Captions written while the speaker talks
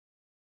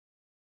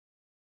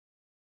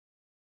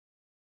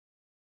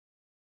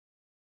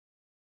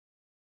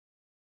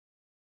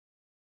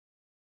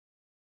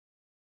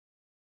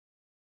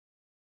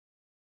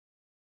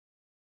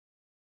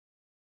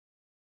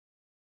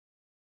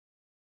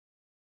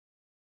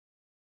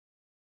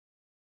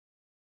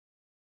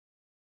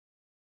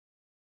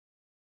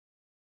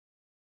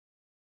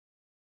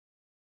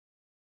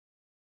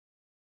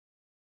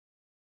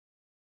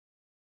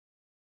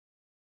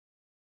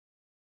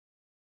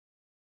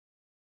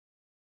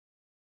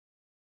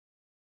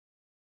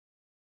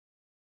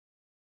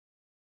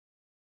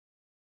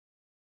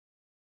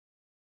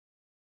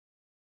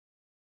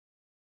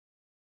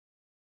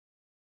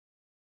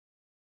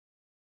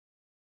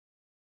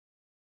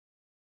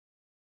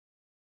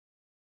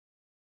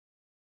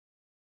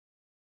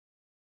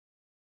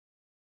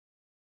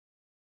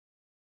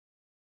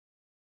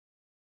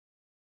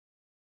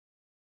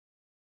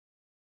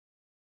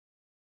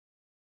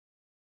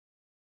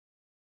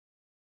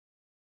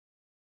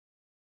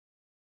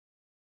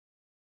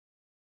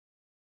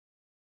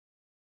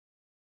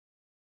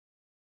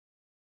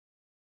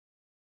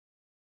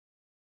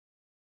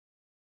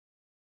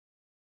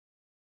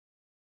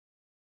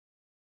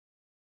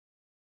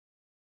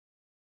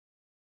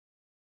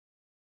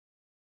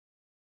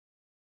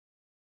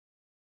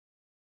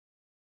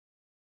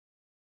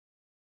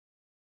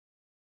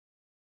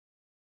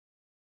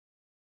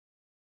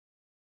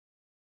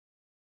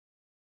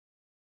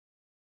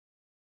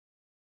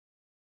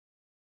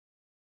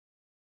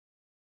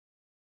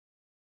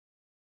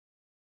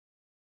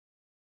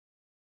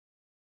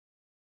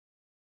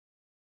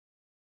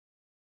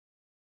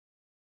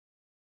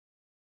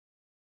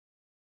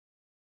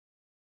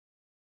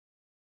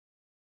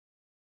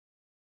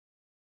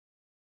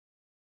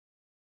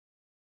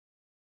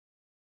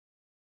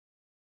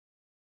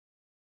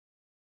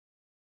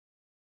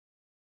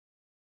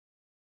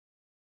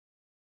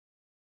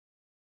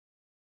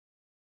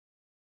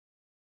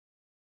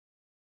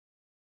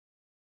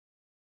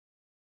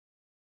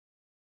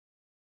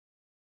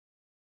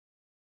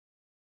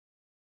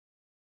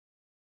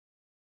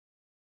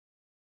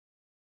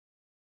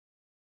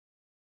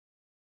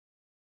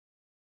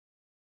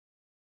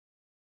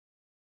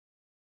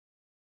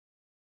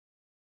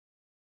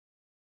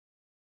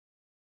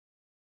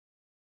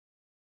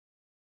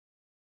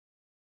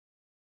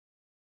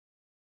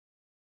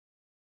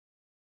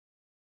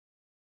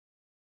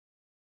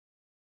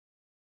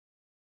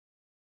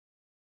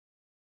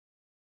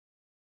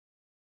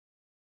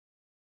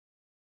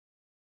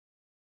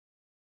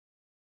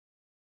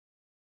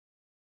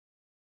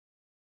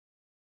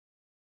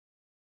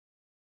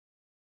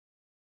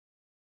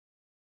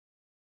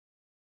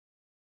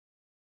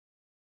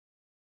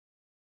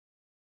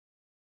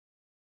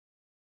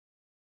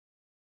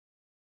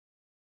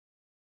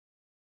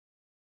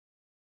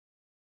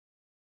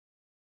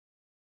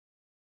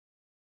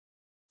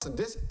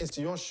This is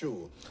your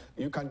show.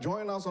 You can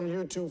join us on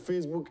YouTube,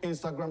 Facebook,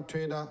 Instagram,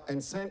 Twitter,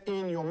 and send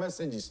in your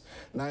messages.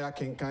 Naya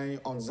Kinkai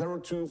on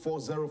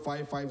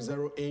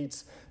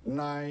 0240550899.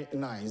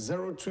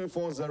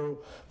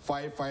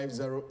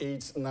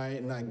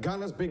 0240550899.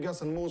 Ghana's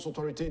biggest and most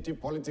authoritative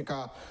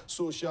political,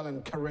 social,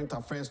 and current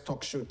affairs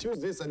talk show.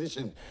 Tuesday's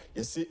edition.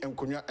 You see,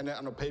 Mkunya and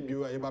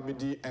Anopebu,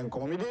 Ebabidi, and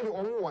Komomidi,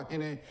 Omo,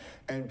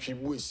 and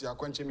Chibuisi,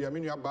 Akwanchebi,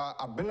 Aminuaba,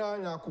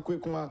 Abena,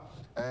 Kukwekuma,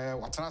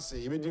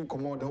 Watanasi, Ibidin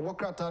Komodo,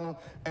 Wakratano,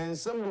 and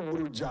some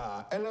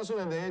Buruja, and also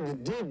the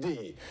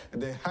DD,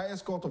 the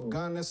highest court of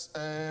Ghana's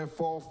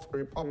fourth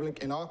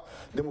republic in our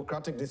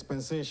democratic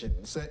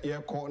dispensation, say,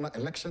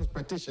 elections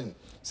petition,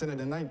 said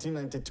the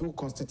 1992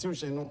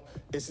 constitution,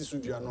 the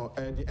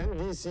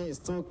NDC is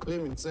still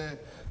claiming, say,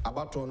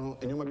 Abatono,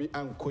 and you may be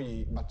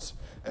Ankoyi, but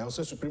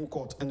also Supreme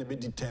Court, and be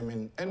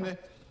determined, and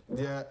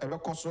the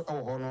Evacoso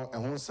Honor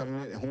and Home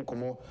Summit and Home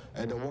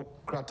the work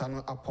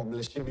Kratano are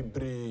published in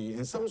Bri,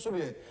 and some so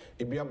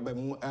it be up by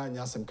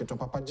Yasam Keto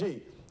Papa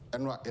J,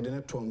 and what I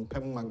didn't to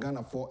Pem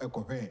Magana for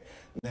Echo Hay,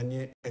 then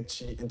ye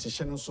etchi into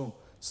Shannon so.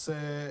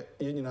 Say,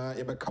 Yina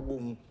Ebe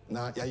Kabum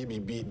na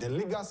Yayibi, the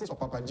legacies of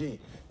Papa J,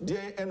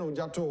 dear Eno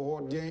Jato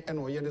or dear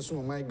Eno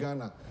Yedesu my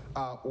Ghana,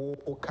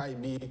 O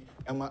Kaibi,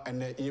 Emma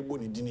and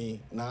Ebony Dini,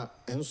 na,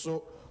 and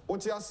so,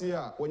 what you see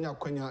when you're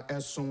Quenya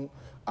Esum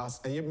as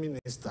a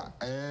minister,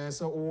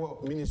 as a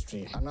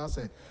ministry, and I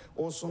say,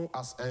 also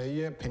as a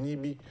year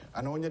Penibi,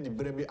 and only the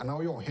baby, and now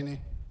your henny.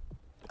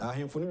 I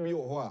have for me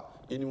or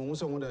in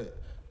Musa.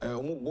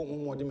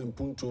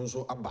 Punto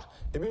so aba.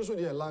 Ebi so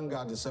de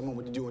langa de sema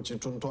mo de ochi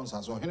tontons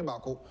as o hene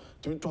bako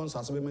tontons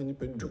as be mani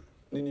pedu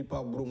ni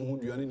nipa bro mo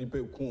dua ni nipa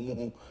eku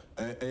mo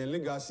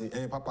legacy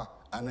papa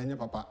ananya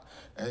papa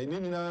ni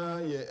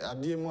nyina ye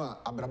ade mu a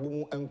abrabo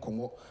mu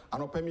enkomo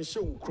anopa mi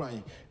hye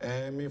nkran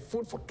me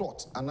food for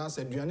thought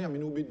anasa aduane a me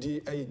no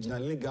obedi gina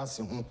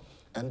legacy ho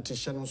enti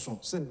hye no so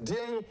se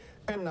den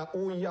na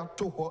oya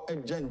to ho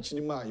agya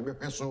nchini ma ye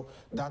behwe so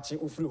dachi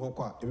ufiri ho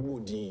kwa ebi bo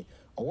din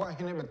Owa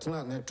hene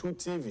betena na 2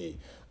 TV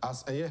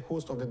as a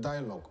host of the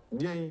dialogue.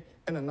 Dien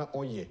ena na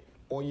oye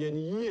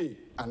ni ye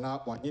ana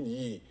wanye ni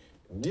ye.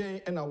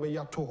 Dien ena we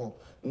ya toho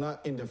na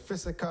in the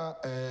physical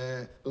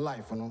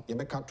life no ye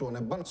beka to na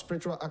ban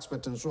spiritual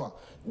aspect nso a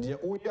de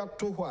oya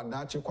toho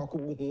adache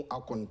kwakubu hu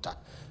akonta.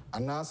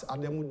 Anas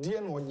adamudie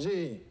no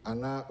oje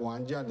ana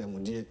wanje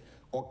adamudie.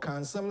 O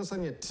kansam no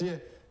sanye tie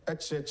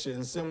echeche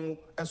nsem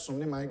esom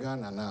ne man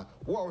Ghana na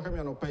wo hwemi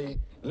anopai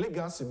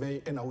legacy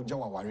bay ena uja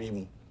wa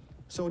waremu.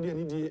 So the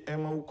need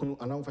Emma Ukunu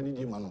and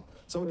Fanny Mano.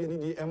 So the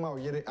need Emma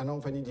Yere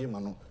and Fanny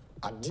Mano.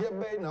 A dear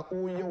bay na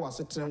oye was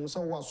a term, so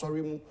was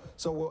sorry,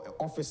 so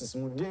offices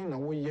mudin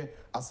away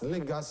as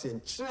legacy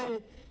and chay.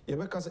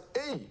 Yebeka say,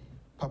 hey,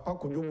 Papa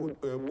could you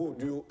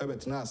would you ever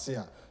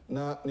nasia?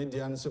 Na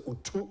Nidian say,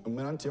 Utu,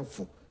 Merantia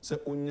fu, say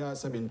Unya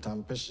 7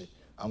 tampeshi.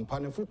 And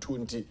Panefu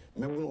 20,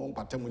 Memono on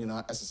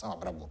Patemuna SSR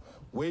Bravo.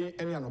 Way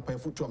any other pay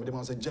foot to a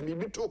medal say, Jemmy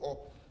Bito,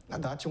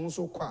 Nadachi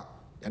so qua,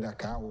 Yada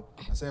cow,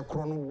 I say,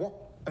 Chrono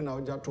walk. And now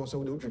that was the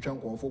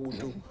Uchanko for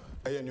Butu,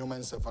 a new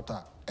man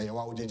Sefata, a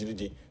wow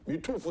JGD. Me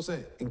too for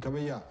say, in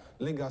Kabeya,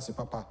 legacy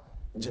papa,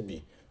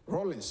 JB.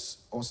 Rollins,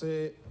 or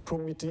say,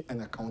 probity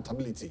and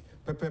accountability.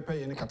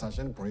 Pepe and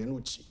Katashan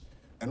Proyanucci.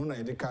 And when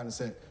I can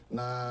say,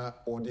 na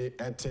or the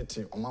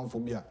etete or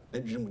manphobia,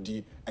 let you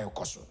di a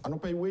cosso.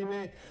 And pay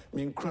wayne,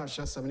 mean crash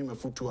as a minimum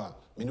futua,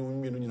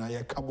 minimum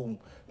kabum,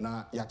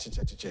 na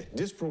yachiche.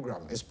 This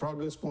program is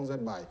proudly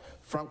sponsored by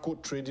Franco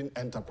Trading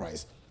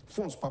Enterprise.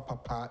 Phones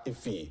papa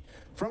ifi.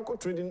 Franco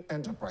Trading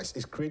Enterprise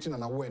is creating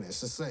an awareness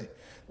to say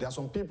there are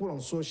some people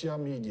on social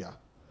media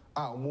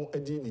more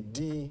edi ni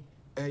di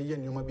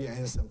nyoma bi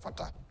ensem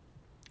fata.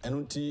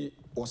 Enunti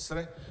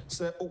osre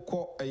say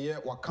oko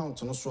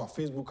account no so a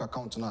Facebook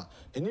account na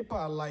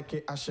enipa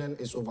like Ashen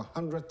is over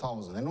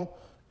 100,000 and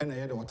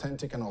the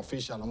authentic and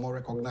official and more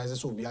recognized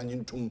so be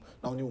anyentum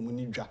na oni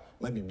umunidwa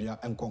mabibia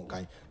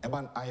enkonkan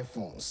eban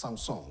iPhones,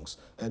 Samsungs,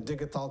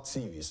 digital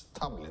TVs,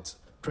 tablets,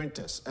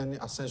 printers, any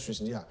accessories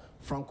there.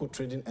 Franco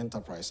Trading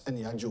Enterprise,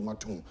 any Ajo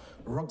Matum,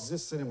 Roxy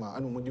Cinema,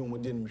 and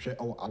Mudi Mche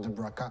or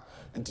Adabraka,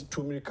 and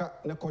Tumika,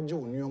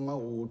 Nakojo, Nyoma,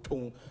 or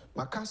Tung,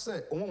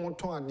 Macase,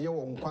 Omoton, dear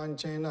on Quan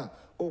China,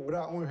 O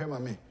Bra on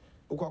Hemame,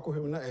 Ukako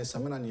Hemina, a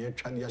Samana near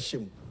Chandia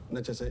Shim,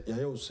 not just a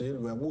Yayo Sail,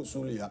 where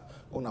Busulia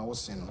on our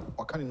sin,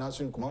 or can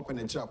Nasun come up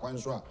and chat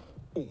Quanswa.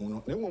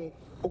 Nemo,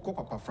 Oko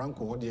Papa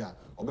Franco, or dear,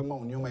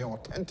 Obama, Nyoma,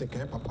 authentic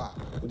papa,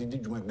 who did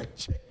you make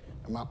check.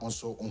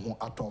 Also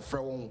at our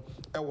phone,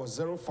 it was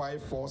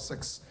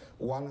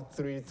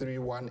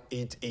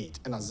 0546-133-188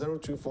 and at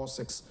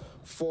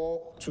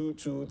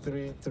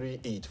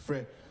 0246-422-338.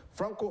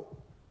 Franco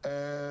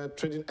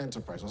Trading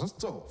Enterprise was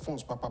still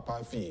phones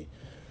papa fee.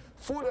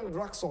 Food and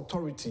Drugs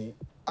Authority,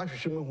 I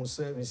should who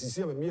said this is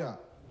here,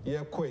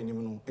 yeah, coin,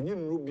 and you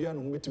know, Rubia,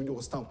 no meeting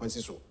with stamp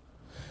so.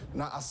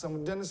 Now, as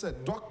some then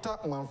said, Dr.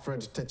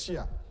 Manfred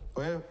Techia,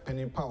 where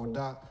Penny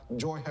Powder,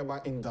 Joy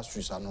Herbal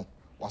Industries, I know,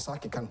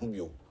 Wasaki can hum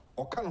you.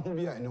 ɔka no ho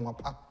bi a ɛnoma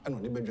pa ɛna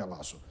ɔde bɛdwa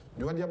ba so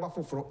de ɔde aba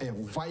foforo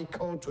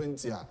Vical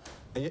 20 a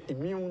ɛyɛ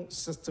immune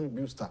system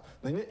booster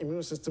na ɛyɛ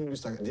immune system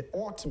booster the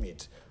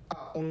ultimate a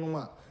ɔnom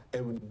a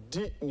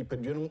ɛdi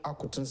nipadua no mu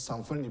akoto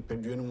nsamfo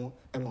nipadua no mu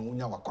ɛma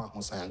wonya wakɔ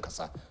ahosan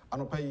ankasa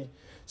anopa yi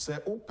sɛ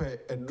wopɛ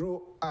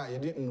aduro a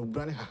yɛde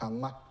nnubra ne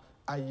hahama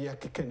ayɛ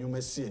keka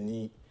nneɛma si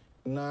ani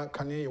na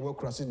kane yɛwɔ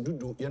kurase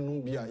dudu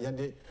yɛnom bi a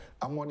yɛde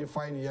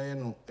amodify ne yɛyɛ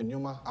no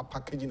nneɛma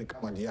apackage ne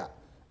kamadeɛ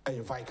a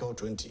ɛyɛ Vical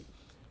 20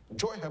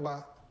 Joy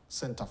Herbal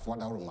Center for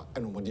Daruma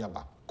and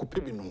Modiaba,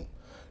 Kopibino.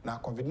 Now,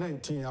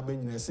 COVID-19, I've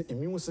been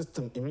immune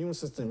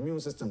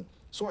system.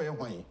 So I am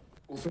why.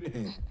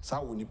 Free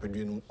Sawu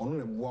Nipedino,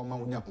 only Wama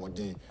Unya,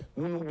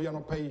 no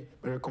Biano pay,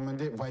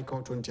 recommended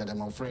Vical 20 at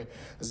them free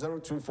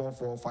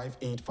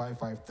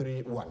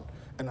 0244585531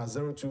 and a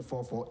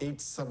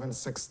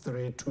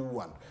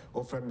 0244876321.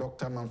 Offer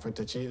Dr.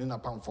 Manfretachi in a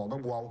pound for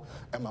Babwao,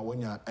 and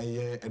Mawanya, a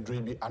year, a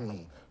dreamy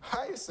unknown.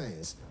 High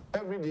sense,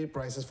 everyday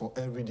prices for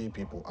everyday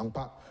people. And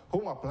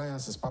home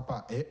appliances,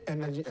 Papa,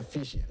 energy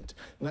efficient.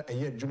 Not a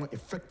year Juma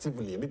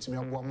effectively, bit me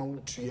a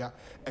woman tria,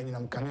 and in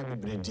Amkana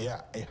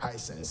Bredia, a high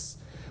sense.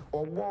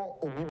 Obo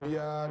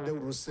obibia de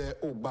ruse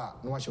oba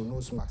no wash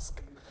nose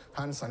mask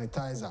hand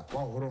sanitizer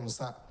wa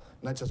horonsa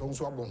na cheso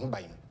nso abon ho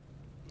ban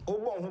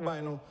obo ho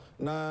ban no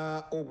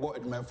na obo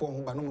adwumafo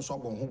ho ban no nso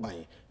abon ho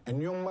ban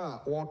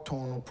enwoma wo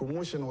ton no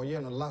promotion o ye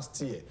no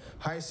last year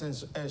high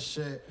sense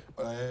share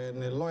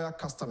ne loyal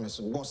customers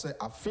bo say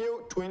a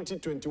few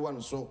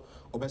 2021 so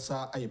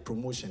obesa ay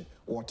promotion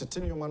wo tete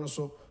enwoma no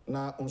so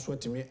na onso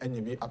atimi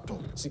anya bi ato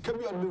sika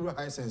bi oduru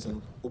high sense no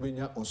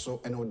obenya oso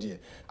ene odie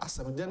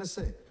asamde ne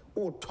say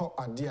o to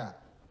ade a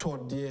to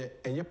de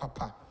eye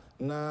papa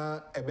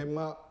na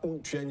ebema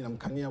ontua nyinam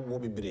kane abo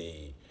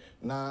bebre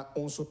na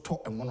onso to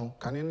emono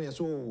kane ne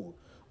so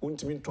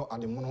ontimi to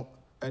ade mono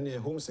ene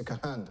home second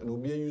hand na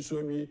obi ayusu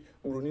awi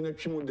uroni na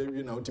twemu da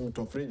wi na otimi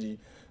to fridge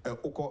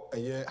ukọ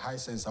eye high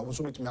sense awo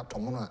so bitimi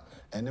atomo na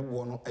ene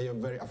bo no eye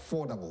very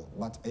affordable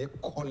but eye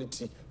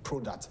quality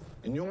product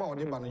enyoma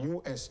ode ba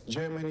no US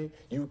Germany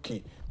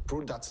UK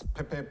products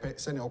pepepe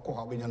sene okọ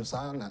ha benya no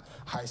sa na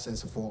high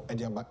sense for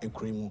ediaba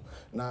ekremu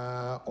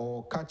na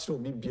o catch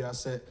obi bia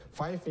se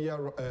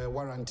 5-year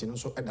warranty no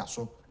so eda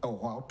so e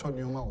ho a to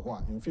nyoma ho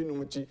a mfi no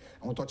muchi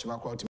ho to chiba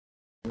kwa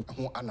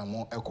ho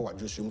anamo eko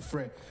wadwosum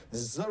frɛ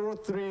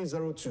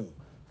 0302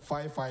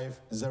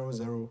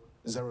 550000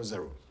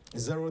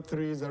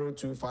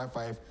 0302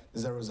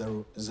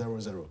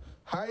 550000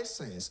 high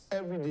sense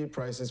everyday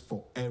prices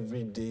for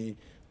everyday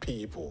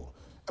people.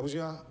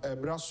 Abuja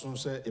braso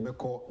se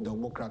ebeko the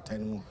democrat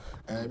mu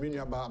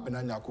menua ba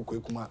benanya akoko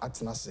ekuma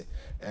atenase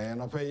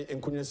no pay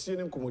enkunyasie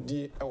ne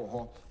nkomodi e wo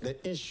ho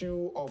the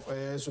issue of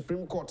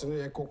Supreme Court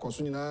ne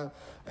ekokoso nyina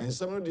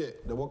ensem no de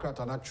democrat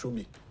na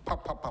trobi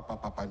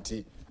papa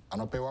nti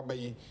anope wa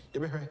bayi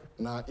yebehwe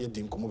na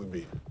yedi nkomo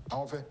bebre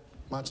awofe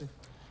machi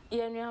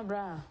Yenua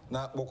bra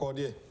na boko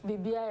de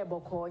bibia e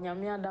boko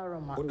nyame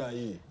adaroma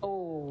odayi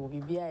oh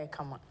bibia e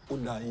kama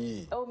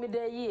odayi oh me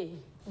dayi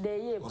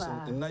dayi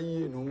pa na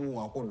yi no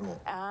mu akodo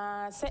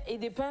say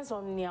it depends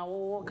on nia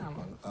wo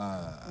kama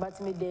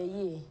but me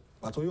dayi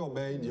but you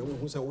obey the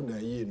who say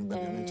odayi no be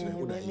me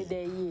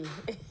dayi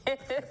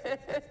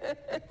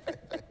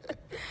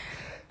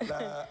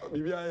na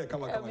bibia e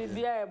kama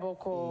bibia e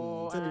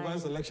boko the divine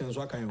selection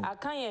so akan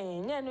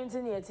nya no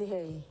ntini eti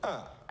hey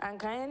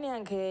ankan ne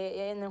anke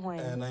ye ne ho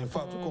na in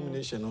fact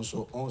combination no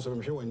so on so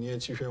me hwe wani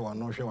achi hwe wa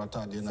no hwe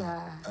watade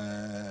na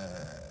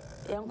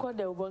yanko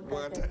de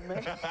ubonka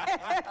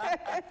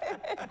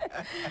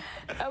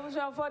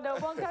abusha for the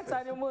ubonka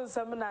tani mu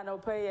nsam na no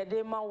pay ye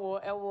de ma wo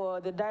e wo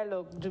the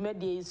dialogue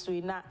dumedie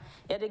isu na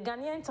ye the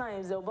Ghanaian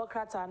Times the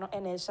ubonka no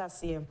ene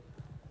hyase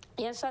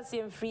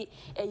Yenshasi free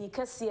a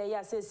Yikasia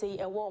ya says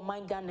a war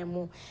my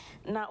Ganemu.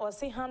 Now or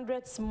say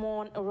hundreds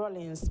more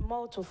rollings,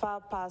 more to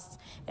far past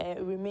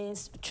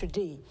remains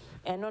today.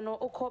 And on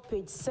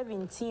page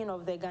 17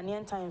 of the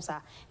Ghanaian Times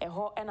are a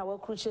whole and our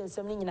crucial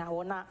something in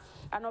our na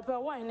and upper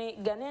one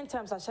Ghanaian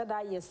Times are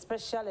shada a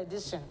special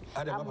edition.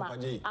 I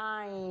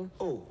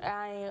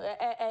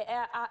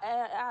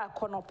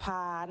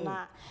konopa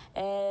na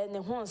ne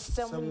hon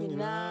sem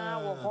na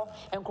wo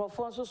and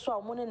crofon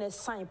so money in a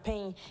sign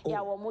pain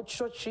ya wo mo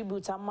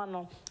tribute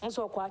amano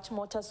nso kwa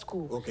Achimota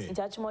school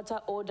into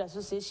Achimota old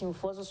association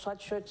for so swat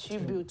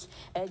tribute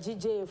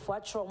GJ for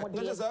atro mo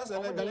dey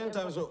Ghanaian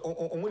Times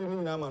o mo ni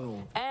na ma no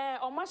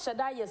o ma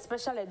shada ye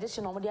special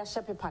edition o mo dey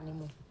share paper ni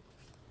mu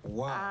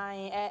wow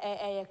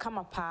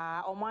kama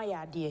pa o ma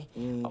ya de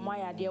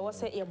wo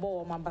say e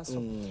bo o ma ba so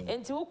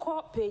enti wo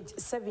call page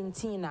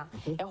 17 na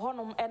e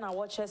honom e na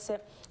wo che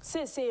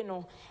say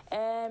no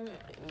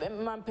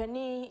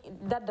mampani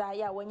dada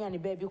ya wanya ne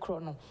baby kro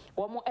no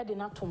wo mo e de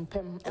na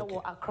tompem e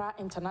wo Accra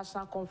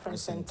International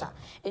Conference Center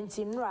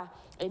enti nra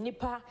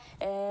enipa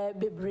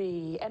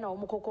bebre e na wo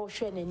mo kokko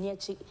hwe na ni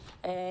achi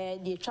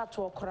de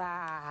twato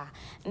okra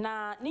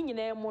na ni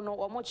nyina mu no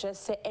wo mo che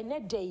ene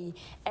day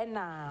e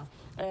na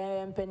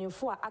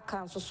mpanimfo a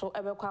aka nso so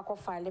ebekwa akọ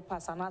file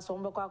pass ana so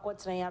mbekwa akọ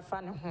tren ya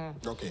fa ne ho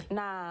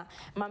na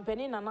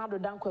mampani na na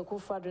adodan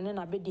kwakufu ado ne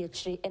na bedi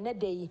akire ene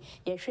de yi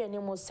ye hwe ani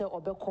mo se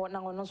obekọ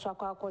na ono so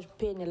akọ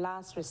pay ne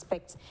last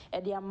respect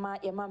e de ama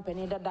ye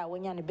mampani dada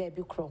wonya ne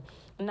baby kro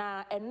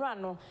na enura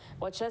no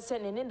wo kire se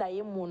ne da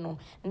ye mu no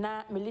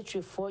na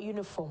military for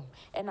uniform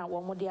e na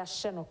wo mo de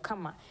ahye no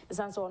kama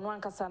isan so ono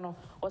ankasa no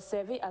o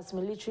serve as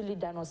military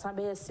leader no san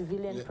be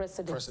civilian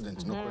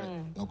president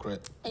no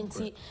correct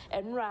enti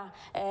enura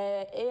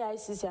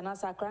AICC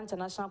anasa Accra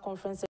International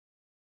Conference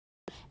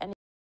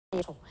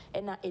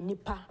ena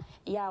enipa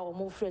ya o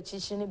mo frɛ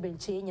chichi ne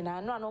benche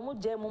nyina no no mo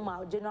gye mu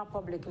ma general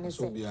public ne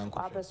se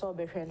kwa pese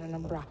obehwe no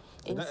bra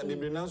enti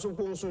bebre na so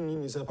ponso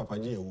ni se papa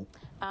gye ewu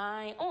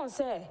ai on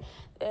se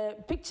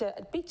picture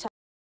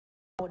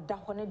oda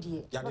ho ne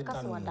die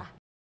kaswada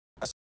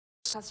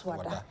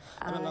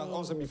na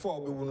also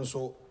before obewu no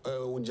so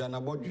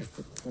ojana bodwe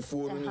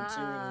fufuo no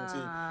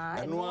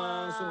nti eno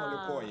anso no le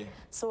koye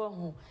so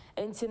hu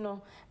enti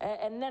no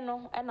enne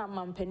no na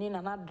mampani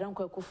na adran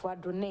kwakufu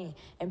adone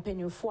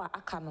empanifo a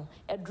aka no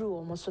edru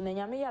wo mo so na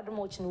nyame yadom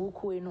ochi ne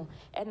wukuwe no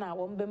na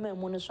wo mbema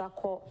mu no so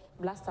akọ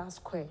Blaster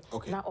Square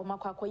na o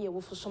makọ akọ ye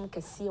wofusom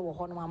kese wo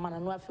ho no ama na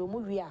no afi o mu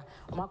wi a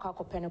o makọ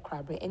akọ pen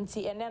krabre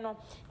enti enne no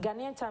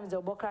Ghanaian Times de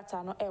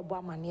obokrata no ebo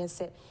amane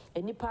se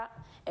enipa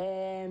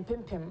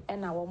pempem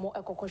na wo mo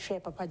ekokọhwe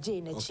papa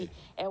J na chi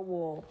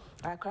ewo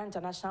Accra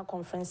International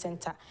Conference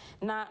Center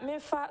na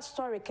mefa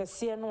story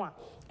kese no a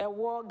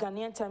ewo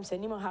Ghanaian Times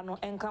animo ha no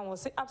enkan wo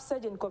se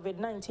upsurge in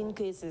COVID-19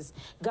 cases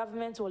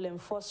government will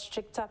enforce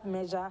stricter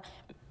measure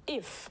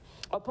if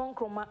upon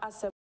kroma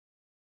accept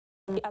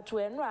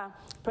atwenra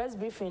press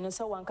briefing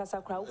so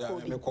wankasa kra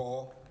ukodi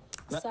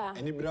na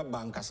enibra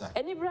bankasa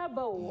enibra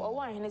ba o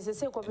wa hene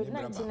se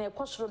COVID-19 e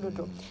kwosoro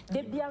dodo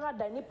de biara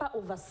da nipa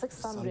over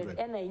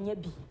 600 na enya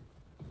bi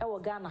e wo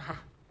Ghana ha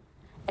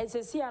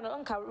esesi ano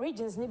nka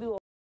regions ni bi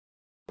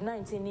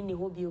 19 ni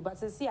hobi but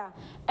see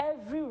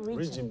every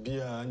region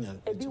bia anya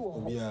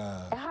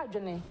bia e ha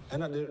dwene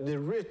and the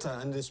rate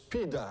and the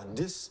speed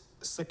this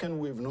second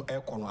wave no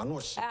econo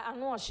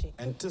anoshi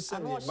and to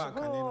send it back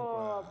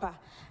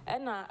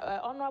and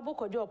honorable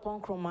Kojo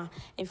upon Kroma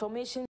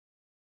information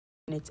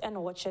and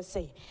what you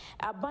say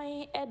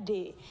aban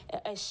de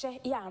ehye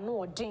ya no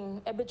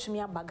odin ebetumi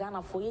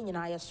abagana for ye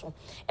nyina yeso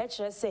e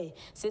kire say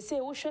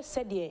wo hwe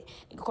se de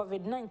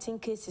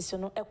COVID-19 cases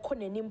no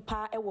ekonanim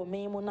pa e wo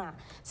men mu na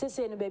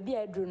se no ba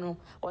bia adru no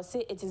o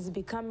say it is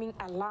becoming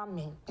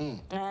alarming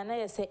na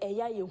ye say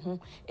eya ye hu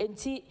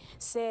enti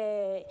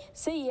se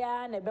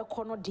ya na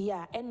beko no de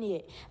a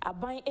ene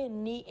aban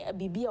enni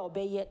bibia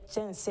obeye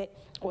chense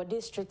or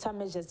this stricter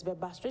measures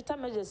beba stricter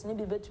measures ni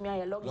bi betumi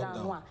aye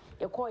lockdown no a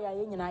ye call ya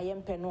ye nyina ye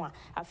mpeno a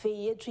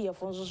afei ye tu ye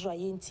fonso so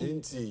aye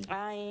nti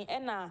ai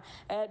ena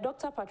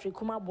Dr. Patrick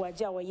Kuma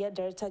Boaji a ye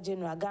Director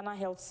General Ghana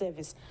Health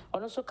Service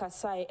ono so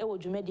kasai e wo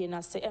dwumade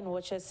na se ena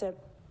wo chese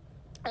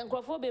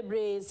enkrofo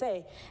bebre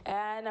say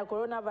na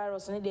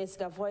coronavirus ni de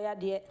sikafo ya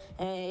de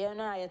ye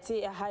no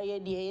ayete ha ye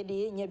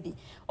de nya bi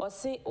o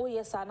se o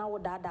ye sa na wo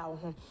dada wo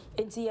ho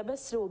enti ye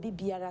besre obi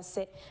biara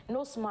se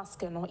nose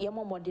mask no ye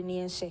momode ne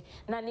yenhye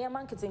na ne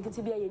man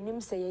ketenkete bia ye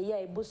nim se ye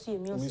ya ebosu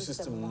immune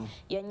system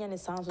ye nya ne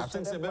sound so I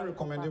think say very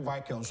recommended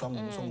Viking so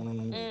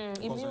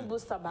immune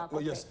booster back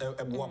yes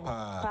eboa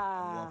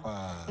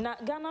pa na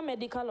Ghana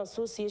Medical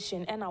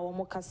Association na wo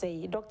mo ka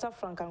say Dr.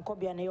 Frank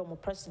Ankobia na ye mo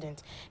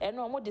president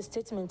no mo the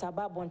statement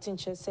about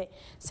bontinche say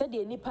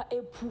the nipa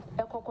epu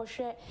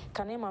ekokohwe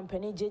kanema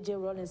mpani JJ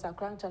Rollins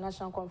Accra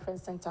International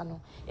Conference Center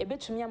no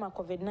ebetumi ama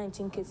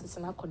COVID-19 cases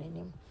na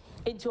konanim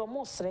enti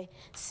omosre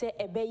se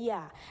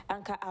ebeya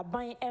anka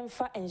aban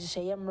emfa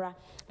enhyeyemra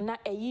na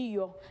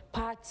eyiyo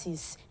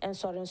parties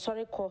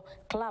ensore ko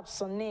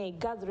clubs ne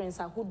gatherings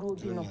ahodo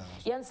bi no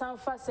yensan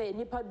fa se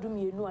nipa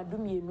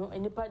dumienu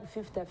nipa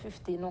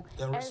 50 no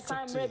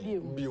ensan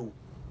review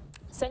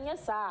senye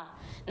saa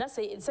na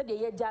se de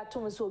ye ja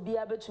atom so obi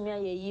abetumi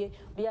ayeye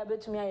obi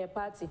abetumi aye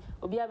party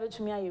obi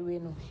abetumi aye we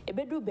no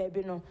ebedu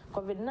baabi no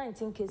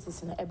COVID-19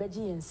 cases no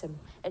ebeji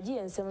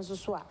yensem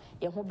so a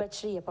ye ho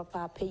bekire ye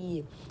papa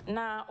apeye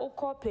na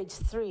ukọ page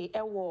 3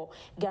 ewo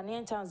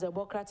Ghanaian Times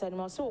Democrat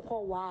and so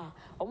ukọ wa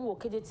omo wo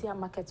Kencity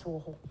market wo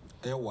ho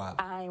ewa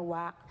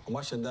aiwa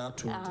omo sheda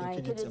to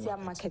Kencity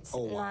market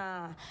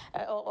na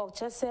o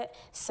chese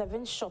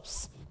 7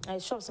 shops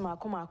shops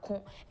makoma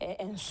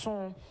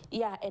enson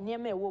ya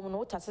enema ewo mu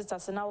no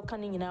tasitase na wo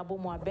kan nyina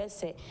abomu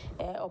abese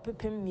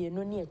opepem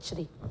mienu ne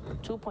akire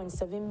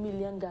 2.7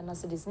 million Ghana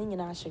cedis ni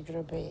nyina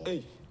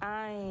ahedwerebe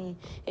ai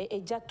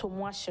eja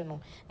tomu ahye no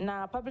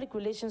na public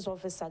relations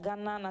officer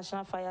Ghana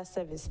National Fire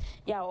Service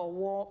ya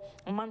owo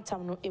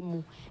mantam no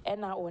emu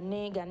na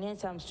one Ghanaian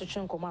Times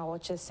twetwenkoma a wo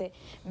chese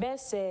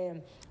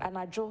bese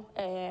anajo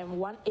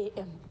 1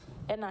 am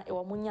ena e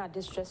wo munya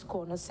distress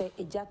call no say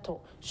ejato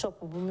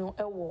shop bumu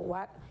ewo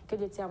wa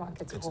Kencity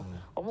market ho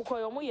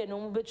omukoyo omuye no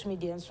mubetumi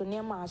de enso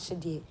ne ma ahye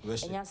de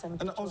enya asam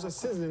and also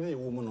season e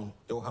wo mu no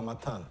e wo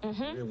hamatan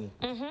remu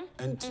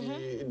and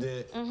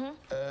the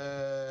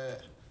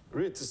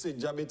rate say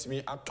jabet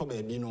me ato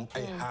baby no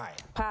high.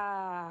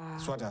 Pa.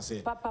 So what I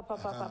say. Pa.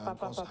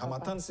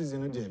 Hamatan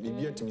season no dey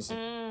bibi atimi si.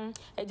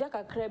 Eja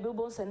kakra bi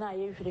bon se na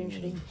ye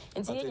hwere.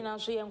 Nti ye nyina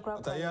so ye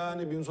nkra. Ataya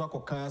ne bi nso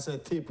akokan say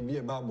tape bi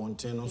e ba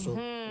bonten no so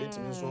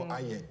betimi so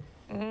aye.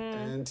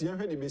 Nti ye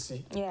hwe de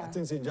besi. I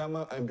think say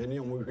jama empani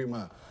o mo hwe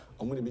ma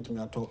omo de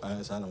betimi ato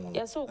sa na mo.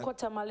 Yes, so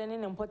Kotamale ne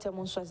Mpotem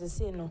nso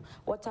asese no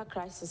water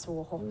crisis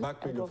wo ho.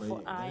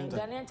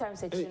 Ghanaian Times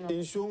section no.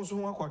 Nsuo nso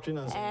ho akwatwe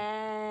na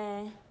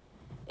nse.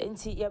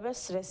 Enti ya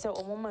besre se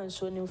omoma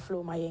nsuo ni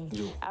flow ma yen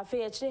afa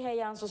ye kire he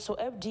ya nso so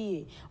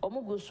FDA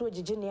omugo so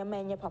gigi ne ma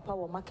enye papa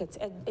wo market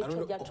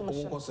etwa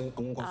to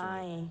so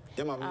ai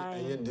ya ma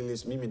eye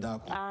delis mimi da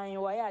ko ai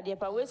wa ya de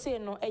pa we say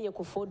no eye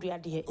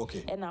kofodua de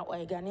he na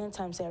Ghanaian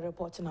Times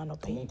report na no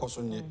pe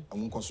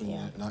omunkoso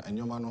nye na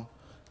enyoma no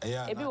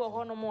ebi wo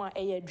ho no mo a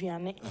eye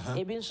aduane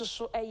ebi nso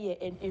so eye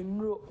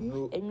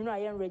enuro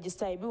ayen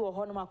register ebi wo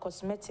ho no ma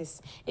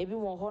cosmetics ebi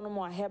wo ho no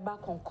mo a herbal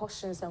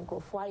concoctions and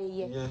crofo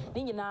ayeye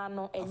ni nyina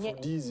no enye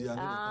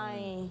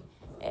ai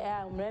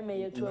umre me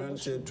ye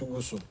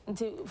tuguso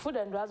nti food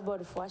and drugs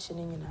board for ahye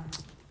ni nyina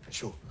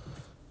sure.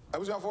 I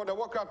was for the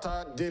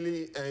Wakata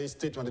daily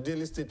statement. The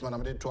daily statement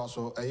I'm to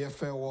also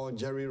farewell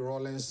Jerry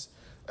Rawlings.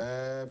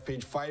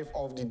 Page 5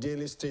 of the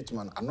daily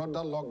statement. Another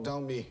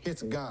lockdown may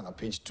hit Ghana.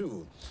 Page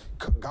 2.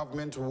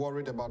 Government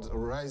worried about the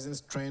rising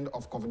trend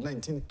of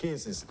COVID-19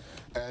 cases.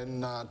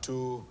 And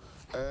to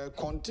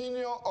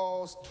continue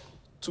or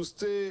to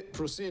stay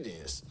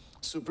proceedings,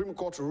 Supreme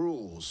Court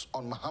rules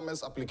on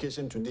Mohammed's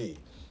application today.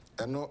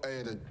 And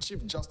the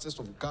Chief Justice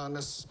of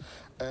Ghana's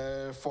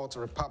Fourth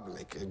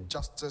Republic,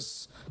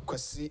 Justice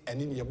Kwesi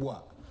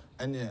Eninyebua.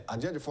 And a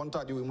judge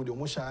Fonta di we mu de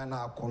mo sha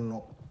na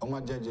akono. O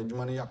judge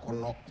adwuma ne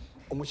yakono.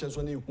 Omo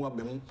so na ehu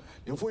abem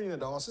info nyina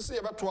da osese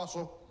ye beto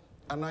aso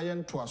anaye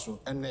nto aso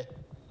enne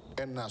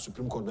enna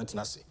Supreme Court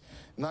betina se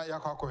na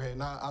yakwakohe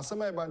na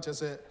asema e ba nche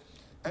se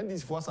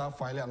NDC for sa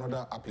file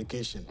another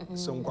application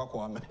so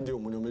nkwakwa amende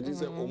omo meji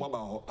se o maba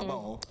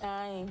ho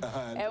ai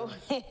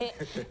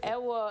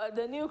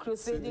the new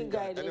crusading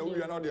guide and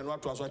we are not the no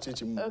ato aso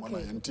achichi mu na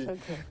yenti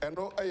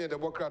eno eye the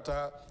Democrat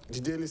the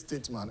daily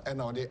statement and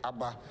now the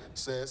aba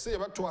say ye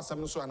beto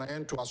asem so anaye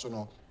nto aso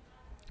no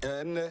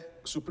and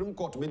Supreme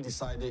Court may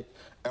decide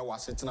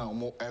was sitting on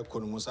more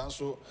economies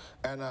so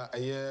and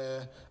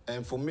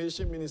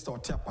information minister or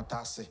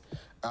Patase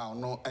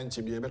no and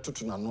to be able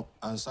to know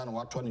and son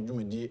what 20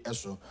 Jumedi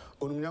eso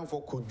only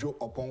for Kojo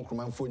upon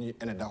Krumanfoni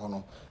and a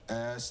dahono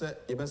say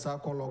Ibesa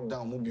call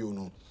lockdown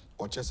mubiono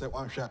or chess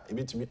one shot a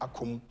bit me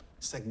akum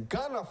se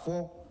Ghana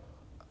for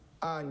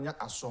anya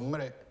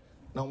asomre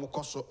na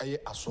mokoso eye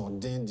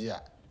asodin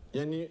dia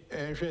yani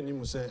hwe ni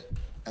mu se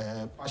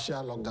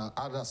partial lockdown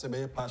other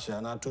say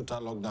partial na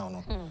total lockdown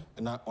no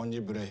na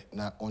onye bre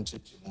na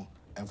onchichi mu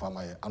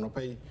enfamaye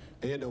anopai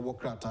the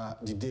Wokrata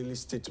the daily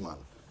statement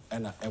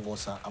and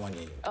evosa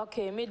amani.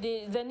 Okay,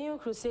 the new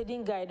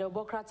crusading guide of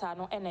Bokrata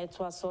no and it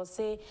was so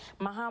say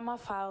Mahama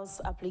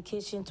files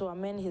application to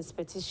amend his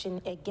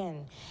petition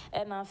again.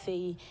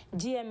 NFA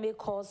GMA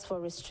calls for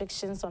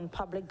restrictions on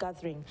public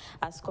gathering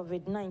as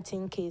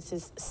COVID-19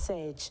 cases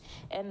surge.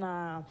 And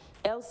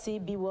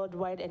LCB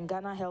Worldwide and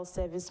Ghana Health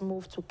Service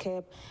move to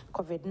curb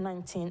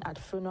COVID-19 at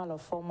funeral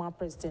of former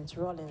President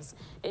Rawlings.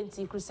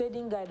 The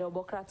crusading guide of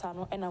Bokrata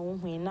no and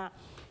na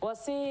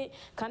was say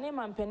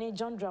Kanema Penny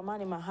John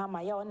Dramani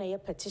Mahama ya na ye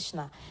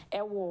petitioner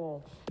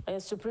ewo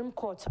Supreme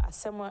Court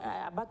asem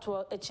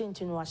abato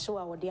echinti no ahye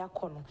wa wode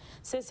akono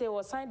say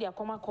was sign the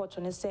akoma court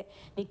ne say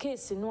the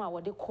case no a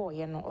wode call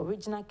ye no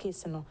original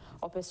case no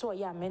opeso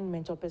ye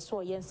amendment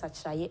opeso ye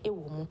nsachaye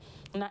ewo mu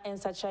na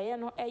nsachaye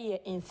no eye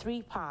in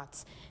 3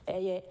 parts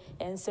eye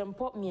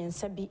ensempo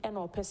miensa bi e na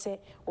opese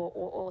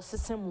o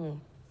sesemu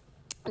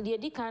the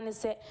edikan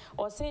say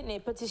or say na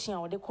petition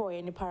or the call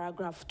any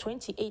paragraph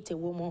 28 a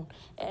woman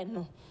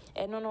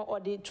no or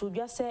the to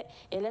just say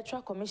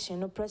electoral commission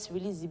no press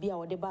release bi a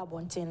or the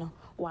babonten no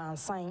one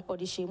sign or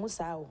the shemu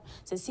sao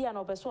say see an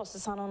opeso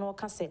sesano no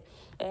ka say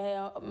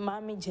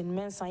mami Jen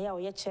Mensa ya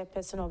or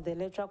chairperson of the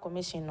electoral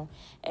commission no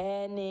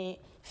and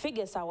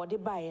figures are what they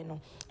buy no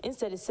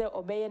instead say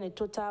obey any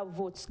total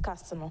votes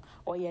cast no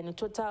or any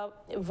total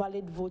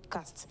valid vote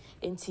cast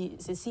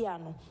enti see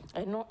ano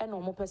no and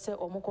omo pese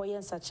omo ko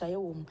yen sachaye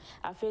wom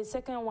afi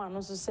second one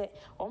no so say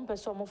omo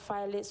pese omo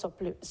file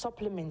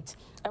supplement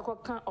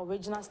ekoka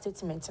original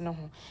statement no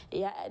ho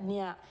ya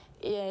nia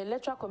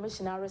electoral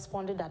commissioner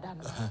responded that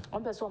no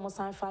omo pese omo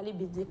sign file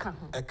bi de ka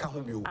ho e ka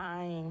ho bi o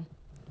ai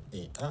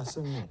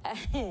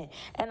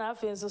and I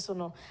feel so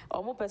no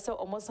omo pese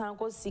omo san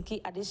ko seek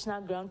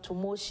additional ground to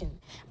motion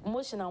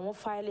omo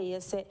file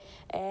yes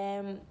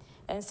and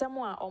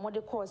someone omo de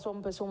call so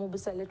omo pese omo be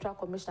electoral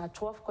commissioner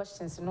 12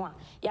 questions no a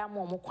ya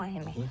mo omo kwan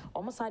no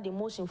omo san the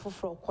motion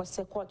for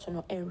court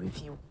no and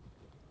review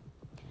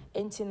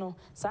enti no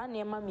saa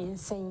nneema me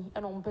nsɛn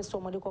ɛna ɔmo pɛ sɛ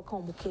ɔmo de kɔka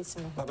ɔmo case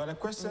no. But the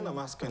question I'm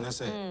asking is,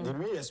 did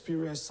we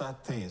experience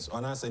sad things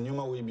on us and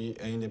Numa will be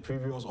in the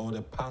previous or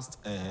the past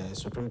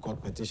Supreme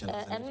Court petition?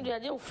 And the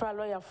idea of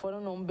lawyer for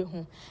no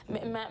behu.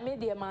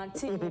 Media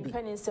mantin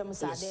penny some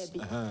sad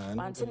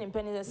mantin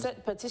penny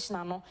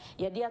petitioner no,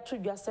 ya dear to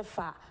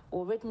Josepha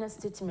or witness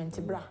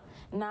statement bra.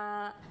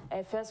 Na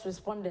first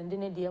respondent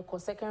in a dear,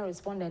 second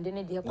respondent in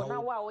a dear,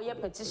 now wow, your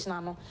petitioner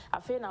no, I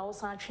feel now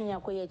also training a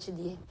quay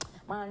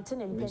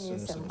mantin and penny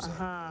some.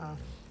 Aha.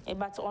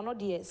 But ono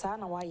die saa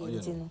na wa ye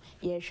nti no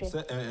ye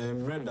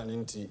hwe red than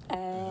inti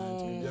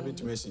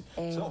bit messy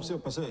so say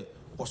person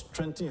was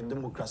strengthening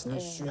democracy ni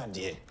sua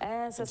de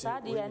so saa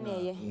de na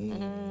ye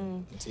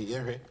nti ye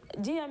hwe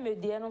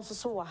GMA de no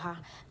so wa ha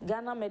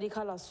Ghana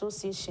Medical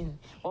Association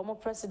omo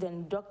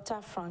president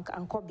Dr. Frank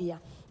Ankobia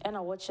and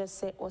a watcher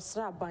say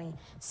osra ban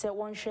say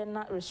one hwe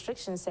na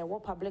restrictions say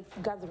what public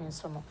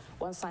gatherings no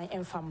one sign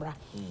enfamra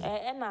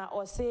na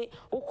o say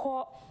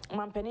ukọ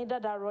Mampeni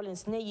Dada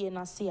Rollins ne ye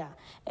na sia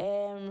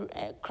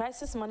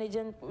crisis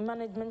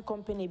management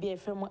company be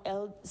firm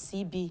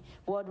LCB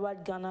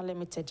Worldwide Ghana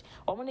Limited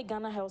omo ne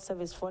Ghana Health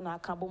Service for na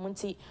aka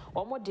bomunti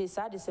omo de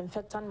sa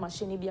disinfectant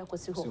machine bi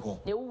akosi ho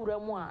ne wura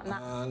mu a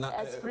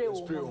na spray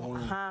wo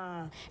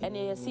ha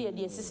ene ye se ye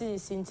de sisi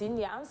sinti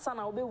ne ansa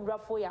na obewura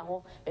fo ya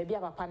ho be bia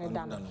papa ne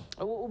da no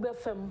ube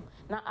fam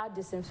na a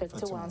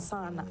disinfect wan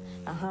sana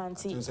aha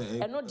nti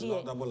eno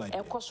de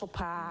ekoso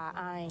pa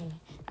ai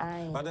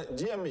but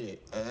the GMA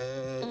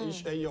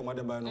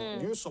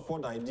you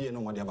support the idea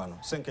no whatever no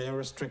say can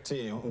restrict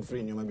you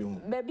free nyoma bi hu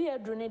baby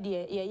adru ne de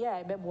ye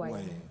ya ebeboa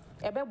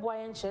ebeboa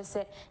ye nche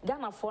se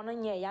Ghana fo no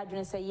nye ya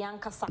adwene se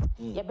yankasa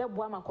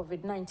yebeboa ma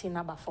COVID-19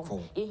 na ba fo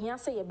ehia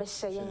se ye be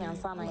hye ye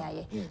nyansa na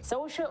yaye se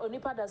wo hwe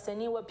onipa da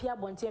sani wa pia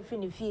bonte afi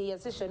ne fie ye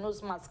se hye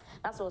nose mask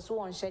na so so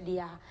won hye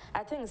dia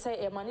I think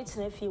say e mani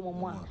tena fie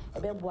momo a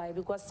ebeboa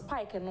because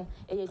spike no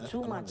e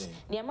too much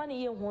ne ma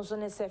ne ye hu so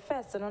ne se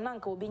first no na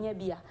nka obinya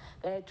bia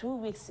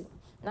 2 weeks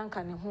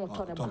nanka ne ho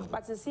to ne ba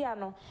but see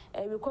ano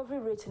recovery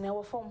rate na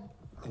wo form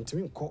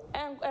ntimi nko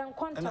en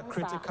quantum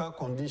critical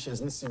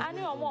conditions ni si ani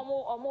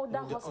omo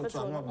da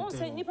hospital on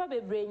say nipa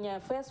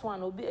bebrenya first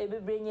one obi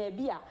bebrenya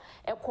bia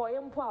ekoye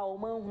mpo a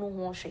omo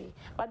hunu ho hwe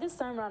but this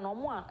time round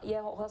omo a ye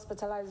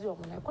hospitalize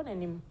omo na ekọ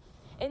nanim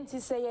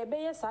enti say ye be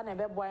ye sa na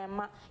be boy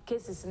ma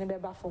cases ni be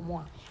ba for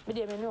a me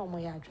de me ne omo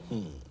ya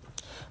adwo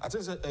I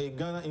think a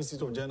Ghana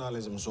Institute of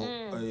Journalism so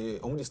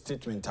on the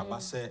statement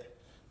about say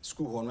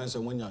school hall when say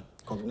when you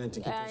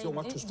COVID-19 so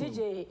what to school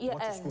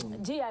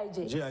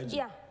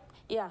GIJ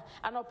yeah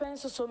and open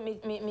so me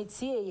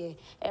tie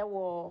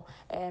wo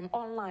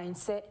online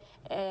say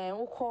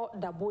wo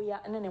daboya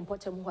ne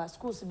important ho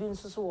schools bi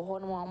nso so wo ho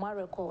no ma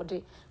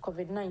record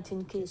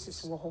COVID-19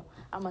 cases wo ho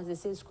ama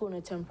say school no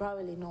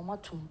temporarily no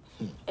matum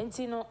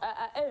enti no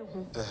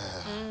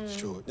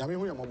sure nyame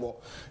hu yambo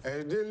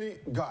Daily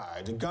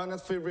Guide,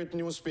 Ghana's favorite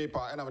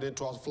newspaper, and it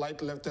was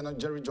Flight Lieutenant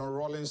Jerry John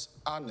Rawlings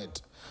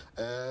Ernest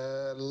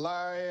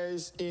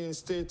lies in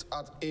state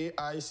at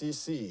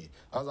AICC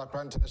as a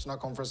Accra International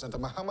Conference Center.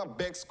 Mahama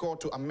begs court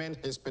to amend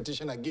his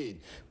petition again.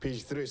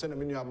 Page 3. Send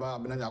me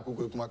about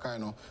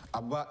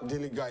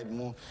Daily Guide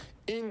mo.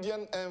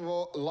 Indian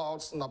envoy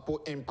louds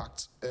Napo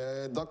impact.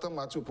 Dr.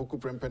 Matthew Poku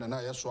Prempen and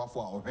I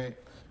Yaswafo okay.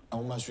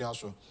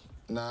 Amashiaso.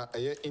 Na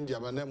India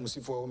bana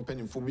musifo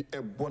mpanimfo bi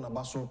ebona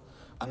baso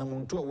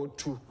anamuntu a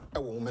wotu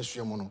ewo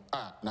masuamu no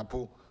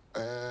Napo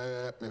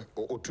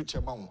otu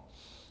chema wo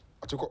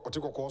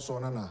otiko ko so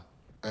na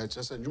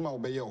chese djuma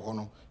obeye ho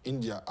no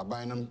India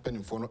aban no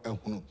mpanimfo no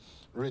ehunu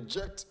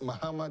reject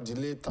Mahama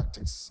delay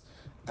tactics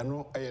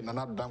eno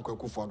nana danko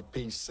akufo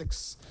page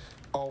 6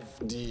 of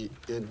the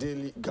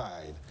Daily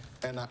Guide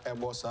and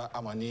ebosa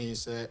amani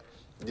say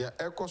dia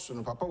ekoso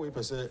no papa we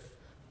pese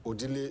or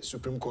delay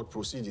Supreme Court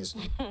proceedings.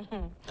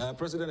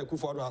 President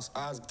Akufo-Addo has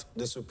asked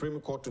the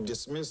Supreme Court to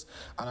dismiss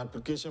an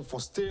application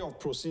for stay of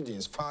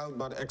proceedings filed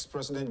by the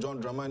ex-president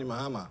John Dramani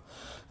Mahama,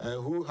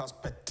 who has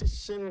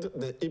petitioned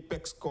the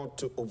Apex Court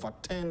to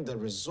overturn the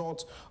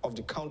results of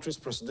the country's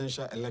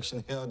presidential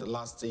election held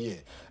last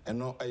year. And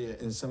no,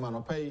 in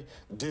Semanope,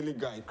 Daily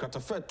Guide,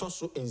 Kratafe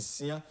Tosu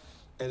Insia,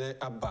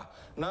 Abba.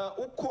 Now,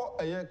 Uko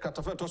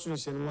Kratafe Tosu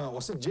Insia,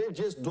 was it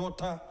JJ's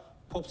daughter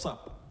pops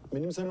up?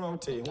 Minim se no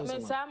awte ho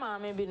me sa ma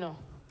me bi no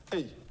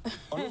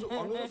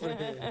ono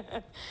friend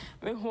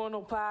me ho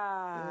no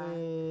pa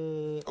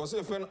o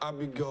se friend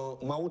Abigail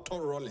Mauto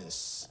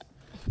Rollins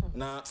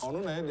na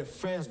ono na the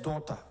first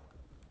daughter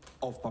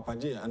of Papa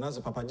J and as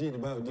Papa J the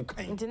ba odi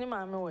kan ntini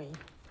ma me we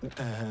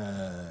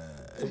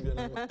ebia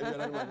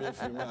na me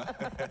frima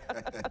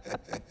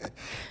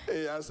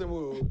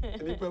asemo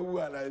nipa wu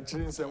ana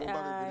chiri nsem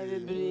ba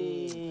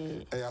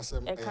bebre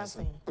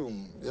asem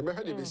ye be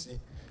hwe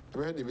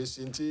de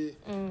besi nti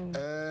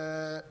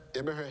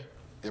ye be hwe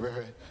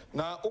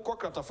Now, Oko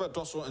Kratafe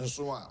Toso and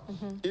Soa,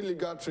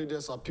 illegal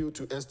traders appeal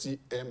to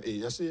STMA.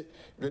 You see,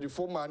 the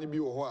former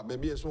Nibi or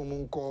baby as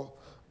one call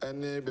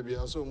and baby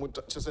also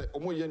say,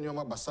 Omo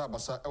Yenyama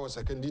Basa, our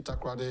second dita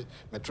crade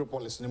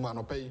metropolis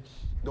Nimano pay,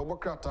 the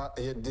Obokrata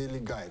a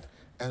daily guide.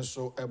 And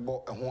so, a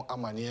bo a home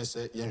amania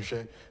say,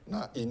 Yenshe,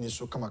 na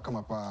inisu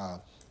kama pa.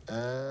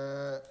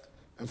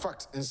 In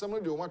fact, in some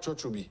of the Oma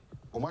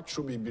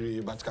Chobi be,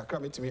 but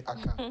Kakramit me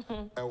aka,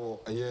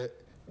 a year.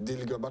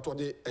 Daily but what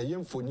they a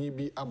young for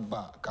be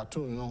abba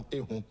cartoon no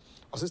ehun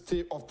or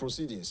stay off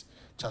proceedings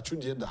chachu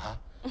de daha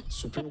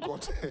Supreme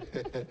Court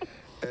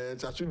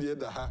chachu de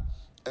daha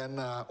and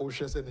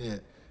Osha said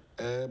here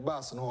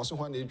bass no also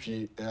one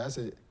as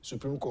a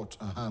Supreme Court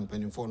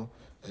penny for no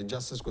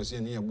justice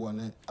question near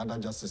one other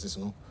justices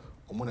no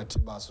or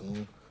monetary bass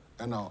no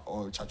and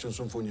or chachu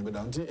some for you but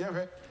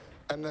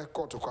and the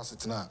court to cross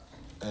it now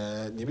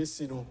the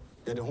best no.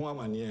 The home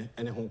mania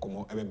and a home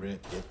como every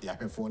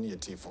phone year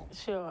tifo.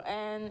 Sure,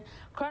 and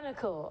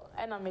Chronicle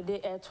and I'm a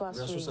day air twice.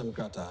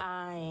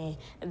 I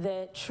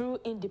the true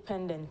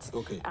independent.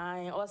 Okay.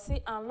 I or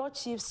say and Lord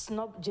Chief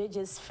snub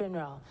JJ's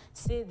funeral.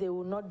 Say they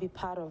will not be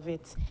part of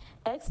it.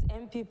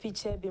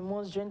 Ex-MPP chair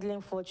bemoans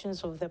dwindling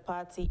fortunes of the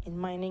party in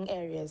mining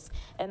areas,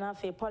 and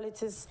after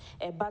politics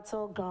a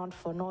battleground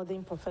for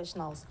northern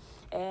professionals.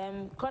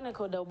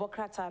 Chronicle the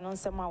Obokrata non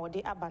sema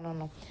wodi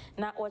abanono.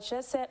 Na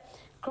oche se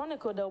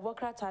Chronicle the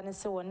Obokrata ne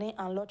se woni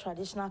and Law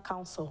Traditional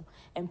Council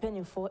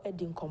empenifo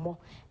edi nkomo.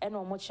 Ena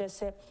omoche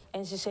se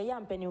enhihye ya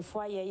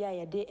empenifo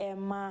aye de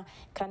ema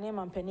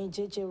kanema mpeni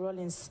JJ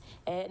Rollins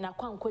na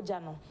kwankogya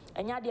no.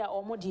 Enya de a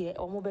omo de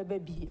omo bebe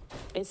bi.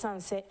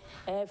 Esanse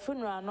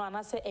funeral no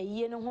anase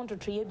yie ne ho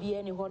totoye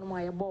bia ni ho no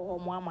ayebo ho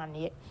mo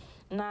amane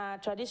na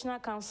Traditional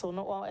Council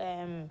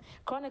no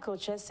Chronicle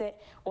say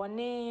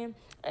one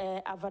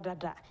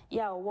avadada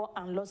ya wo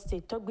and lost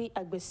state togbi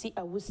agbesi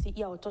awusi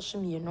ya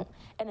otoshimie no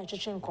ena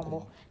twetwe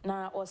nkomo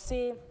na o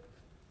say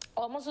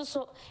almost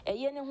so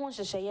ye ne ho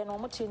hyehyeye no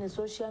omo in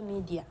social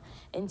media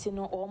enti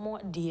no omo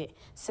de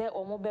say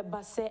omo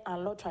beba say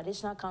and Law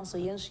Traditional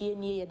Council yenso ye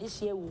nie ye de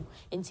hye wu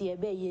enti ye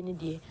be ye ne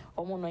de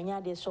omo no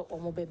nya de so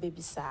omo beba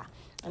bisa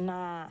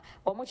na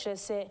omo kire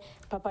say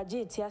papa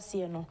J ti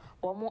ase no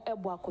omo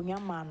ebo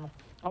akonwa ma no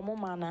omo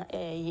mana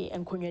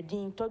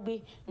enkonwadin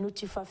togbi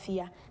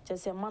notifafia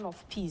just a man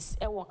of peace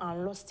e won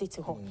and lost state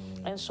ho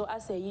and so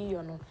as a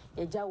yiyo no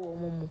ye ja wo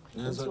omo mu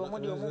nti omo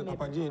de omo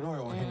papa J no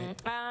yo hene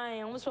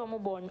omo so omo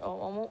bon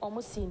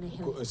omo si ne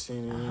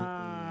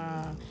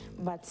hene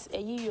but a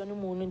yiyo no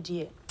mu no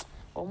de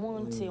omo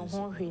nti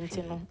ho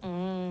hwenti no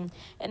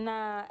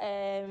na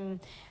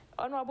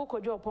Honorable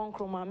Kojo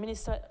Ponkroma,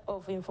 Minister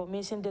of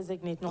Information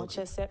Designate, no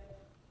chese.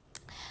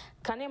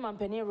 Kanema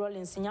Penny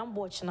Rollins,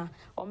 Nyambochna,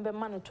 Ombe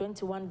Manu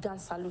 21 gun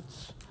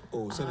salutes.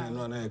 Oh, so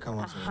no, come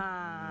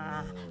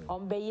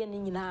on.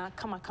 Yen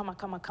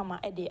kama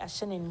ede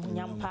ashenin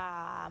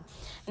nyampa.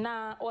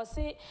 Na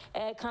wase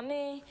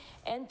kane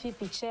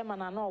NPP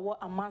chairman ano wo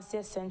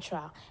Amansia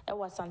Central e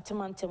wa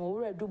Santimantem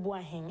wo redubu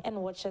ahen e no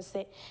wo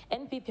se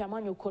NPP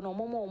amanyoko no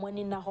momo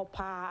omani na ho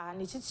pa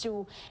ni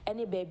titiw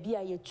ene baabi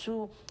a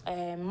yetu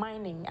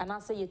mining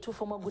anase yetu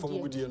former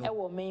goodie e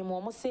wo men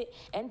mo se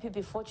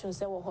NPP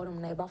fortunes e wo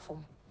horum na e ba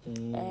fom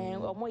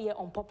omo ye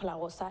unpopular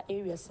wasa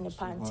areas ne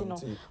panti no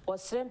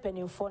was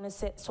rempenifo ne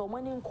se so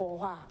money nko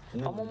ho a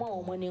omo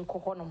ma money nko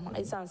ho no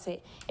isan se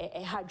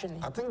e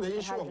hadwene. I think the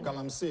issue of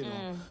galamsey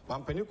no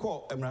mampani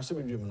ko emrahye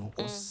bedwem no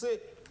o se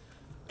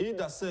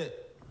either say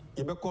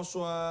yebekọ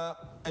so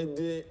e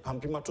de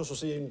hampima to so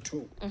se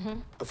yentu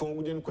efon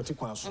gudie no kwati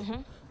kwan so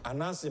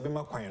anansi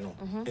bema kwan no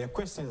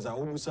questions a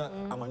obusa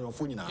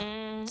amanyofo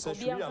nyina say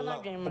should we allow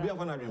obi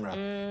afana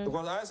adwemra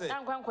because I say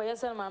ankwanko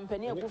yesel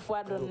mampani akufo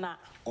adon na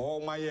oh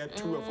my year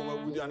two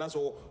from gudie anansi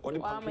o de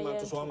hampima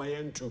to so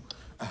amayentu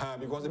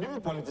because the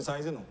people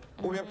politicizing no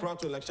we have prior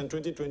to election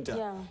 2020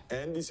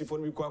 and this for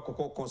we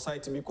ko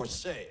site me ko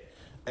share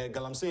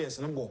galamsey yes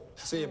no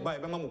say buy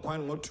bema mo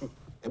kwan mo tu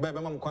eba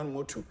bema mo kwan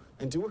mo tu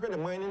nti we the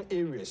mining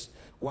areas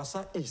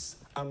wasa is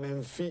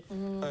amenfi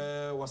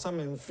wasa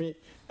menfi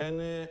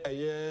ene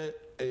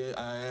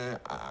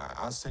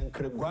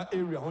asenkregwa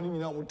area honi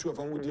nyina mo tu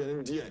afan gudi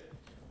ene die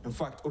in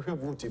fact we have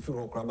vote if you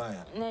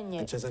krabaya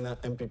chese na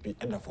MPP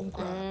enda from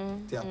kra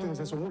ti I think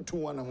so mo tu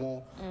wana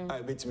mo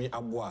I bet me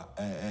aboa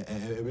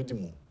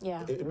ebedimu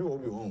ebi wo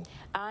bi ho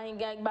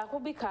ba ko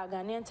bi ka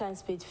Ghanaian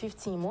Times page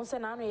 15 mo se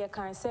na no ye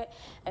kan se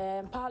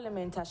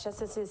parliament a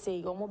hyese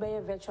say omo be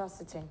virtual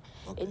sitting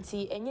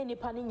enti enye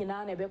nipa ni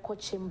nyina na be ko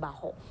chamber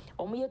ho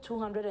omo ye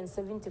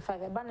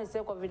 275 eba na se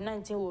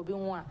COVID-19 wo bi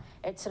ho a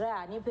e kire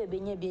a nipa be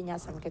nya bi nya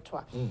sam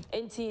ketwa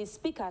enti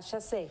speaker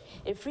hyese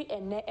e free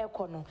enne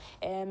ekono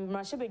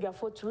mrahye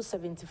Shebedwafo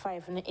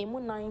 275 na emu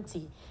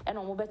 90 and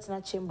omo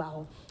betina chamber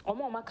ho.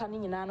 Omo maka ni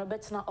nyina no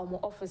betina omo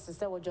offices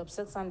say job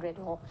 600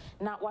 ho.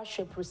 Na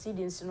wahwe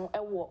proceedings no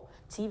ewo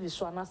TV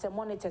so na say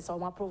monitors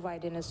omo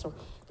provide ne so.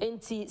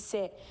 Enti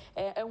say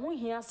ehun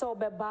hia say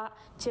obeba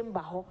chamber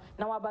ho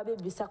na waba be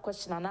bisa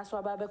question na so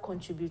waba be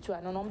contribute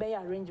to no be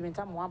arrangement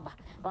am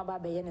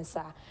waba be ye ne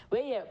sa.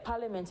 We ye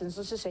parliament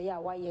nso hye ya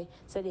waye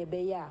say de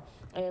be ya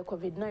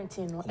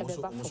COVID-19 no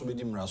ebeba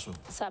fo.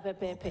 Sa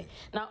pepepe.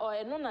 Na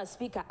eno na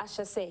speaker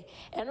ahye say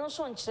eno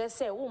so nkyere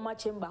say wo ma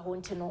chamber ho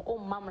nti no o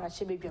mamra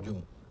hye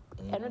bedwam.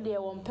 Eno de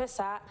won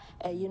pesa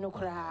you know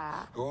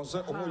kra. Won say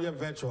omo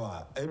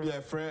virtual.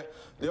 Ebia frɛ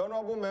the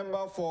honorable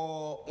member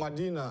for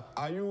Medina,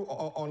 are you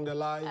on the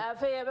line?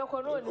 Afa be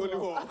ko no ni.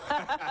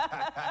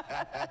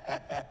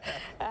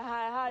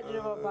 Ha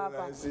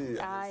papa.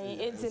 Ai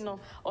enti no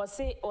o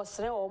se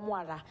osre o mo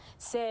ara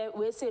say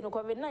we say no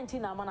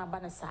COVID-19 na mana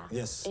ba ne sa.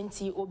 Yes.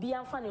 Enti obi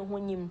amfa ne ho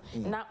nyim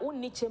na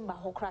wonni chamber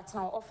ho kra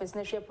tena office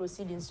na hwe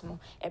proceedings no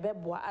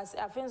ebeboa as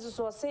afenso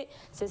so say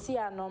sesi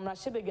anomra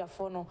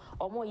hyebedwafo no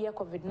omo ye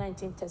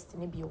COVID-19 test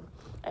ni bio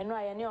eno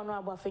aye ne ono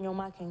abo afenyo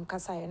marking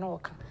kasa ye no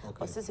oka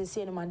o se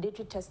sesi ne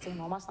mandatory testing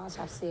no masan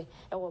say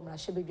e wo mra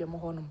hyebedwam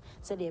honom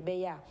se de be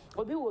ya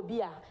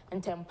obi a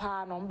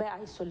ntempa no mbe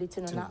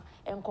isolate no na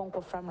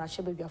enkonko from mra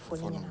hyebedwafo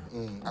ni nyina.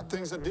 I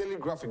think it's a Daily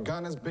Graphic,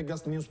 Ghana's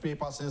biggest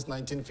newspaper since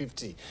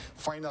 1950.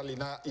 Finally,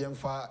 now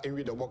Yemfa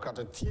in the work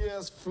at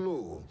tears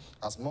flow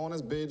as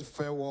mourners bid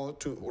farewell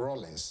to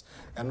Rawlings.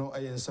 And no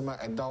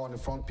Ayensema and down on the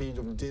front page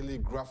of Daily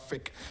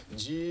Graphic,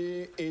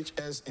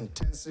 GHS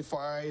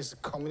intensifies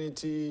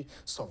community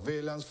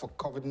surveillance for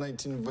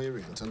COVID-19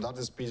 variant. And that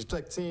is page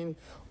 13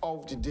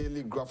 of the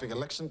Daily Graphic.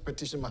 Election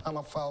petition,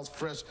 Mahama files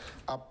fresh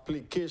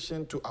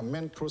application to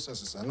amend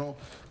processes. I know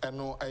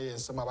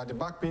Ayensema, by the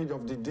back page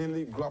of the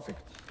Daily Graphic,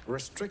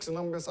 restricts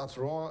numbers at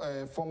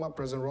former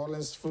President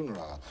Rawlings'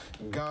 funeral.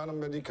 Ghana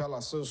Medical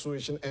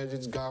Association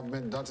urges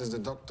government, that is the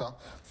Dr.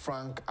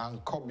 Frank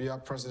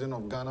Ankobia, President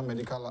of Ghana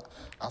Medical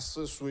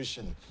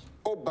Association,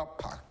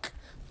 Obapak,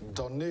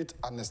 donate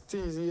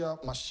anesthesia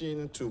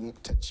machine to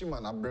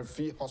Techiman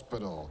Abrefi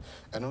Hospital.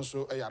 And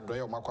also a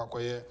Adroyo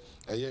Makwakoye,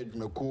 a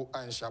Meku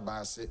and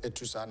Shabasi,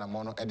 Etusana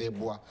Mono,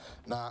 Edebua,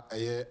 na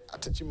a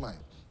Techiman.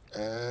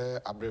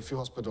 Abrefi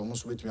Hospital,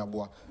 Musubit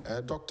Miabua,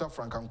 Dr.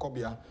 Frank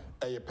Ankobia,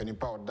 a penny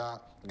powder,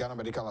 Ghana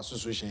Medical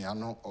Association, I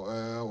know,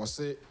 was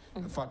say,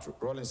 in fact,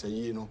 Rawlings a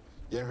year, no,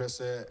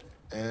 say,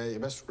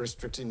 best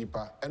restricting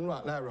Nipa, and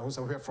right now, who's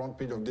a front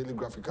page of Daily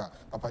Graphica,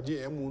 Papa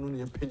J.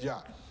 Moon, page,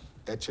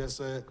 a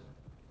chess,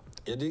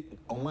 Yedi,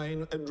 on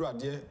mine, a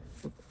drag,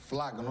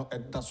 flag, no,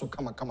 that's so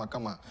kama,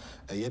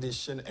 a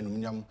Yedishan and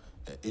Munyam,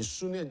 is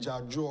soon a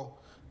jajo.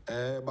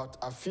 But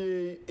I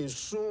feel it's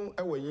soon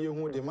a year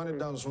when the money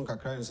down soon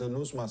kakra and say no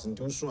smas and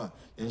too soon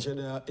and shed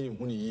a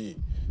huni ye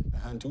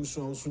and too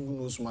soon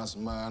no smas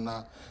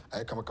mana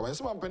I come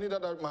some penny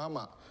that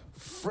Mahama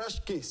fresh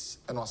case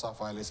and was a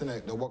file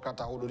listen the work at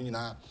holding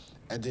at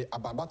the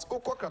ababat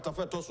okokrata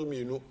fetos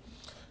me no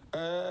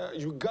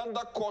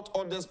Uganda court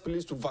orders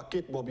police to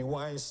vacate Bobby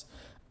Wine's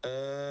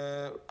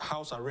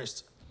house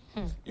arrest.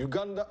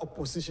 Uganda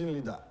opposition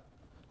leader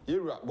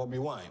Ira Bobby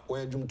Wine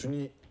where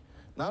Jumtuni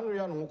Nanu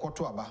ya no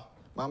mkoto aba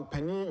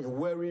mampani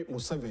Yoweri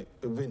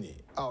Museveni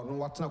no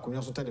watena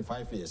kunya so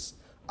 35 years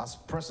as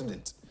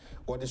president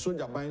or the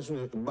soldier buying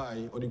so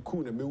buy or the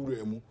coup na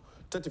bewura mu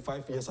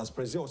 35 years as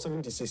president or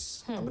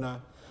 76 abena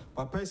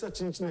papa isa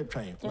chinchine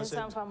twan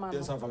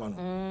yes no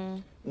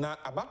na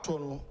abato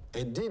no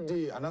a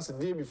day and as a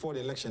day before the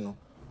election no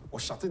or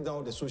shut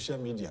down the social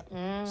media.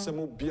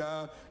 Some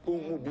bia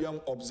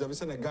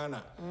observe in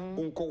Ghana,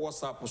 unko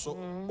WhatsApp, so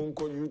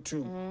unko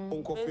YouTube,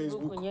 unko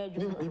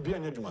Facebook, bia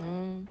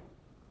nyaduma.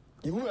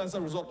 You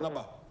answer result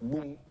number,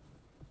 boom.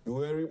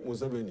 Yoweri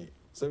Museveni,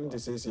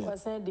 76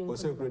 years.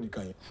 Was a credit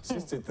kind,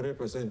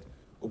 63%,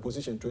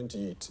 opposition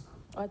 28.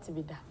 What to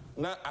be done?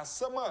 Now, as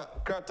summer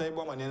crata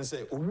woman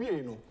say,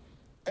 we no,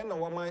 and a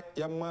woman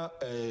yama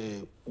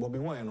Bobby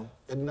Wine,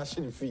 and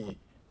national fee,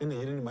 and the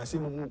hearing my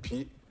same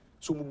P.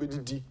 So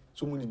mubedi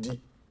so munidi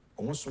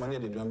almost money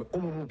they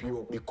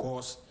do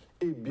because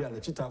a be an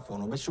cheater for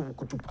no be show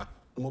kutupa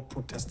no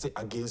protest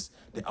against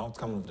the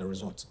outcome of the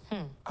result.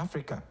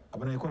 Africa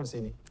abana you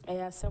say ni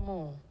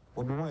asemo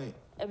obi why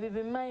e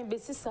be man be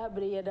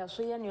sisabre ye da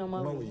so ye ne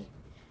oma we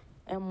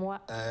emwa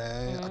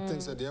I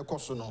think say the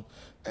course no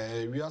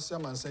we are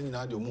some man saying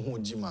na de omo ho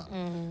jima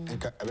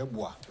enka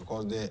ebeboa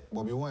because the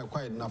Bobby why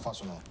quite na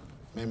faso no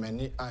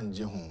many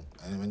anje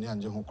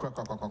ho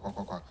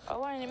kwa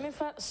oh I me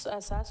fa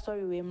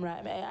story we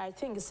mra I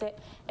think say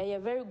a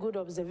very good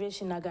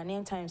observation na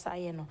Ghanaian Times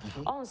aye no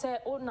on say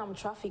old nam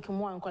traffic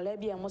mu ankola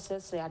bia mo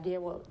sese ade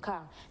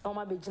car na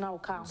ma be gina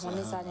car ho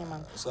ne sa ne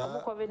man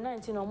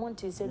COVID-19 o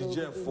monti say the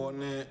Jeff for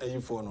ne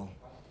ayifo no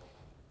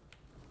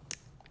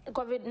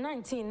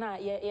COVID-19 na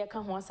ye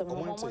ka ho asem no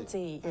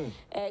monte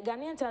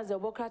Ghanaian Times the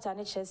bokrata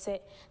ne che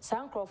say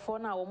sankrofo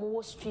na wo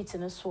mo street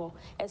ne so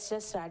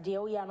esresra de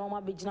wo ya no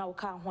ma be gina wo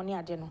car ho ne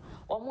ade no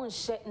wo mo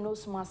nhye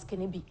nose mask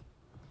ne bi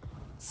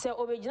se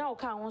obejina o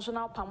ka ho so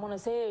na pamo no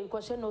say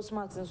ko she nose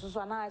mask nso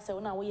so na say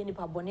na wo ye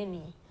nipa bone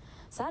ni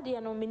sa de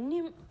no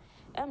menim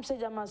say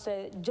jama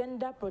say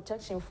gender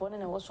protection for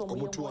na wo so mo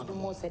ye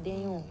mo se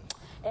den yo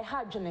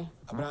ha dwene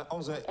abra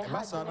on say e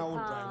ba sa na wo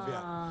drive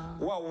ya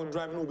wo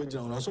drive no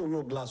obejina no so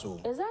road glass o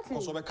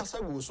exactly so be kasa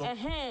gu so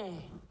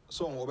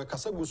so wo be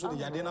kasa gu so de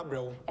yade na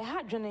brew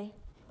ha dwene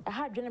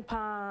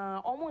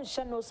pa omo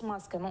nhye nose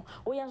mask no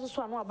wo yan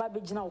so anu aba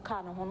begina wo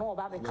car no ho no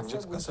oba be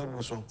kasa gu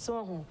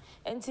so ho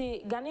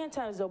enti Ghanaian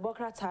Times the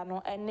Bokrata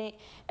no ene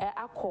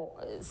akọ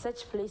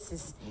such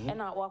places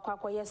na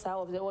wakwa yes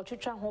of the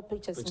watwitwa ho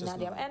pictures na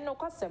dem en no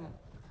kwasem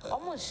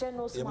omo nhye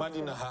nose mask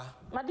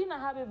madina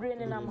ha bebre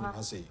ne nam ha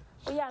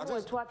oya no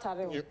to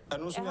atare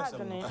eno so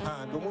yasem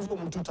do mo so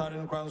mo tutare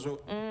no kwanso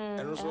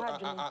eno so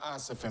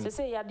asefem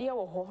se yade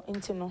wo ho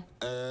enti no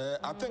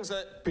I think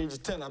say page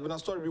 10 abina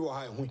story bi wo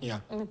ha hu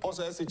hia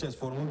also SHS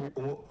for mo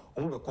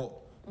be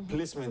call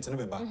placement ne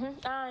be ba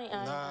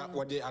na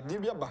what the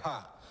adibia ba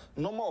ha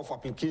number of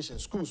application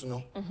schools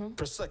no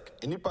presec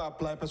enipa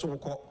apply person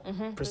ko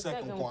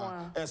presec nko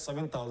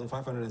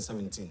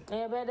 7,517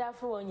 better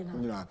for you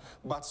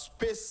but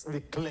space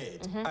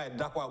declared I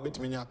that wa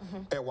betiminya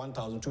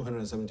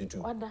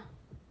 1,272 oda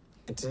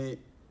enti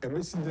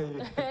emesi dey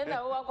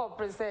na wo ko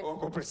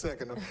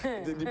presec no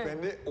they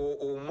depend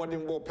on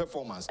modern ball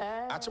performance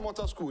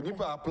Achimota school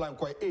nipa apply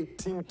nko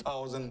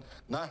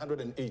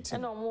 18,918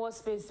 and more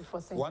space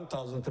for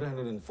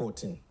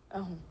 1,314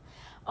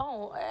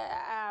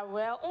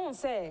 well, on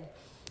say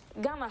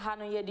Ghana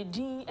hano ye the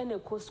dean and a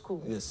co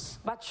school. Yes.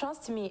 But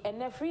trust me,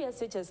 and free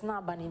SHS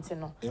na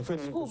banintino.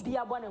 School be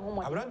a one home.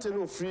 Abrante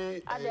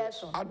free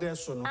adesso.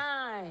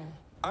 Aye.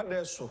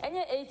 Adesso. And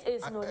ye 8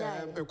 is no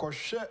nine. Because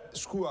share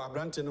school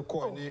Abrante no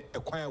call any a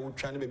choir would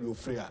try to be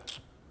free.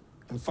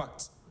 In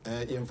fact,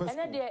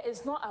 and there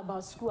is not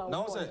about school.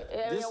 Now say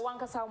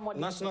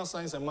National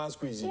Science and Maths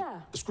quiz.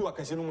 Yeah. School I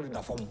can see no more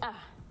than form.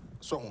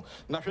 So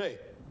now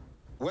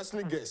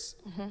Wesley guess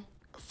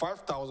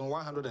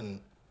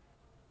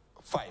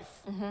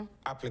 5,105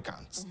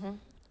 applicants.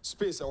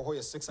 Space over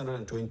here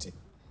 620.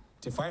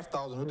 To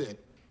 5,000 there.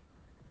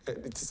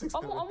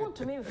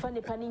 To me funny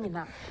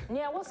panina.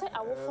 Near was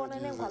I will phone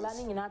and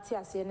planning in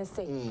Atia and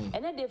say, and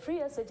then the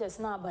free SHS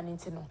now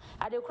banintino.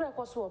 At the crack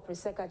was for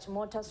presecach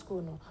motor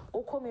school no.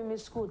 O come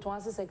school to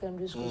answer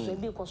secondary school so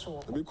be cause.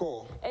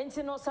 And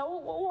to know so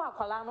what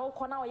Colano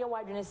Kona your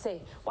wife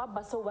say what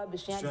Basso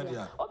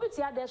Babishan.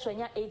 Obitia there's when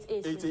you're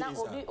 8 now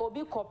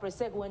obi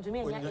presec when to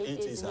me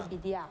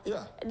 8 yeah.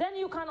 Then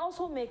you can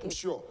also make it.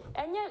 Sure.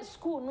 And yet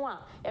school no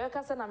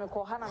Evacasana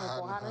Kohana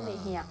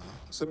here.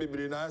 So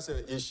maybe now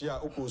say Asia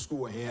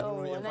school here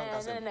no you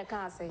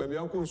can't say baby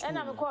uncle school and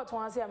I'm called to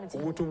answer me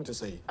to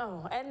say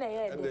and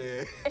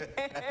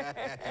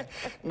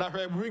now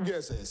her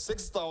brigade says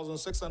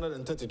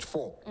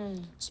 6,634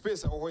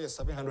 space over here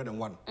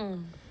 701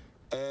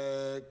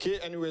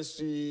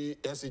 KNUSC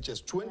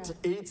SHS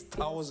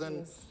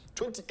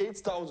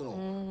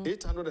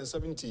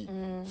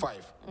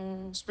 28,875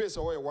 space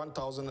away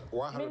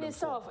 1,100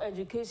 Minister of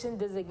Education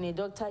designate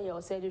Dr. Yeo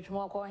said it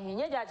more call him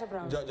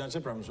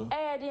Jachepram so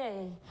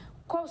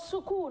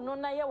Kosuku no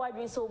na ye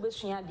wadwin so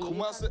obesua de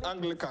Kumasi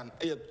Anglican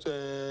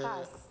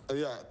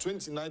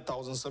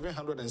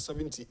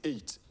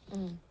 29,778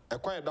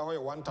 acquired that way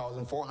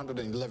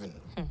 1,411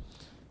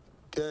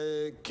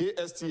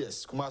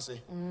 KSTS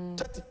Kumasi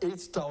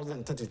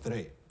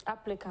 38,033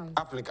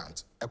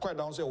 applicants acquired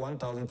down say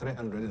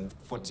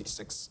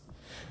 1,346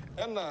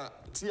 and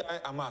TI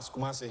Amas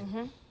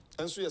Kumasi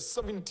and so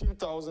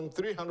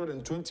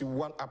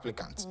 17,321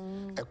 applicants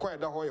acquired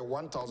that way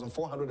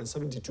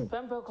 1,472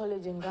 Pemper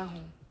College in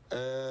Ghana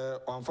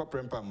on for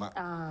Prempama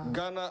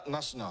Ghana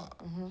National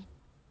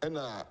and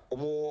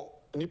omo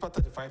nipa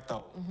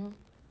 35,000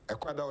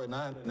 acquired that way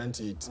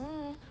 998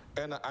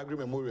 and Agri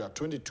Memorial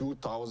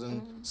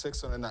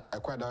 22,600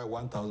 acquired that way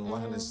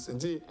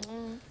 1,160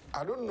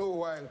 I don't know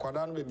why in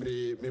Kwadan me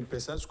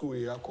pesa school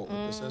yako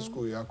pesa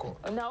school yako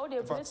now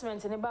the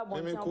placement in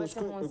Babon me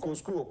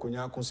school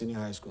Kunyako Senior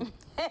High School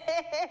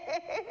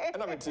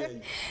and I'm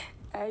telling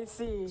I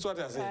see. So what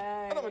I say?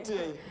 I'm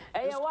telling you.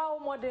 Hey, wow,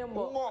 modern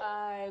boy.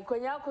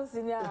 Kunyako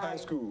Senior High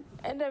School.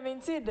 And I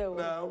mean, though.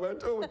 No,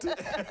 but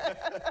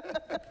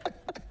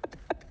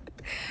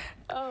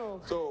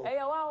oh, so hey,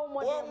 wow,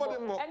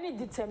 modern boy. Any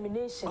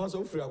determination.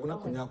 Also, free. I'm gonna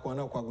Kunyako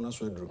na kwa guna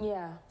swedru.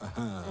 Yeah.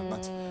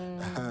 But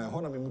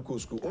hona me go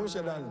school.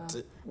 Only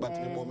that, but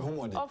me bomb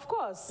home. Of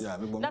course. Yeah,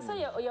 me bomb. That's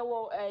why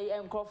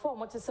you Crawford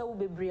what is say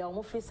we be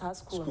our face high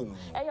school.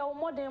 Hey, your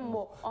modern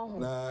boy.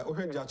 Na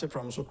ohe jache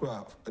from so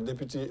kwa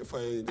deputy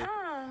for you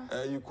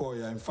call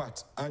ya in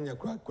fact anya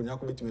kwa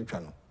Kunyako betimi twa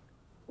no.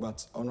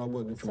 But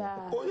honorable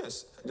oh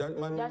yes,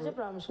 man.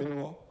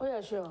 Oh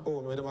yeah, sure.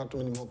 Oh, madam, I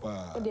minimum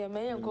pa. Oh, there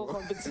may go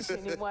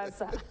competition in one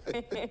side.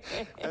 I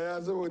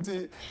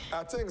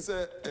think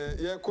say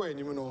yeah, quite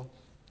you know.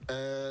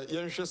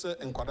 Yen shese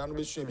nkwadaa no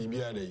be sua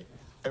bibia dey.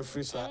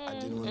 Every sa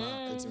ade no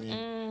na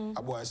etimi.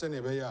 Abo ase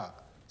na be ya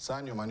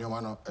Sanyo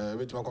Maniomano,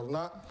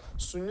 Witmakona,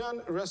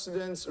 Sunyan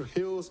Residents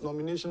Hills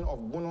nomination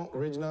of Bono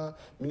Regional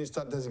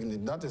Minister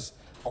Designate. That is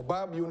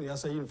Obabiun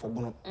Yasayin for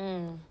Bono.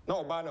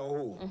 No, Obana,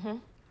 oh.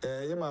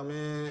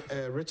 Yemame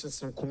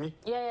Richardson Kumi.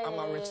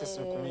 I'm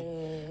Richardson Kumi.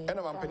 And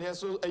I'm Penny,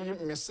 so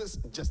Mrs.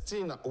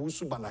 Justina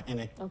Usubana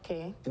Hene.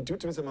 Okay. In 2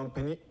 minutes, I'm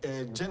Penny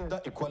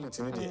gender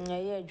equality.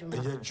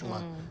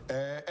 Juma.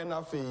 And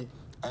I feel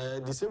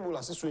disabled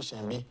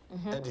association be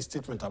the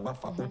statement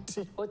about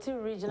Oti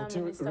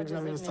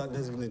regional minister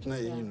designate.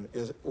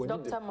 Yes,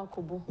 Dr.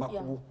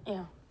 Makubu.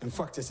 Yeah. In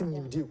fact, I think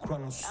you do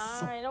Kronos.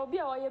 I'll be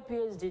our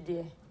PhD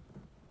there.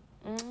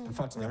 In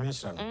fact,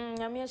 Nyamishan.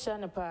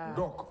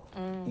 Doc,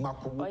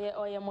 Makubu.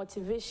 Or your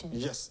motivation.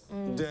 Yes,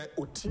 the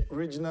Oti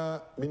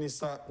regional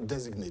minister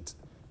designate.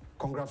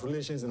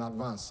 Congratulations in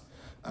advance.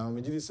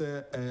 We did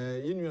say,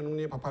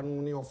 you Papa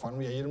Nuni or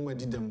Fanu,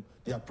 did them,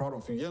 they are proud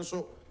of you. Yes,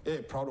 so,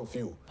 proud of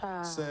you.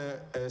 Say,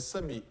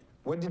 Sabi,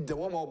 what did the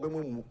woman of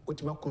Bemu,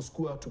 Otimako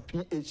school to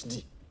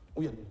PhD?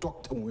 We are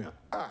doctor.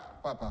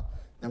 Papa,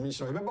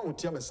 Nyamishan, remember what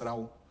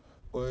Tiabesrao,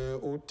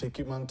 or take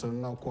him until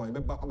now,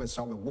 remember how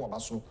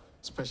Besrao,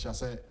 special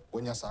say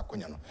when you sa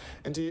kunyano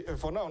enti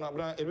for now na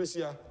bra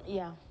Elusia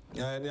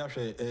ne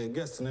ahwe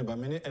guest ne ba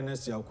many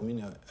Ernest ya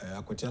Kumi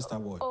akotia star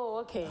boy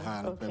okay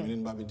many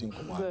ba be din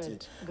komo ati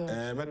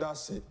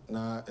medase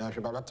na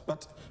ahwe ba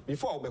but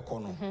before we ko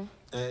no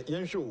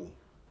yenhwe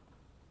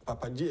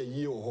papa je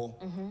yi ho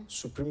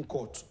Supreme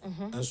Court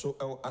and so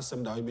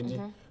asem da we be di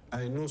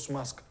nose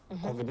mask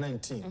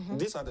COVID-19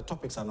 these are the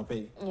topics I no pay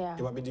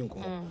e ba be din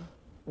komo.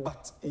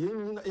 But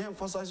you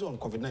emphasize on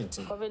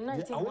COVID-19.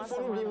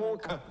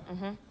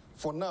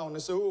 For now, they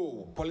say,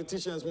 oh,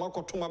 politicians,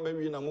 Marco Tuma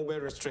baby, and I'm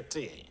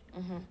restricted.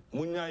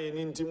 Munya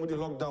in the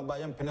lockdown by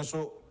Yam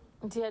Peneso.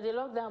 Until the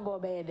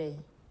lockdown by a day.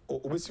 Oh,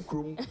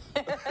 Obesicrum.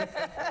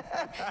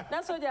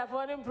 That's what they have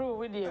to improve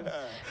with you.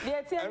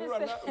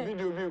 The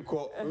video view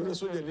call, we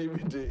saw the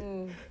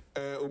name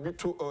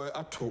Obito or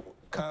Ato,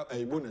 car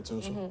a bonnet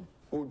and so.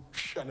 Oh,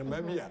 and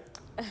maybe.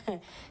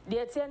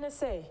 The TNS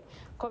say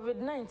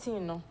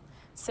COVID-19, no.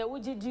 So we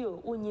did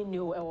you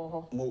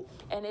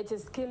and it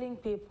is killing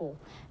people.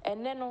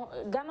 And then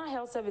Ghana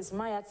Health Service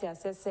my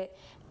says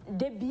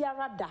de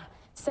biarada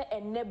say a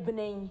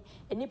nebname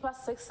nipa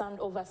 600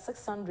 over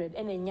 600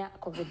 and enya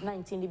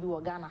COVID-19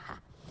 bi Ghana ha.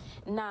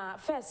 Na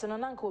first no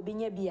nanka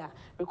obinya bia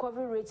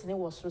recovery rate ne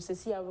was so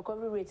say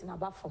recovery rate na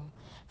abafom.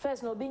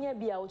 First no obinya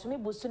bia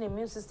otumi boost the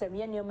immune system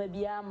ye nyoma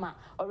bia ma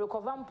or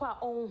recover mpo a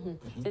onhu.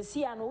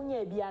 Say no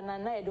unya bia na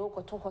e de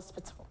okoto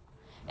hospital.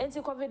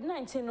 Enti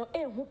COVID-19 no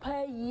ehu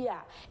pa yi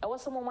a e wo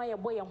so moma ye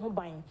boy ho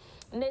ban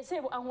na say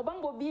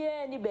ahobango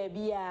bia ni ba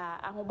bia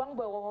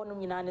ahobango e wo ho no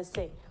nyina ne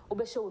say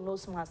obehye wo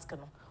nose mask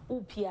no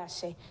upia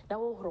hye na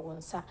wo horo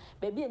wonsa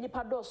ba bia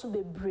nipa do so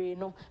bebre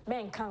no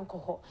menka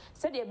nkoho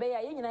se de be ya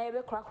ye nyina ye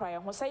be krakra ye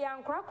ho se ya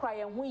nkrakra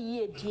ye ho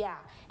yi edi a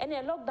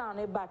ene lockdown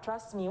e ba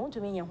trust me won't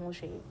me ye ho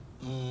hwe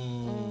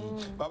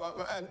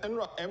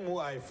and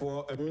MOI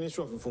for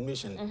Ministry of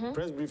Information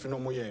press briefing no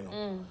mo ye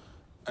no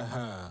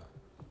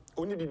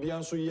only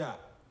Bibian so ya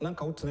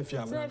nanka wotena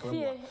fia na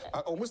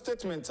almost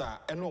statement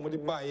eno omode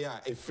buy ya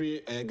a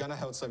free Ghana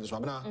Health Service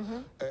wabna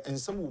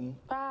ensem wom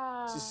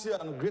sisi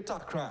an Greater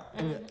Accra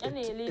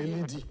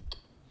LED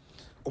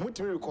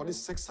omutimi recorded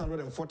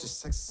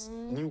 646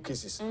 new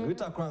cases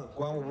Greater Accra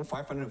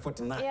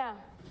 549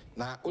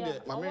 na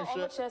ode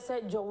mamehwe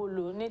say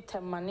jowolo ne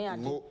temane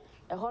ade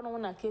e ho no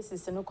na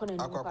cases no kono ni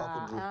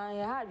pa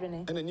ya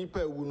hadwene ene nipa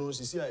ewu no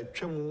sisi a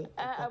twam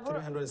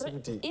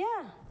 370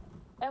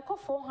 Echo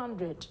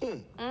 400.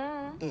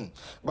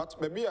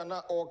 But maybe I na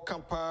all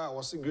camper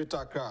was Greater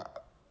Accra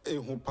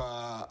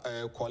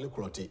ehupa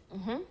quality.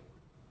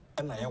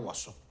 And I was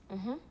so.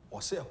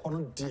 Was a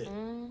hundred dear.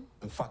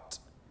 In fact,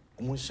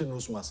 Musha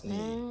knows mas ni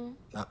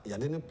na ya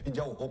didn't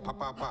pija or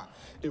papa.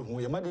 If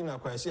we madina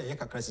crash here,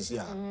 yaka crisis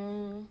here.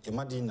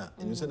 Madina,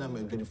 and you said I'm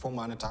 24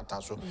 man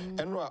tata so.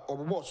 And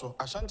Oboso,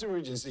 Ashanti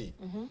Regency.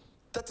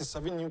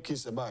 37 new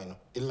cases about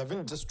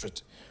 11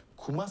 district.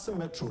 Kumasi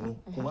Metro no,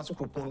 Kumasi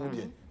Kupon no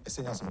dey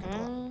esenya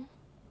samketo.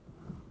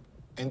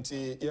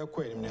 Enti ye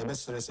kwa ni na be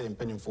sere say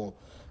mpenim for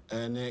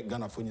ne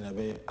Ghana fo nyina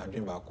be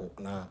adwen baako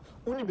na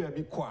uni be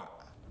bi kwa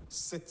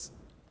sit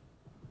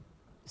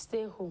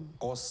stay home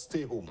or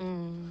stay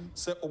home.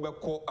 Say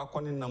obekọ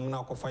akọni nam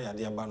na akọfa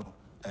yade aba no.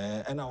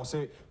 Na wo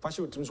say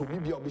fashion otim so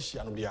bibia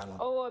obehia no bia no.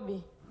 Oh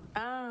obi.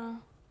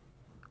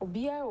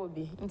 Obia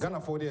obi. Ghana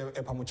fo dey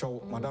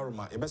epamocho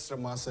madaroma e be sere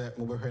ma say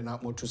mo behwe na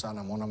mo tusa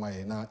na mo na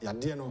maye na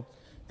yade no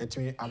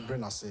etimi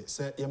abrenase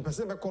say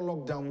yempese be call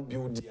lockdown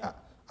build dia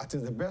I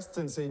think the best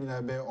thing saying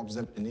na be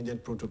observe the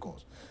needed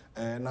protocols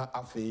na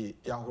afi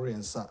ya hore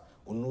nsa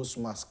o nose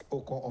mask o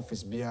ko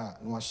office bia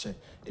no ahye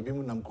ebi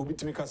mu nam ko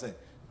bitimi ka say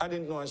I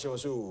didn't know ahye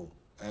so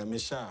me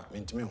sha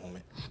mentimi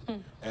home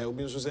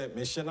obi nso say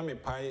me hye na me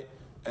pai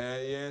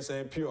yes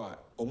pure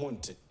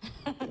omonte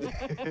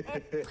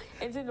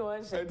enti no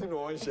ahye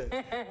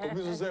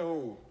obi nso say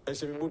oh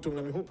ehye me botum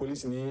na me hu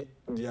police ni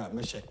dia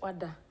me hye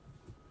wada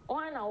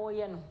o na wo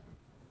ye no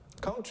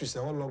countries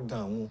are all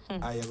lockdown.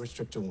 I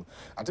restrict them.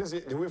 I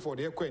think the way for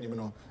the economy, you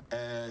know,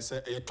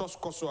 say a toss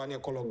cost and a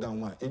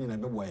lockdown. In a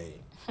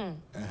way,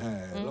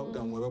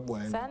 lockdown.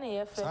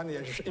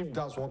 If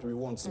that's what we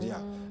want,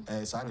 dear,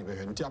 Sani,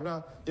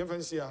 Tiabna,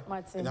 Yevensia,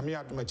 and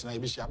Amia to match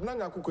Naibish. I'm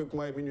not a quick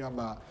my menu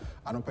about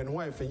an open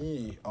wife a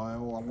ye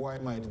or why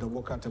my the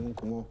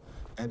Bocatemunkumo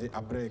and the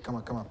Abre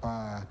Kama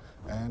Pa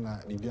and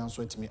the Bian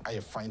sweat me. I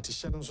find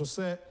Tishan so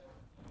say.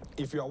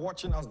 If you are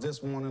watching us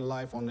this morning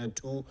live on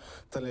Two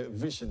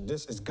Television,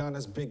 this is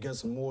Ghana's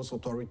biggest, most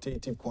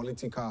authoritative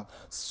political,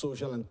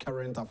 social, and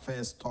current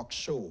affairs talk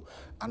show.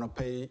 And I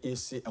pay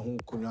AC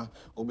Ahunkuna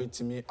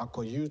Obetimi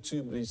Ako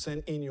YouTube. Please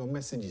send in your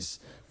messages.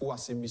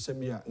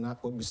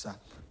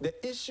 The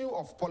issue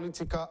of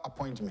political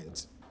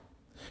appointment.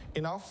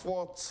 In our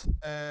fourth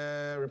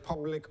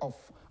republic of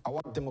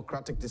our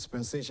democratic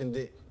dispensation,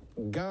 the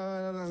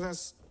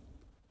Ghana's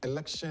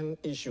election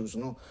issues,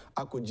 no,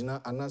 akujina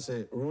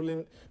anase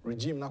ruling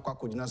regime na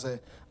akujina say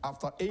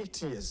after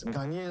 8 years,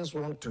 Ghanaians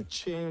want to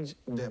change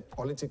the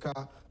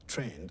political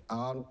trend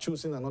and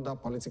choosing another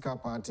political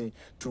party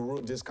to rule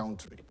this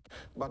country.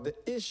 But the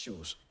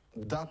issues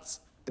that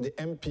the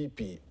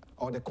MPP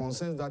or the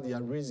concerns that they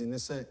are raising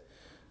is say,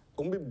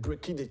 only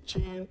breaking the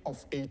chain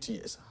of 8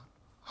 years.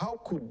 How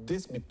could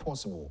this be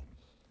possible?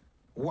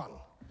 One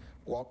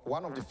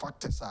of the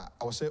factors are,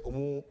 I would say,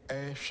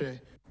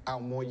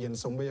 more yen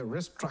somewhere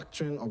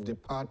restructuring of the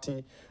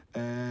party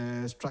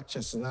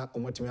structures na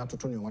umotimi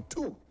atoto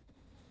two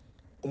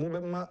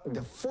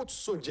the foot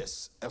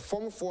soldiers a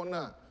form for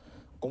na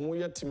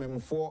omuya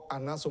timem for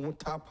anaso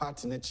muta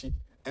party nechi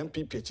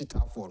MPP chita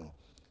for no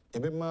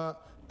ebema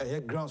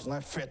grounds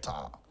na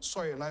fertile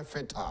soil na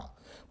fertile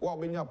wa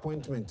obenya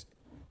appointment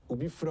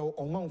obi frɛ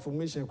o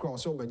information crowd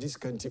so be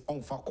discount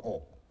on fa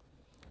call.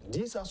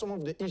 These are some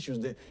of the issues,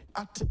 the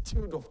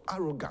attitude of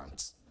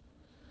arrogance.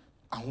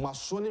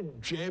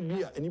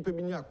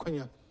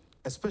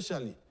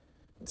 Especially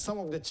some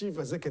of the chief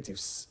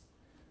executives,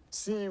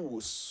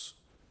 CEOs,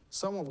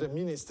 some of the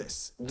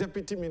ministers,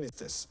 deputy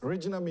ministers,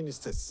 regional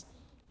ministers.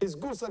 It's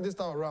good that this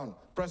time around,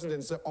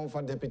 President said on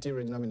for deputy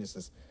regional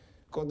ministers.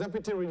 Because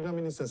deputy regional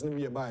ministers need to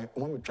be by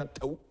one chat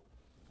out,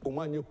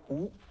 Oman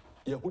Yahoo,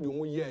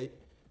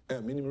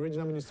 minimum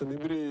regional minister,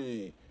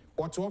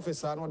 what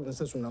office are not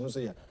necessarily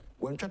say,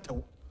 when chat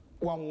out,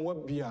 one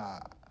would be a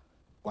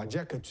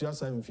jacket to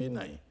us and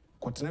Finai.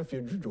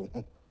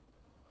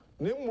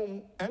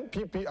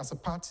 MPP as a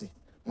party,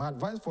 my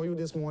advice for you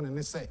this morning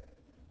is say,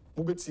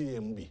 Mubeti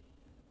MB.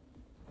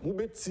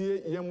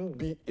 Mubeti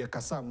YMB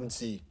Yakasa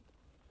Munsi.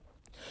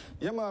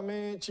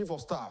 Yamame Chief of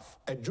Staff,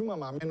 a Juma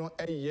Mameno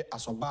a year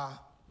Asoba,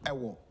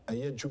 Ewo, a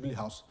year Jubilee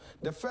House,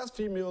 the first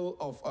female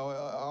of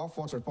our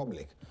Fourth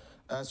Republic,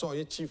 so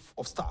a Chief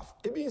of Staff.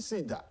 Even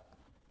see that,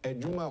 a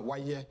Juma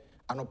Waye,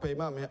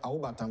 Anopema me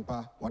Auba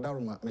Tampa,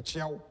 Wadaruma,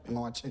 Mechiao,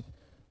 Mawachi.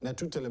 Na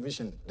Two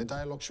Television, the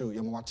dialogue show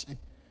you're watching.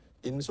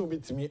 In so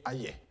bit me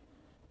aye.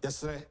 Yes,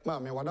 sir,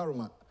 Mamma,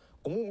 Wadaruma.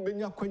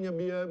 Benya Quenya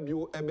beer,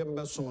 bu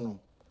ebemba sono.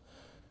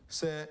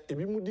 Say,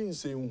 Ebimudin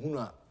say,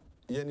 Huna,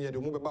 Yen yet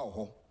move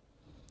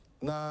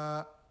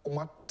na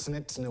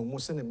Matnet no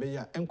Musene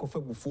Beya,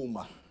 Enkofe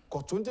Bufuma.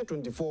 Because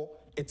 2024,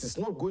 it is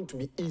not going to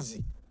be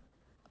easy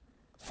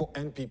for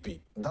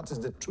NPP. That is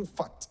the true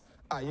fact.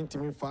 I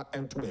intimate for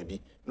M2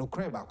 baby. No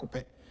cry back.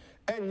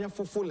 And ya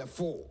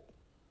full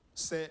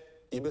say,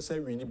 Ibesa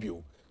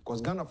renewal.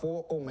 Because Ghana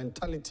for our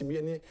mentality, be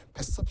any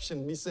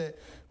perception, we say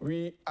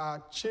we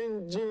are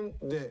changing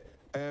the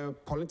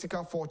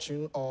political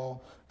fortune or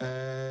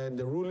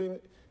the ruling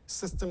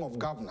system of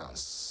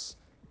governance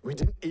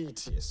within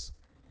 8 years.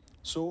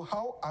 So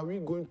how are we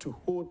going to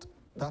hold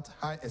that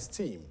high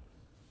esteem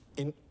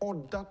in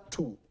order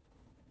to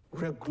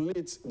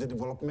regulate the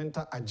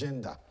developmental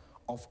agenda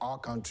of our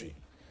country?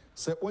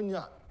 So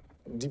onya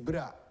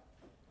dibra,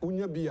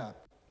 onya bia,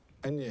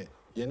 enye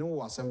yenu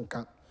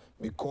wasemka.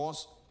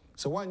 Because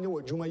so one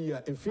year Juma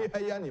year, if you have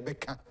any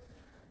beka,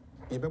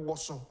 you be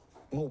bosso,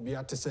 no be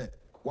at to say,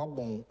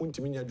 Wabon,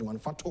 Untiminia Juman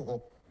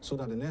Fatoho, so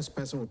that the next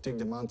person will take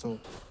the mantle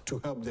to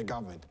help the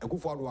government. A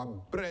good for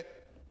bread,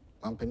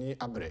 Ampany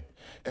Abre.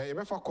 A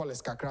better call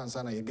is Kakran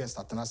Sana, you guess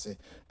that Nasi,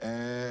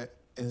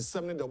 in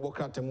 70 the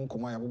Bokratemun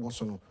Kumaya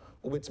Bosono.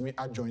 Wait me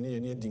at joining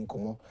any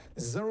Dinkomo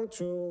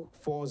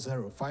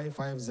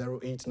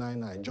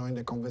 0240550899. Join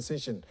the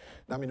conversation.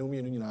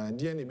 Naminumi Nuna,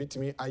 DNA bit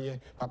me aye,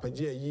 Papa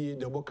G,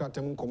 the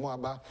Bokratem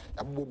Komoaba,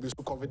 Abu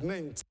Bisu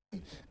COVID-19,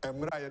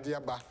 Mraya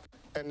Diaba,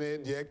 and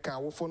the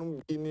Kaw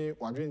phone bini,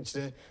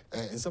 Wadrinche,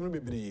 and some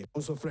baby,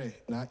 also free,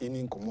 na in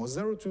Inkomo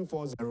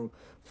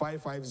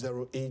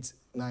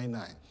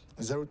 0240550899.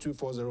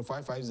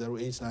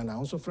 0240550899.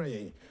 Also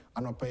free,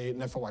 and I'll pay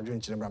never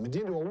Wadrinche. But I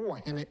did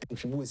what and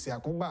she will see a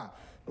comba.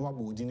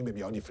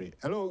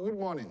 Hello, good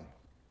morning.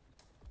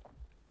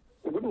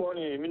 Good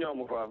morning,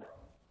 Minam.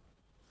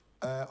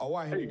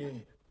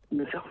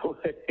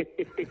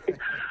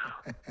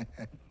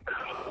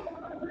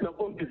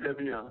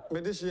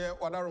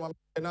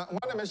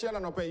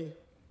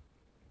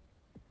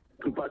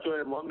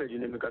 Pacho Mohammed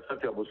in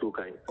Mikasafia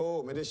Bosukai.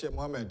 Oh, Medeshe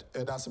Mohammed,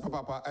 that's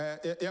Papa,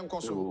 young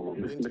Koso.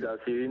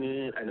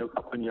 Medasini and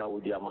Apunia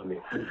with the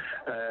Amami.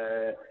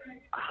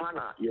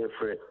 Hana, ye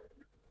Fred.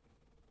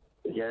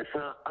 Yes,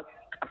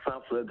 I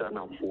found further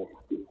now for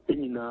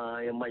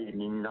Inina, my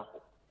Nina,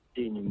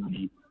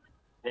 in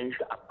and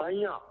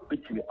Abaya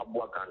between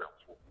Abuakana.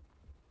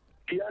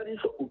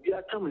 Piaris of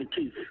Ubia Tamil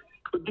case,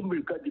 could you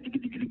make a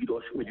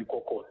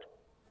medical court?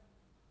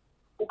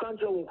 Who can't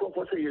tell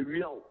for say a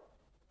real?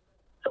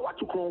 So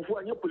what you call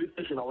for your police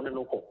station? I want to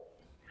know.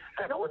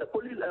 And I want the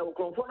police, I will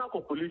call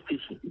for police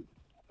station.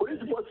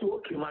 Police force you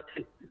working at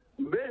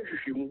very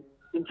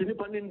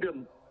independent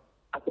them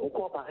at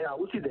Okopa,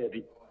 which is there.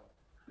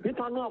 If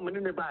I know I'm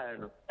in the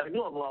buyer, I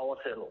know our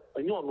cell,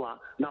 I know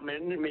now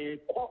may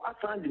call a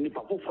sign in the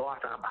Papu for us.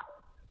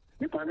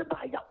 If I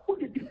buy up, what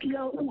did the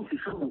Pia who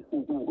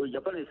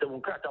Japanese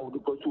Democrat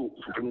would go to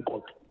Supreme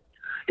Court?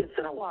 It's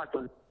a what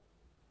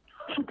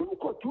Supreme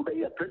Court, you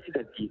be a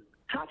president.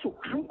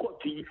 Supreme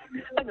Court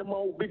and a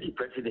more big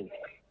president.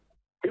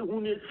 And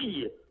when you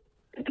see it,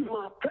 the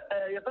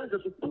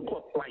Supreme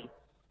Court right.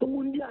 The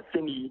Mundia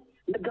Semi,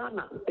 the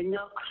Ghana, and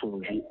Yang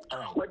Asunji,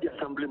 what the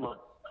assemblyman,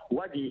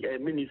 what the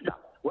minister,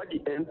 what the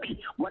MP,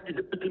 what the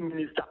deputy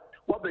minister,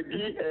 what the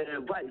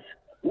vice,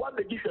 what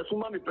the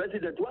Sumami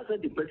president, what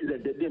the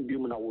president, the didn't be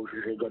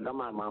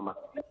Mama.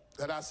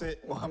 That I say,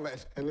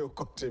 Mohammed, a little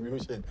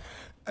contribution.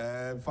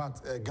 In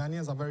fact,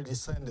 Ghanaians are very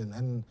descending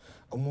and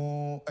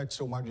more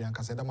extra Madrian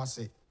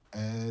Casadamasi.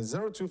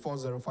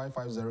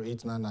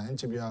 0240550899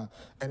 NTBA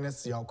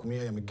Ernest Kumi,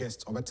 I am a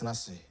guest of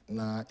Betanasi.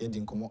 Na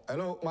Edin Komo.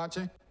 Hello,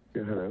 Marche.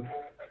 Yeah, hello.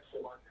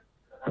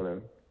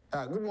 Hello.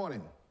 Good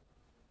morning.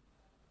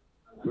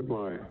 Good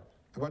morning.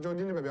 About your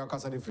dinner, baby, I'll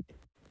cast it free.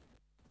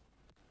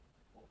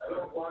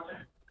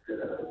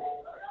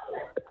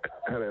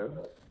 Hello.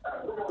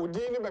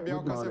 Udini, baby,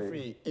 I'll cast it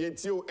free.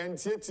 Yet you and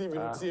TV,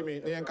 you see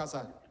me,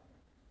 Niankasa.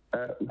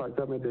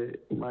 Pajamede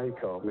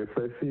Michael, my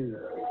first is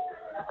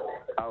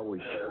I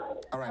wish.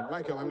 All right,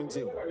 Michael, I'm into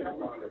you.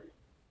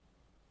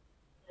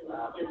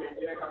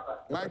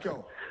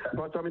 Michael.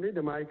 But I need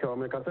the Michael,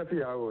 my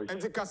Casafi, I wish.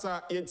 And the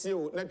Casa, yet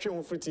you, not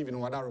your free TV in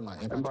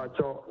Wadaruma. But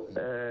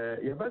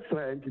your best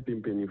friend,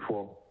 Pimpini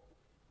for.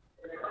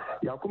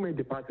 Yakume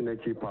the partner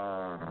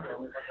cheaper.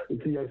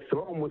 It's a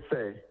strong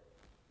say.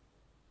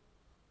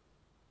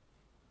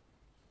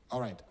 All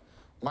right.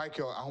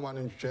 Michael, I want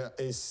to share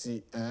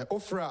AC.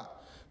 Ofra,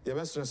 your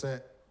best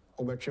say,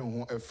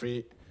 Obertron, a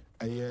free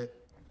a year.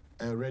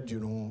 Radio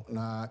no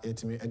na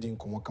etimi edi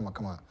nkomo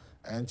kama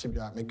and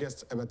chibia me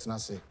guest Everton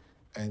ase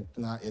and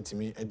na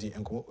etimi edi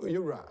nkomo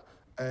yura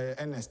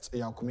Ernest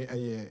Kumi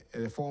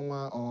a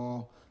former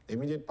or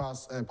immediate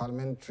past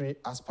parliamentary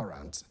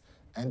aspirant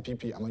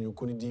NPP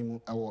amanyukuni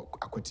dimu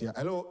akwatia.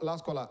 Hello,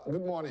 last caller.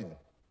 Good morning.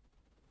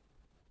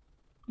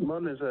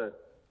 Morning, sir.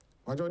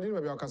 What do you mean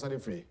by Casa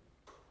free?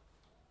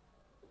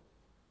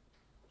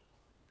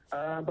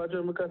 But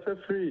you Casa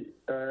free.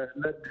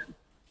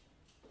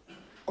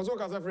 Also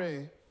Casa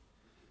free.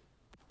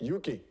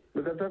 UK.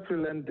 Because that's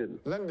London.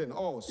 London,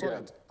 oh,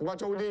 solid. Yeah.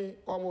 What would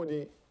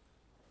you do?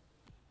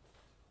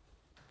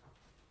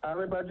 I'm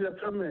about to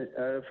tell me,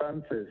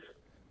 Francis.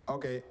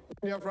 Okay.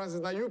 Near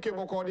Francis, now UK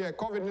will there.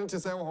 COVID-19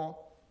 say, oh,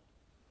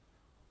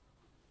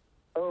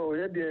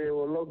 yeah, they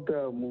were locked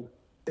down.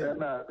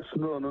 And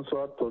snow no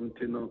so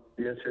tontino.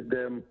 Yes,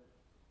 them.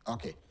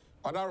 Okay.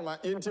 Odaruma,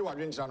 into what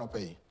didn't you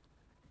pay?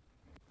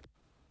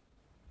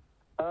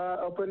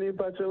 Opening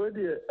patch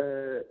already,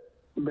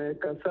 me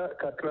kasa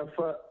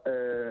kakrafa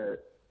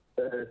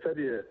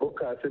sadi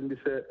oka asembi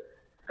se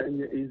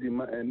enye easy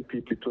ma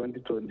NPP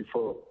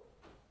 2024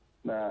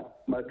 na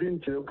madrin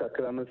chiro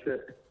kakra no se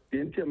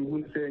yenti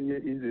amhun se enye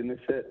easy ne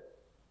se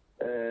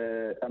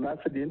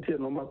anase de yenti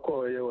no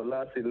makọ ye o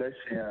last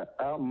election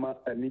ama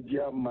anigi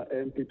ama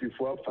NPP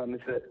fo afa ne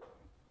se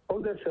o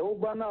de se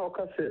oba na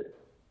oka se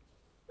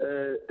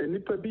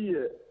enipa bi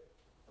ye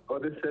o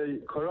de se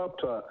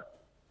corrupt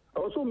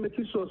also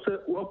make sure say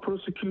we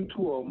prosecute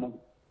wo.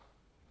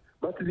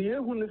 But the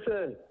year when they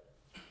say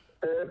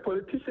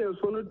politicians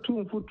want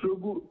to put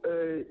Rogu,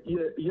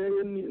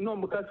 no,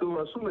 because we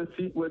are so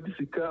many where this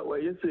is car, where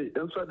you say,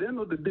 and so at the end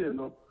of the day,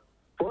 no,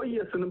 4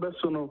 years in the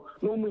Bessono,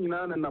 no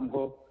Munan and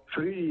Namho,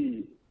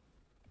 free.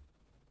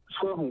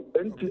 So,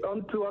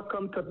 unto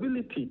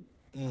accountability.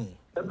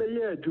 Every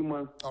year,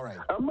 Juma. All right.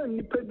 I'm a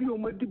Nipedio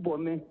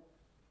Medibone.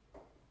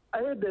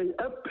 I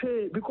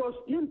pay because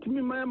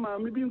me my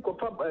mom being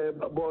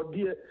about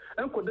dear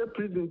and for that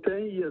prison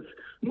 10 years.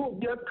 No,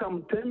 there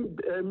come 10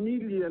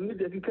 million need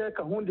to care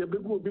on the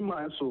big will be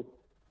my so.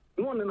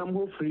 No one and I'm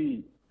more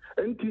free.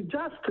 And to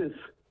justice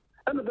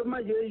and the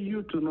my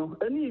you to know.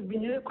 And if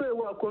you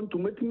work on to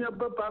make me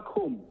back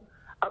home.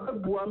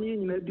 Ababuami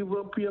in a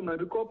develop my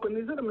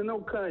companies and I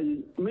know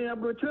may I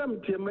brought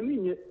them to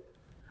Manini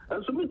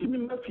and so meet me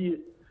mafia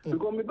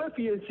because me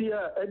mafia is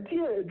here a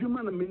dear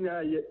human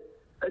minia.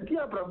 A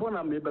dear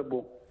Brabona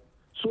mebebo.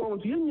 So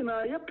you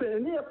know, you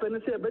penny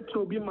say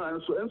better be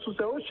man so and so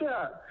say oh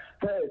share.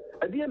 Hey,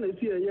 at the end of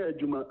the year,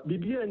 Juma,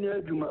 BB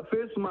and Juma,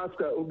 face mask,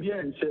 Obia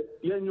and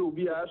Yen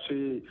Obia,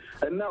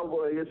 and now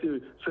boy,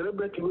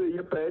 celebrate way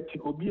your pet,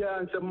 Obia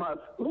and some mask.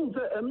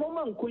 And no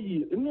man could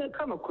ye, in your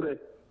kind of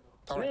correct.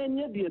 Then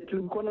yet the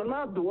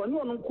Conanado,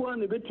 one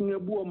quan betting a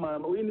boor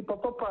man, or any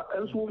papa,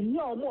 and so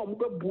no more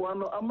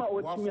buano, ama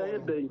watching a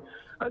day.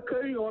 I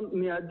carry on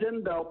the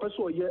agenda of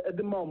Peso yet at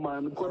the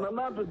moment.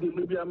 Conanado, the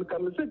Libya,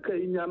 Mekamaseka,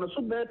 in Yana,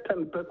 so bad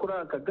 10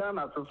 Pecora,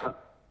 Ghana.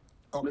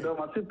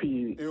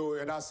 Okay. You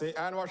and I say,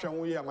 and watch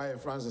and we are my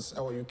Francis,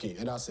 our UK,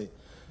 and I say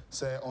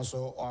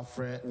also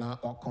offer now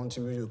or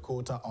contribute your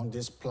quota on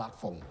this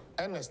platform.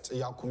 Ernest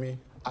Kumi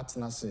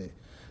Atnase,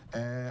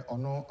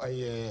 ono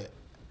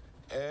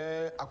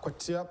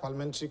Aquatia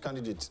parliamentary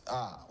candidate,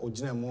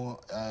 Ojinemo,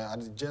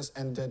 had just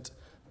ended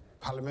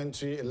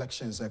parliamentary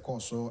elections,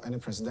 also any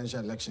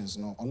presidential elections,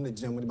 no, on the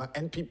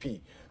NPP,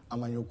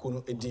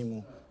 Amanyokuno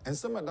Edimu, and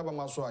some of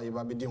Dabamaso, I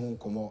babidi home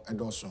como and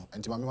also,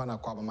 and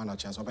Timamana Kwabamana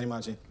chance, or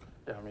Panimachi.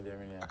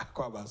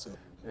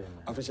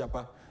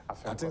 Official,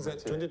 I think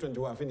that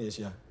 2021 finish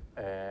here.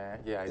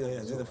 Yeah,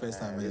 this is the first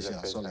time.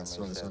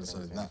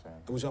 Solid. Now,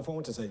 we shall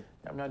forward to say.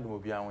 I'm not going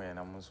to be away, and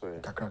I'm sorry.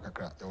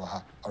 Kakra.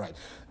 All right.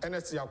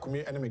 Ernest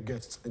Kumi, enemy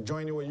guests.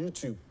 Join you on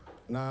YouTube.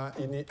 Now,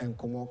 ini and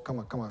Komo,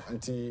 come.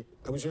 Until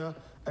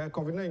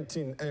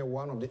COVID-19,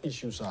 one of the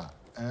issues are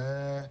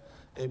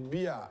a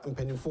beer and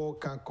penny for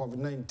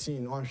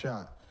COVID-19 on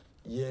share.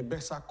 Ye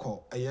best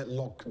call a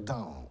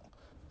lockdown.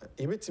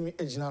 Ibetimi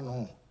ejina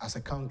no as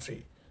a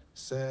country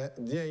say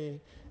dey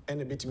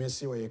and ibetimi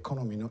see our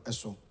economy no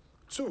eso.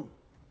 2,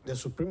 the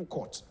Supreme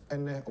Court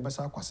and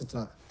obesa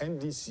kwasitna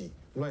NDC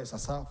lawyers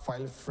asa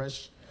file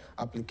fresh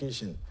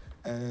application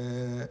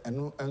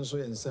eno enso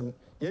yensem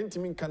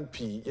yentimi kan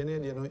p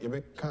yene de no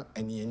yebeka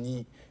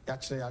aniani ya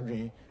kire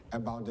adwen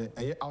about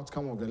the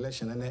outcome of the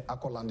election and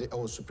akolande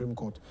our Supreme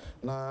Court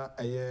na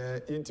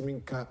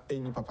yentimi kan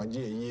eni papaji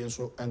eye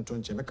so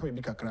entonche beka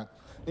bi kakra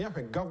na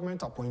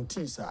government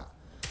appointees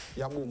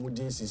Yabo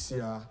Mudin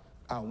Sisia,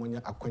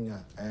 Amonia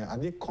Aquania, are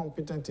they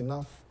competent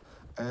enough?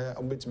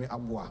 Obetimi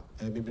Abua,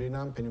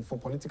 Bibrina penny for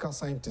political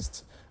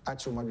scientists,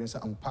 actual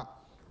Madresa and Pa,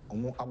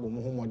 Omo Abo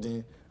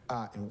Muhammadi,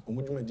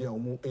 Umudumedia,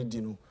 Omu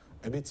Edino,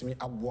 Ebetimi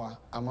Abua,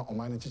 Ama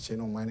Omani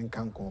Chichen, or mining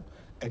Kanko,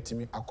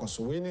 Etimi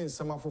Akoso, winning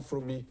some of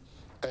Frobi,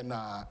 and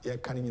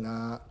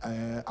Yakanina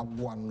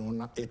Abua,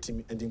 no,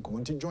 Etimi Edin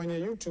Community. Join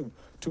your YouTube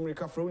to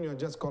make a friend,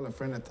 just call a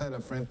friend, tell a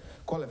friend,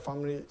 call a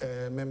family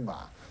member.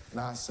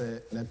 Now,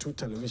 say the 2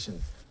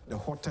 television, the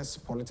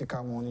hottest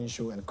political morning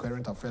show and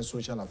current affairs,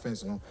 social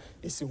affairs, no,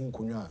 is in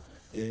Kunya,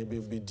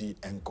 BBD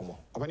and Como.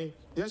 Obani,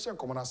 yes, you're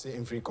common say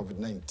in free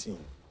COVID-19.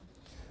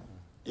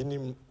 In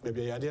him,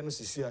 baby, I didn't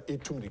see a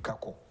 8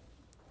 Kako.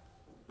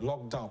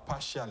 Lockdown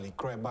partially,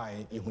 cry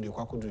by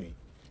Ihundikakudui.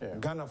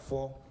 Ghana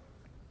for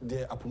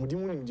the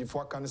Apumudimun, the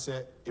 4 can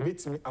say, if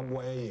it's me,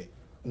 Abuaye,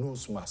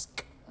 nose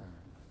mask.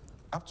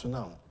 Up to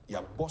now,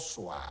 your boss,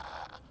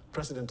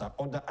 President,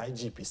 order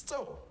IGP,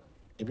 still.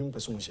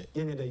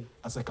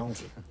 As a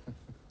country.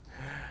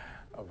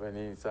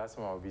 Obani, so that's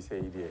what I'll be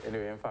saying.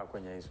 Anyway, in fact,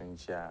 when you're in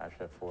chair, I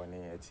shall for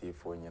any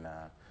for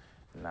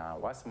now,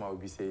 what's my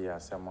be say,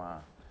 some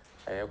a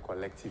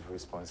collective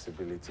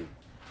responsibility.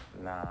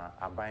 Now,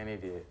 I bind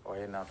it or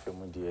enough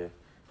film, dear.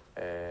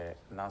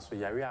 Now, so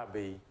Yaria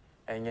Bay,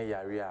 and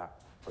Yaria,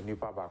 or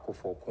Nipa Bako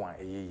for Kwan,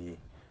 a ye.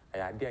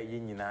 I dare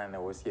yin and I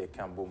was here,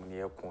 Cambo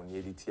near Kon,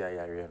 Yediti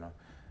Yariano.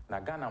 Now,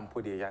 Ganam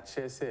put a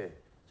yache say,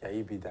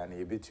 Yaibi than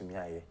a bit to me.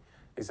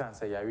 It's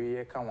answer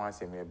Yari can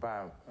once me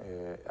by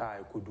I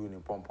could do in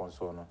pompon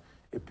sono.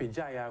 A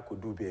pejaya could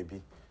do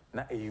baby,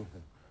 not a you.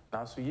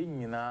 Now so ye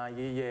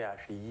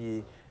actually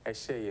ye a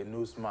share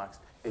nose marks,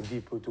 a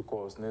deep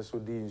protocols,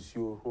 neso deans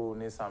you who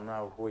ne some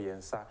now who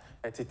and sa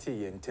at a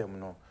tea and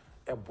terminal.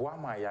 A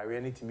boama yari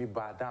anything me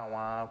bad down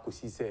one could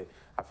see say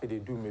after they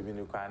do maybe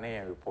no can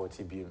and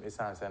report beam. It's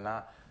answer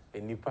now a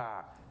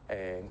nipa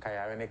and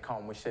Kayarene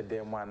count we shed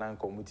them one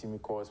uncle Mutimi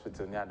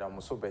hospital near them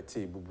so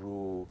betty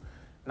bubru.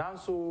 Now,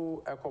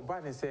 so a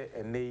company say,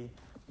 and they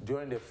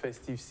during the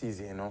festive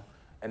season, you know,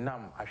 and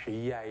now I say,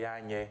 yeah,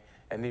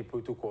 and they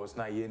protocols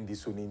na yen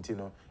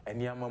disunintino,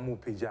 and Yamamu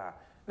Peja.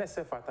 Let's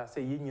say, Fata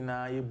say,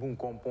 Yina, ye boom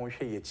compound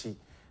share chi.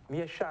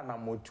 Near Shana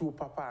Motu,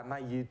 Papa, na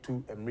ye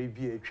two, and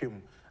maybe a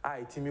trim.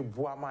 I Timmy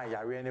Boama,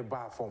 Yarene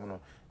bar form no.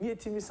 Near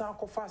Timmy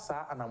Sanko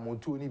Fasa, and a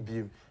Montuni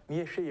beam,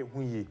 near Shea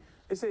Huye.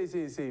 It says,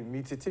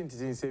 meet it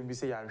in say, be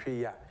say, I'm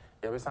Shea,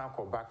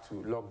 Yabesanko back to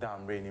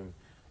lockdown raining.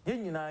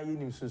 Yenina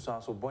yenim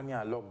sunsun so boni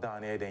a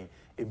lockdown e den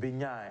e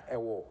benya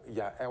ewo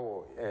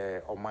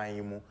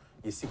omanyimu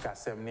yesika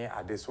sem ne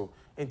ade so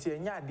enti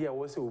enya ade a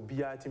wo se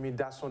obia timi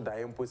da so da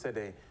empo se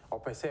den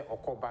opese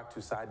okọ back to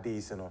sad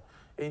days no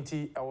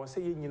enti e wo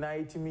se yenina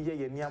yetimi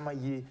ye niama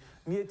ye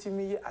ne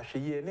yetimi ye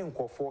ahweye ne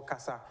nkofo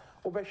kasa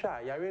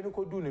obehwa yare ne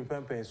kodu ne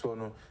pempen so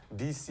no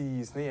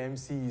DCs ne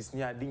MCs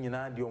ne ade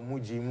nyina de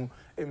omuji mu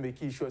e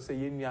make sure se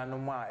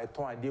yenuanom a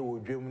eton ade wo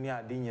dwam ne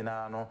ade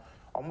nyina no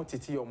omo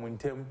titi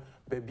omuntem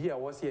baby a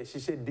was here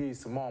shishe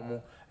days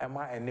mom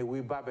ema ene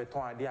we ba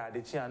beton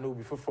ade chi an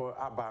obi fofo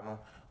aba no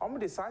omo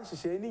de san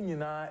shishe ni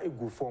nyina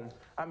egu fom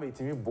ama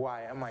etimi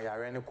boa ema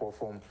yare ne kɔ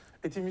fom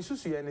etimi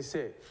susu ye ne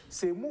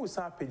se mu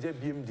san pagya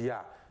biem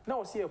dia na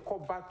o se call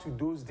back to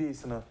those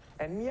days no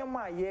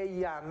eniema ye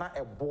ya na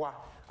eboa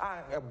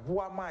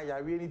eboa ma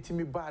yare ni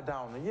timi ba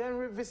down ye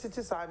revisit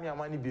sa ni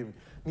amani biem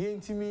ni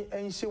entimi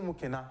enhye mu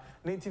kena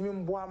na entimi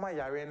mboa ma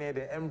yare ne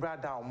de embra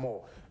down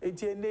more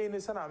enti ene ne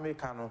sana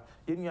America no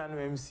ye nuanu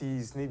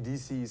MCs ni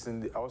DCs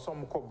and also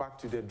call back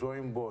to the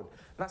drawing board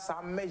na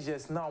some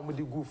measures na omo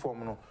de go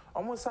form no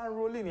omo san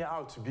rolling it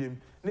out biem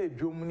na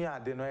edwom ni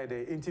ade no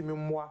de entimi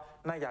mmoa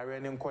na yare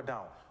ne nko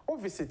down o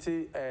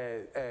visit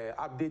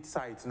update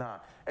site na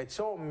e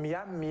show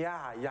mia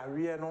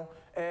yare no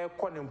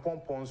kɔ ne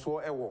mpompon so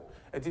ewo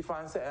eti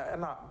fanse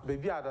na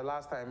baby at the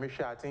last time me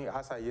share I think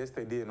as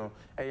yesterday no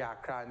ya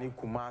Accra ni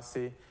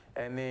Kumasi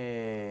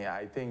any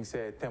I think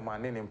say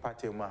Temane ne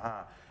Mpate ma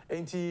ha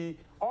enti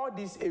all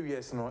these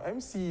areas no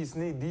MCs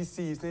ni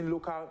DCs ni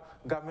local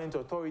government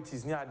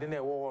authorities ni ade na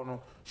ewo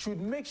no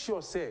should make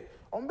sure say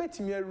on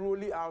betimi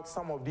roll out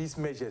some of these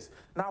measures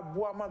na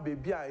boa ma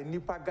baby a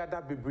nipa gada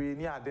bebre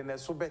ni ade na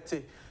so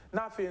bete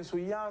na fe so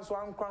yan so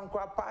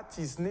ankwankwa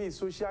parties ne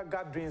social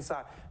gatherings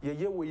a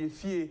ye wo ye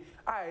fie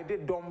a de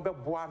dom be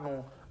boa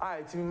no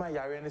a etimi ma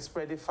yare ne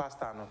spread it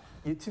faster no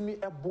yetimi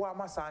eboa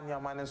ma sa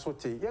anyama ne so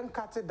te yen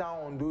cut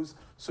down on those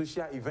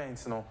social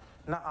events no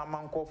na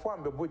amankofo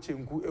ambebo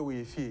chenku ewo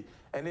ye fie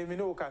ene mi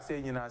no ka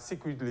say nyina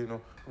secretly no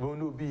bo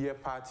no bi ye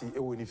party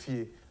ewo ni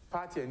fie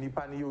party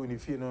nipa ne yo ni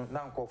fie no na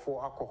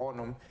nkofo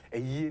akohonom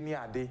eyie ni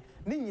ade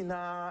ni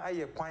nyina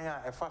aye kwan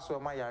a efa so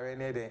ma yare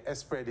ne den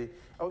spread e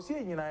o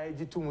se nyina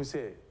agitum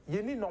se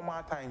ye ni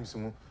normal times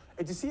mu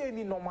eti se ye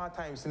ni normal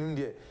times nim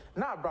de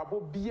na abrabo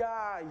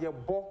bia ye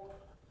bo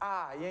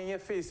a yen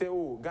face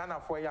o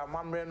Ghana for ya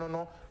mamre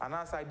no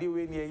anasa de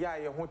we ni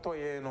ye ho to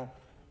ye no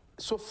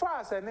so far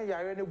as ne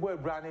yare ne bo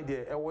abra ne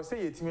de e wo se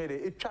yetimi de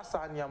etwa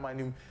sa niama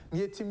nim ne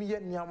yetimi ye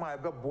niama e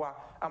beboa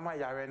ama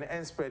yare ne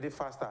and spread it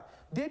faster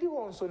dey di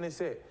won so ne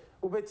say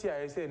obeti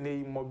aye say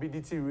ne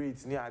morbidity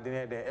rate ni ade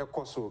ne de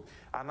ekoso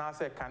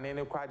anasa kane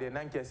ne kwa de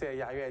na nke say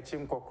yare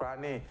echim kokra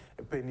ne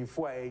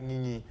penifo a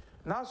enyinyi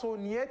na so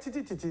ne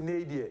tititi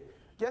ne de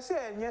ye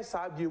say enye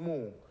sa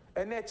biemu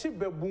ene echi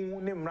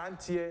babun ne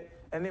mrantie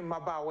ene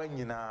maba wa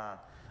nyina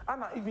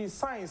ana even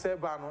science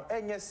eba no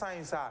enye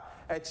science a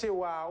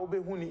echewa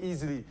obehu ni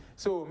easily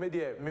so me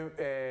de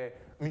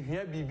me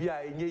hia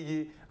bibia enye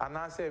ye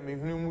anase me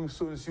hunu mu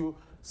sonsuo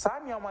sa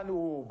niama ne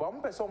o ba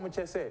mo pese o mo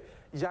che se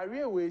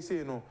yare we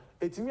say no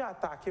etimi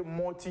attack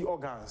multi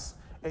organs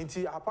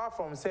enti apart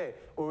from say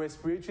o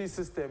respiratory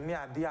system ni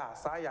ade a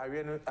sa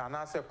yare no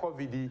anase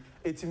covid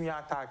etimi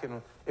attack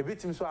no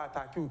ebetimi so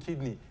attack your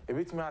kidney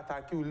ebetimi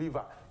attack your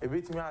liver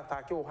ebetimi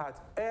attack your heart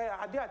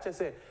ade a che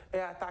say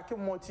attack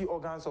multi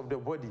organs of the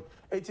body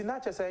enti na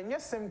che say enye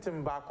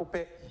symptom ba ko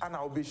pe ana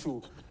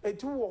obeshow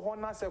eti wo ho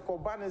na se ko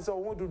ba ne se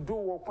wo do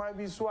wo kwan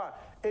bi so a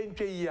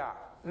entwe yi a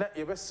na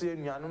yebese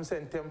nuanum se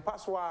ntem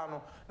paso a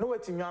no na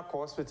watimi akọ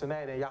hospital na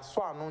ya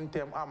so anu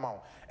ntem amaw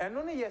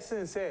eno ne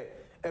yesen se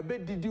ebe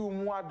didi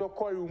umu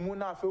adokori umu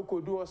na afa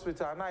okodu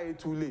hospital na e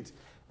too late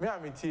me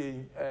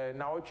amiti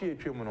na otwe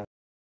etwem no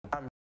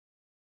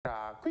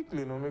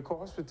quickly no make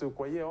hospital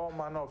ko ye all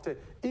manner of test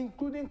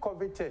including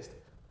COVID test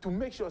to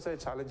make sure say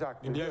challenge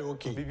act be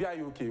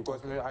okay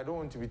because I don't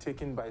want to be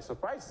taken by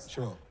surprise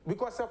sure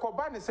because ko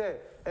ba ne say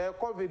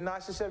COVID na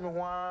hye me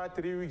ho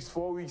 3 weeks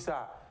 4 weeks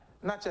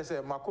na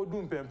chese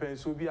makodu mpempen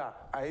so bi a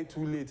I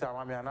too late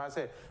amame ana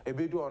say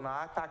ebedu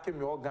ona attack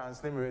me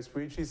organs ne me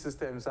respiratory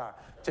systems a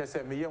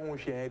chese me ye ho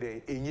hwe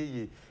de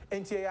enyeye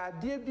enti ya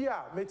ade bi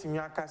a metimi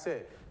aka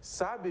say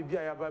sa bebi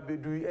a yaba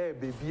bedu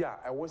bebi a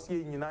ewo se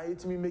nyina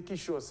etimi make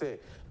sure say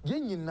ye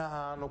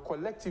nyina no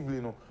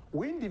collectively no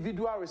we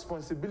individual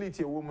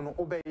responsibility ewo mu no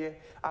obeye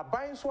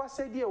aban so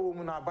asedi ewo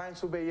mu no aban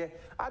so beye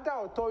other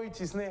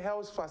authorities ne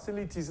health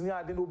facilities ne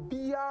ade no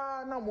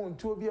bia na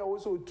montu obi a wo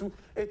so tu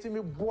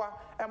etimi boa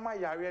ema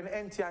yare no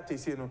enti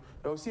atese no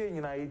e se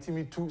nyina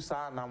etimi tu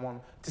sa na mon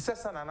ti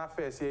sesa na na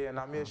first ye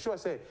na me sure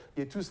say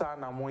ye tu sa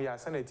na mon ya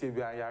sanity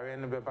bia yare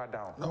no beba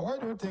down. Now why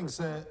do you think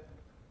say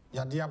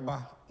yade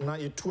aba na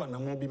etu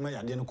anamo bi ma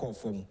yade no call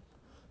form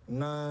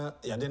na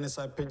yade ne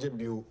sa page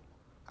bio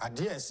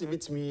ade a se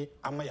bitimi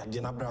ama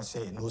yade na bra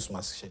say nose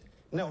mask she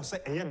na o say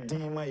eye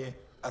den ma ye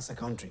as a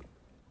country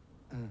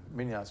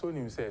many so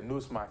nim say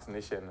nose mask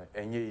nation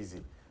enye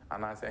easy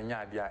and as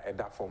enya ade a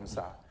eda form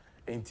sa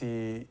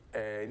enti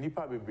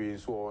nipa bebre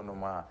so no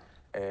ma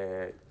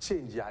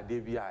change ade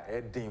bi a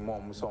edin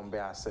mom so be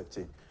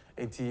accepting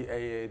enti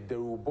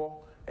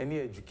derubo any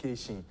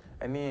education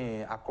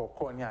any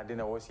akoko ni ade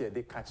na wo se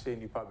de catch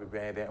nipa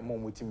bebre de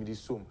mom mutimidi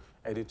som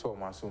editor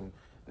masum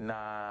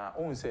na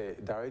on say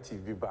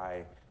directive be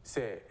by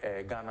say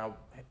Ghana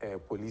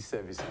police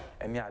service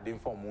any ade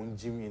inform on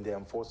jim in the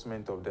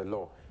enforcement of the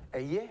law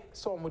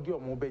so mo di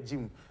omo be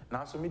jim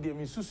na so me de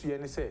mi susu ye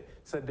ne say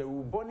the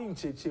will born in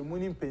cheche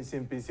muni pense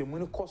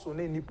muni koso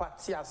na nipa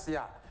tiase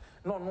a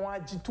no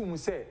agye to mu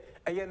say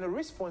ɛyɛ no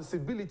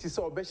responsibility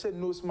sɛ ɔbɛhyɛ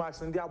nose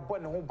mask and they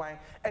abɔ ne ho ban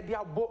ɛde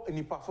abɔ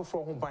nipa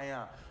foforɔ ho ban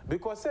a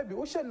because sɛ bi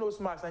wohyɛ nose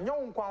mask and nyɛ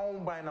wo nkwa ho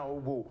ban na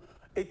wobo.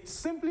 It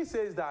simply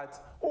says that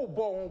oh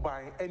bo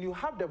and you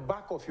have the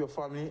back of your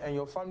family and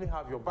your family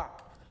have your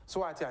back.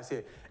 So what I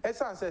say,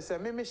 Esan says,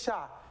 "Mimi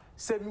sha,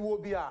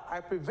 semi-wobia,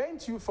 I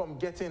prevent you from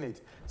getting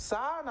it.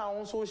 Sa na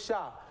also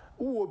sha,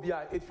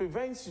 uwobia, it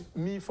prevents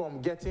me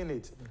from getting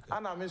it.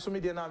 And I mean, so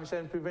media na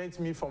prevents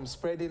me from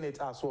spreading it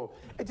as well.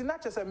 It is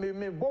not just a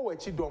me bo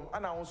wechidom,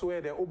 and I also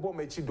hear the obo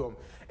mechidom.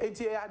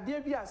 It is a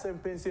dear be as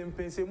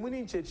pense,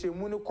 muni cheche,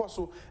 muni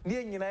koso,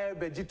 near yina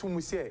bejitu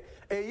muse,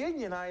 a yen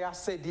ya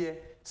said ye,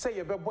 say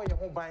a boy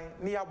home buying,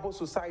 near bo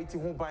society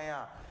home buying.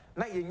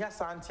 Na yenya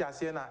santi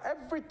ase na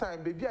every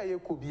time baby aye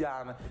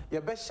kobia na ye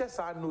be hye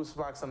sa nose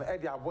mask na e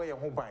de aboy ye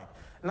ho ban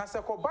na se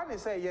koba ne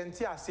say ye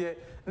nti ase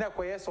na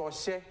ekoye so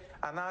hye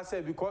ana say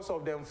because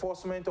of the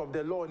enforcement of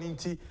the law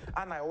nti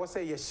ana I was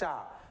say ye sha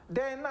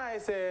then na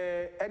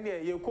say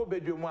ene ye ko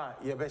bedwemu a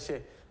ye be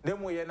hye na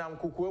mo ye nam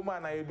kukuo mu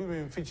ana ye du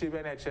me mfichi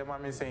be na chema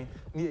me sen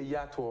na ye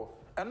yato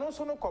eno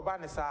so no koba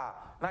ne sa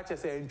na che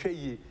say entwe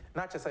yi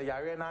na che say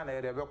yare na na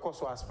ye be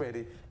koso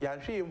aspread ya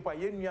nhwe yi mpa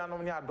ye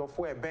nuanom ne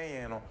adofo e ben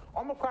yen no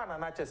omkwa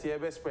na che say ye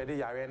be spread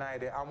yare na ye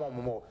de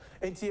amomomo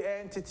enti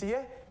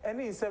entitiye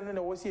ene nsem ne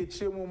na wo si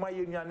echiremu ma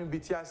ye nuanom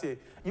bitiase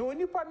ye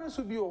onipa no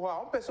so bi o ho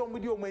a ompese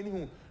omudi o mani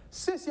hu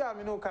sisi a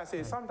me no ka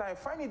say sometimes I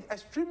find it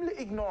extremely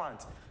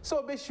ignorant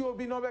so be shi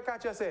obi no be ka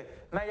che say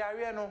na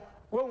yare no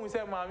when we say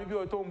mami bi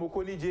otombo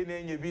ko ni je na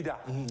enye bi da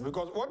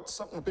because what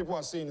some people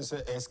are saying is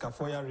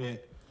escafoya re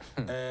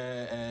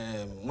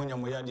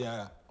monyamoya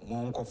dia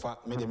monkofa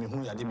me de me hu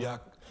yade bia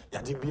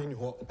ni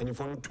ho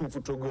penifon tum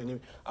fotogo ni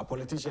a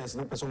politicians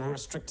ni person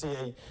restrict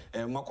ye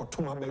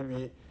makotuma ba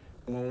wi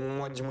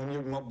mo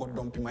wajimoni mo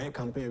bodom pi my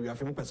campaign we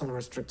have person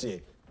restrict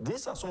ye.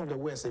 These are some of the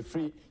ways a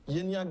free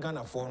yenya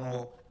Ghana for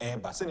no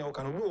ba se ne o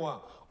kan obi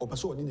o a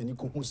person odi nani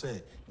ko hu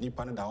se ni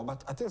pan da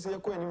but I think say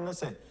ko anim na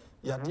se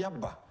yade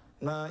aba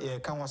na ye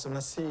kan wasem na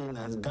say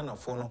na Ghana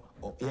for no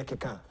ye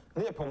keka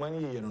na ye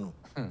pamani ye no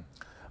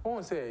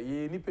on say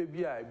ye nipa bi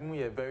a ebi mu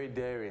ye very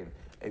daring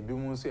ebi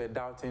mu so ye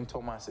doubting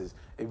Thomases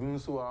ebi mu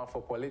so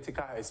for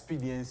political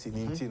expediency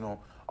ni nti no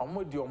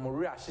omo di omo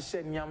re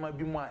ahyehye nyama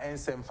bi mu a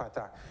ensem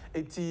fata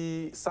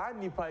eti saa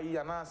nipa yi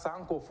ana saa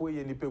nkofo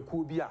ye nipa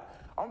ku bi a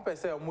on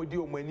pese omo di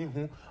omo ani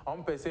hu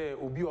on pese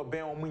obi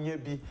oben omo nya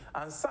bi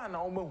ansa na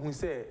omo hu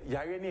say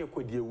yare na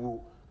ekodi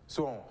ewu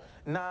so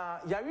na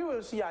yare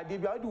we so ya de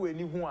bi a odi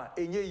wani hu a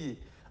enye yi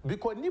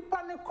because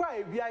nipa ne kra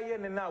e bi aye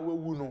ne na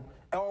wawu no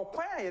e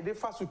okwan a ye de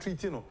fa so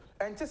treat no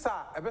enti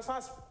sa e be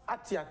san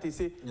ati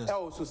se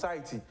e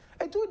society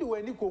etu di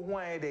wani ko hu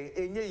aye de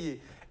enye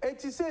yi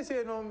eti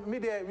say no me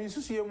de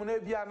minsusu ye mu na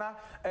bia na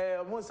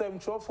mo sam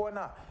trofo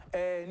na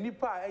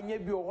nipa enye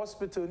bi o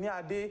hospital ni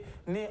ade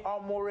ni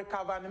omo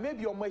recover na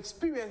maybe omo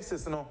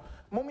experiences no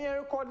mom ye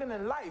recording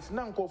in life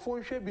na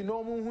nkofo hwe bi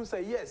no mo hu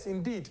say yes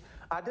indeed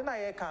ade na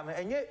ye kan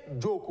enye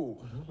joke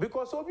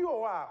because obi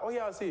o wa o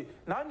ya say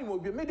na anim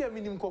obi me de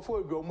minim nkofo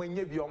obi o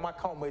manye bi o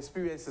maka o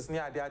experiences ni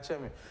ade a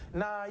cheme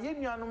na ye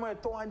nuanom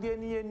eto ade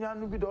ni ye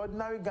nuanu bi the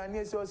ordinary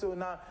Ghanaians so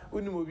na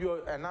unim obi o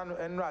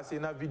enra ase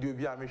na video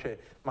bi a me hwe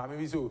ma me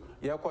bi so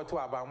ye kwoto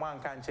aba mo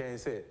anka nchen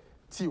say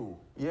tio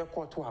ye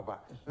kwoto aba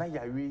na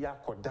yawe ya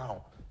ko down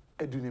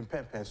edunim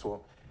pempen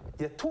so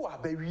ye to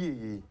aba wie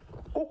ye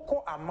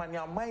oko amani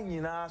aman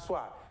nyina so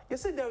a you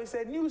see there is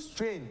a new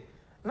strain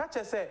na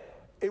che say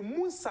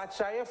emu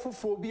sachaye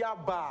fufuo bi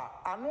aba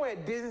ano e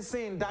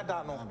dancing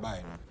dada no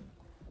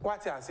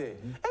what I say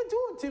and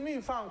do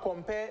ntimi fan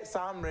compare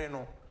samre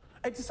no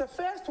it is the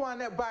first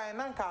one e buy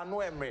na nka ano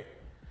emre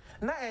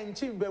na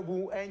enchim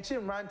bebu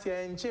enchim rantie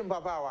enchim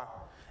babawa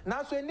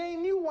na so any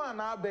new one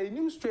aba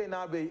new strain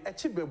aba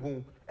echi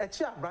bebu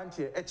echi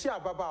abrantie echi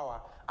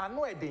ababawa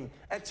ano edin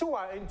echi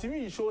wa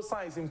ntimi show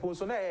signs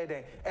imposo na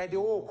eden e de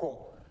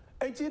woko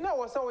enti na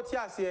wo sa wo ti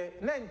ase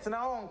na ntina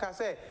ho nka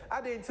se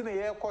ade ntina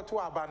ye kwoto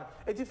aba no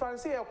enti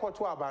fanse ye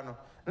kwoto aba no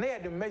na ye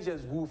the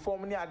measures go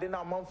form ni ade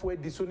na amanfo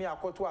edi so ni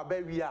akwoto aba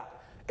wi a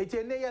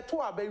enti ne ye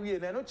to aba wi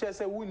na no che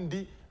se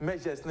wundi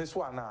measures ne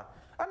so ana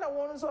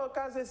won so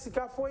ka se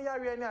sikafo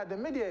yare ni ade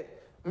me de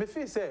me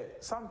feel say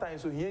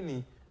sometimes so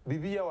hiani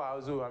bibi ya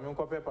wa zo am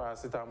nko pe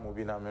paracetamol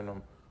bi na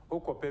menom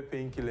okope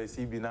painkillers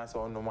bi na so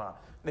onoma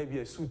na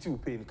bi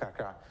suit pain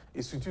kakra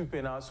suit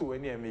pain na so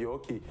when em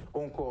okay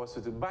onko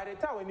hospital by the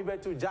time when you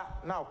beto ja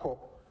na ko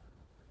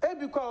e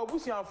bi kwa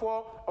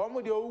obusianfo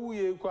omo de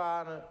owuye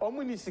kwa no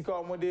omo ni sika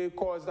omo de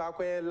cause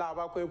akwa lab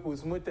akwa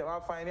postmortem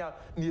afine na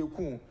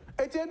eku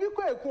eti e bi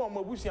kwa eku omo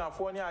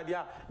obusianfo ni ade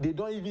a they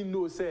don't even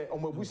know say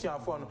omo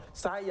obusianfo no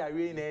sa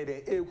yare na e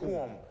de eku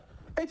omo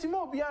Eti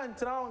mo bi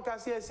antra on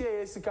kase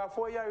ese sika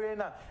for yare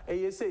na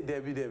say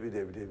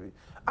debi.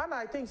 And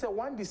I think say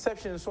one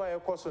deception so I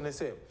cause on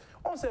say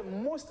on say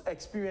most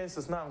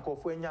experiences na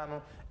nkofo anya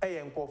no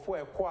nkofo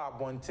ekọ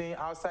abonten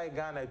outside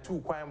Ghana two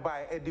kwan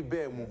by edi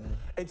bear mu.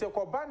 Enti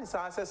ekoba ni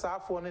sa say sa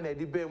afo no na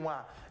edi bear mu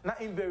a na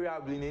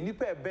invariably na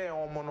nipa e bear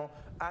omo no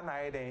ana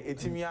eden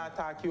etimi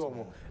attack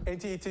omo.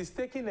 Enti it is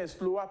taking a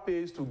slower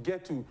pace to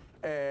get to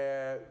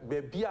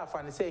baby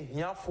afa ne say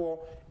hiafo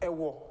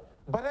ewo.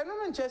 But I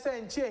don't know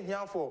say enche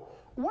hiafo.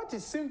 What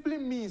it simply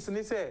means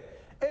ni say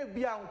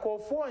ebia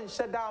nkofo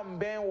nhye down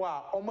ben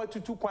wa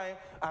omatutu kwan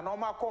and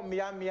omakọ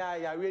mia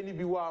yare ni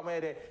bi wa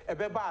amede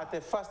ebeba at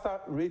a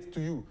faster rate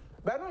to you.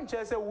 But I don't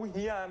say wo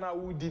hia na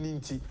wo di ni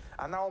nti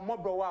ana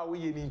omobro wa wo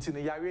ye ni nti no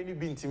yare ni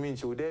bi ntimi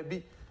nche o da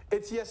bi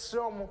etie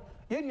srom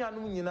ye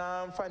nuanum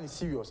nyina mfa ni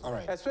serious,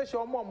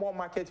 especially omo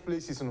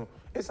marketplaces no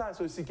esan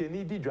so sike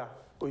ni didwa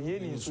ohie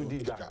ni nsu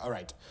didwa. All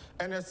right,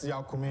 Ernest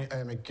Kumi,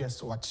 my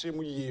guest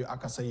wachemu ye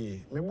akasa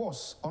ye me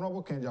boss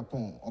honorable Ken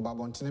Japan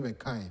obabontene be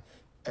kan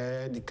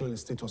declare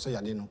status say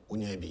yade no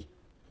onya bi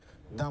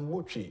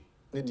dambotwe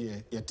ne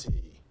de yete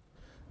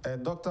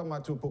Dr.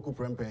 Matthew Poku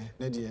Prempe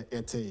ne de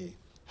yete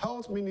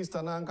health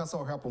minister na ankasa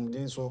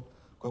ohwapomden so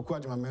kwaku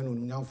adwamamenu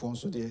nyamfo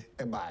so de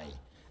ebai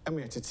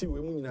eme yetete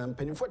we mu nyina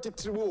mpanifo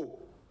tetiriwo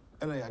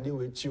ena yade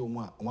we chi omu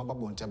a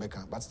omababonte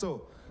beka but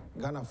still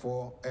Ghana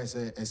for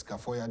eska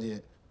for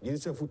yade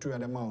yinse futu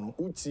yade ma no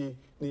uti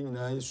ni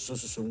nyina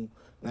sususum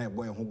na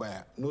ebo ye ho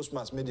baya no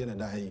smart media na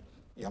da hi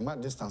yama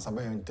distance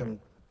abaye ntem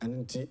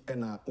anti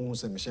ena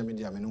unse mehye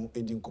media me no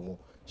edi nkomo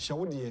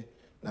hyewode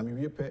na me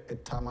wiepe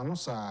etama no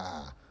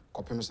sa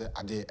kopem se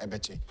ade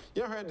ebeche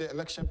you heard the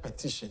election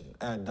petition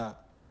that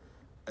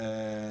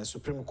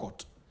Supreme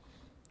Court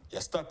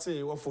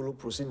yesterday we follow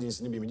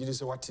proceedings ni be me gidi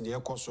se what de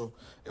ekoso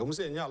e mu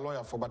se nya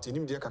lawyer for but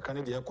enim de kaka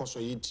ne de ekoso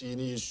yiti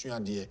ni yesu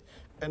ade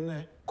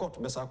ene court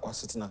besa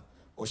kwasitina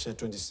o share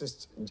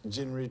 26th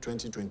January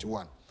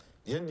 2021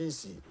 the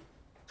NDC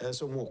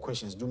so more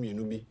questions do me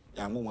no bi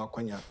ya mo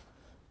akwanya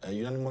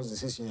unanimous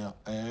decision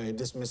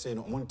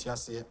dismissing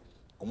Montiasia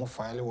or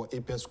file or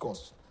APS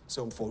course.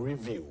 So for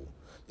review,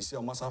 you see,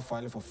 I must have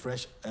filed for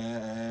fresh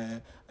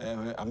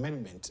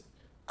amendment.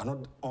 And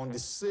not on the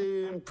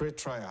same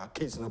pre-trial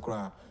case in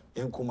Okra,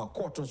 Yankuma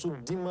Court also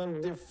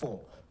demanded for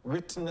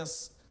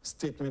witness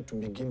statement to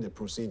begin the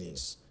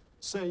proceedings.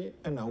 Say,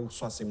 and now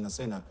Swasim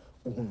Nasena,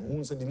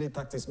 who said delay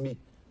tactics me,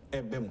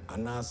 Ebem,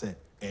 Anase,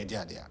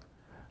 Ediadia.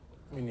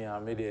 Minia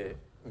made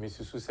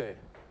Mrs. Suse,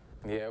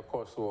 near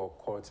course or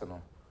court.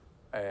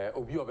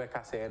 Obi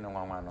obeka say no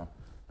nwanwa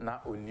na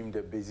onim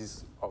the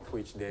basis of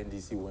which the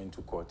NDC went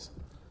to court.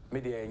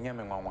 Me de enyem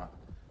nwanwa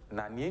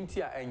na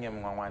nienti a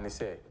enyem nwanwa ne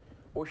say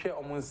wo hwe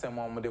omo nsem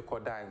omo de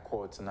koda in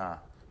court na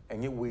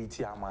enye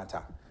weiti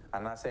amata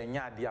ana say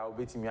nya ade a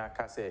obetimi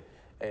aka say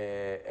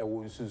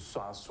ewo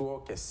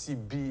nsusuaso kesi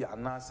bi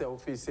ana say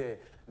office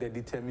the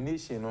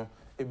determination no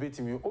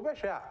ebetimi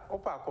obehwe a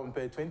opa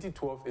compare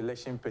 2012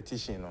 election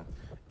petition no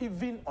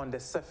even on the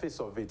surface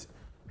of it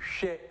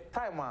share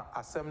time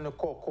assembly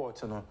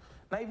court no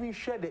na even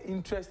share the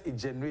interest it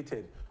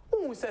generated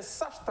who say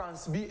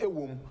substance be a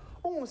womb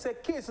who say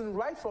case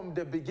right from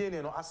the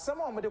beginning no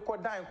asema o me de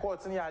koda in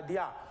court ni ade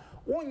a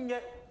wonye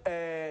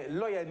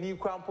lawyer ni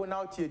kwampo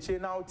na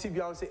otieche na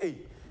otibia say eh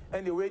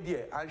and the way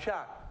there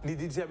ansha the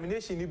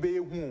determination ni be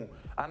ehu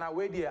and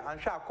we there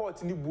ansha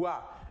court ni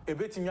bua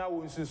ebetimi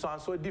awo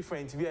nsunsun so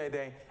different be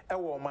den e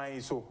wo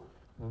man so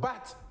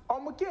but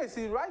on case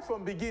right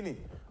from beginning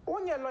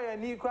onye lawyer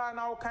ni kwa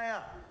na okan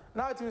a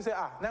now you say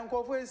na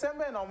nkofo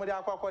ensembe na omode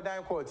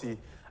akwakodan court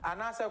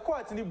and as a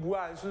court ni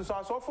bua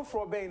nsunsun so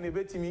foforo ben na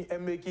betimi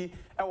emeki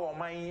e wo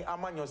man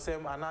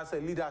amanyosem and as a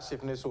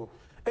leadership ne so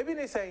ebi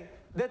ne say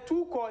the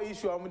two core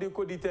issue omode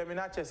ko determine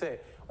ache say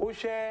o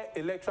share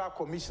electoral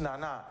commissioner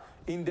na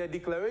in the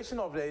declaration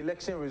of the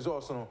election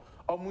results no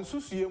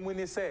omunsusu emu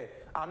ni say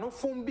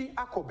anofom bi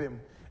akobem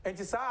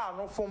enti sa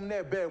anofom na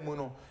ebe mu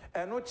no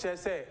eno che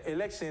say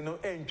election no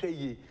entwe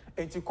yi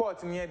enti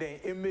court ni den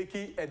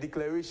emeki a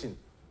declaration.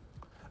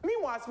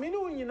 Meanwhile,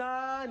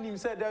 meaning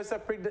said there's a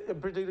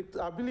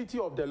predictability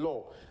of the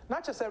law.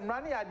 Not just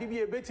running a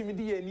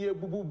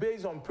DBA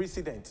based on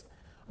precedent.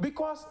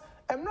 Because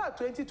I'm not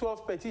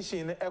 2012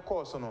 petition a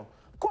course no.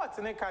 Court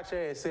in a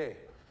catcher say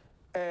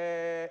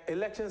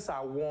elections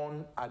are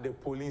won at the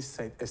polling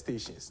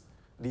stations.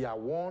 They are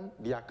won,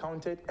 they are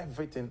counted,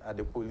 everything at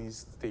the polling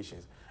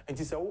stations. And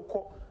he said,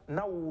 oh,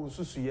 now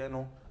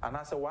Susuyeno, and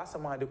I said, what's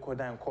some of the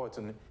court and court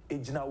and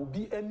ejina will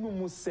be a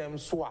numus sem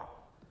swap.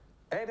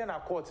 Eden a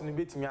court ni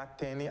betimi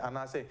ateni and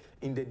I say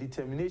in the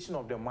determination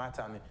of the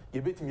matter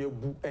you betimi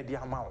ebu edi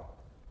amount.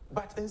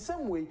 But in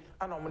some way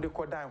and on the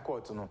court in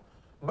court no.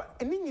 But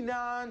ni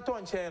nyina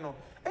nton che no.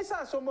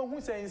 Esa so ma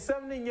hu say in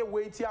some nye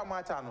weiti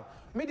amata no.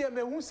 Me de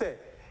me hu say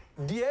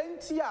the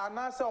entia and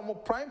I say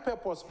omo prime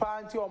purpose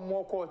party or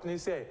more court ni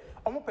say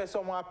omo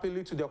person omo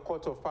appeal to the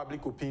court of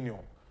public opinion.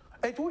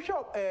 It will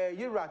show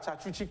Yera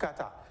Chachuchi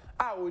Kata.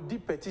 I will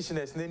deep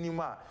petitioners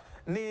nenima.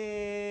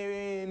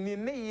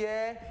 ni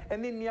ye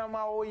ene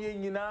niama o ye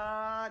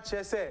nyina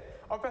che se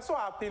opeso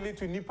appeal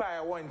to nipa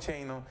e won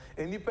chen no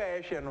nipa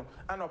e hwe no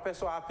and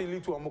opeso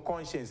appeal to omo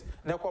conscience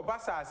na ko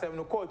basa asem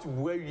no court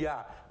bu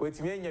awia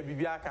wetimi anya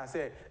bibia kan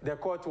say the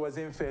court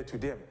wasn't fair to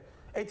them.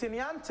 It's in the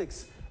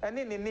antics and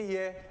in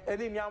here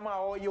and in Yama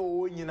or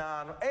your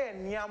nyina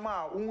and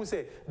Yama who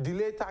say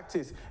delay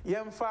tactics,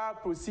 Yemfa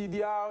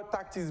procedural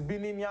tactics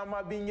being in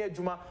Yama being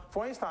Juma.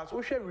 For instance,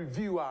 we shall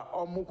review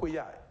or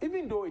Mukoya,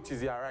 even though it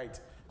is your right.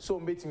 So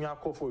make me a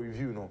call for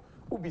review no.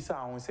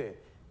 Ubisa won't say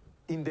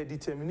in the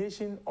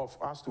determination of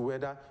as to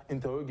whether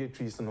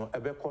interrogatories no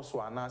ebe koso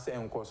anase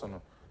enkoso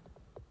no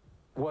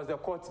was the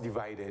court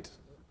divided.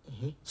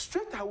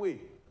 Straight away.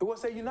 It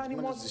was a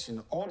unanimous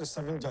decision. All the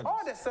 7 judges.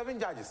 All the 7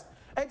 judges.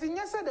 And in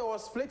yesterday there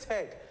was split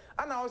head.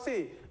 And I will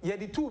say, yeah,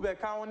 the 2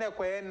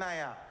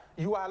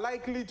 you are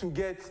likely to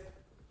get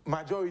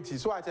majority.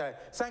 So I tell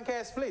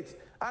Sanka split.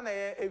 And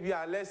if you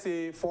are, let's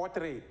say,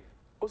 4-3.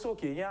 Also,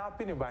 okay, yeah,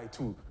 happening by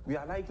 2. We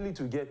are likely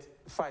to get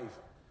 5.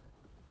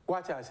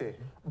 What I say.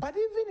 But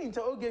even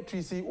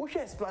interrogatory, see, what's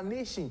your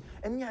explanation?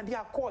 And yeah, they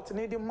are court, and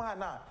they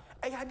man.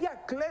 And yeah, they are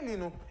clearly,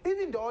 no,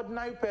 even the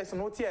ordinary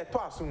person, what's here,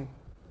 twice.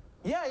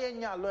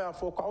 Yeah, lawyer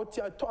for out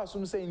here to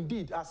assume say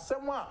indeed as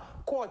someone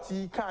court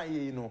he can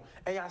you know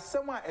and as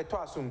someone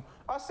to assume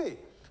I say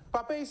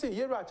papa you say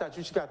yero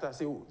achachuchikata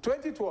say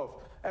 2012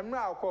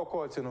 now call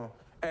court you know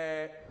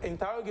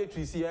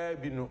interrogatory here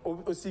bi no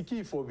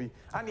osiki for bi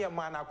and your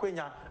man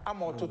akwenya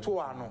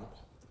amototo ano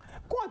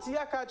court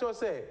here catch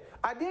us say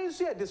I didn't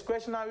see a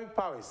discretionary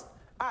powers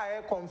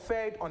are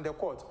conferred on the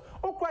court.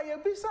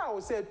 Okwaye bisa o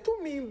say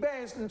to me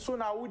bench so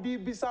na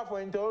wudi bisa for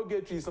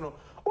interrogatories no.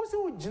 O say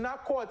o gina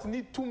court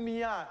ni to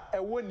me a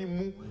ewo ni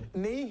mu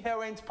na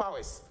inherent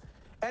powers.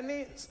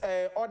 Any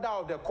order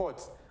of the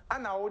court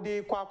and na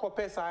wudi kwa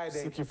kope side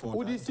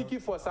wudi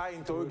seeking for side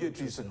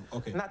interrogatories.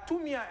 Okay. Na to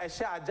me a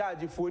share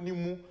judge for ni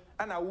mu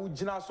and na wo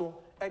gina so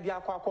e dia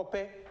kwa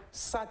kope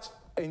such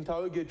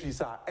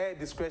interrogatories are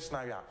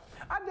discretionary.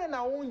 And then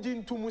na won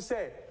gin to mu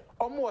say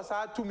almost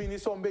 2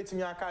 minutes on betting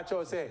catch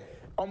or say,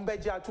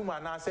 Beja to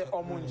man, I say,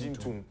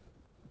 Jintum.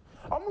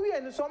 We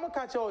and some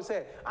catch or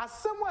say, as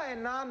somewhere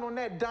now on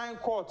that dying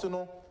court,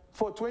 no,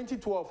 for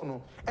 2012,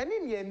 no, and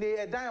in the end,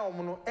 they dying,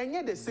 no, and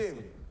yet the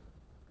same.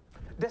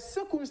 The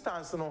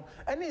circumstance, no,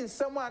 and in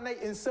someone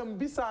in some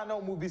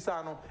bisano,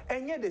 mubisano,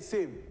 and yet the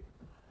same.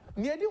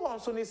 Near the one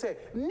so they say,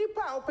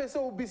 Nipa opesa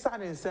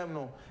ubisan in sem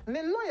no.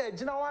 Ne lawyer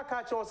Jinawa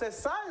catch or say,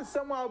 San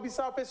someone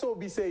ubisa peso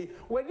be say,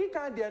 when you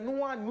can't there no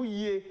one new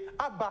year,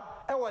 abba,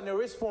 I want a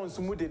response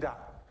to mudida.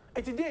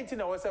 It didn't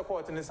know what's a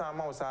court in the same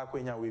house,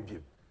 Aquina with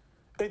you.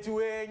 It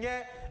way,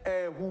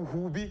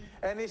 who be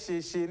any she,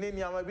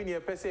 Yamabini, a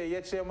pese,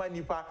 yet chairman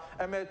Nipa,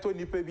 and met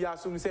Tony Pebia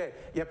soon say,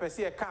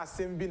 Yapesi a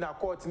casting been a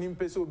court in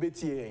peso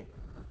betier.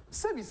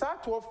 Service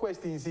 12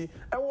 questions.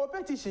 I will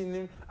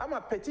petition. I'm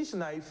a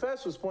petitioner,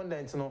 first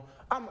respondent. No,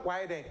 I'm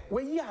why then?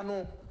 Well, yeah,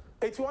 no.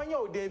 It's 1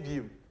 year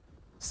debut.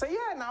 Say,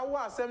 yeah, now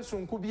what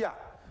Samsung could be.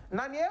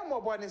 Nanya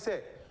Mobani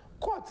say,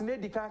 court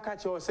need the can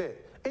catch or say,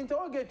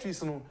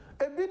 interrogatories no.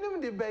 A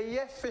binum de bay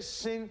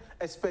fishing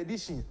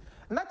expedition.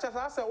 Not just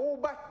as a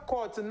back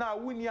court now,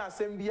 Winia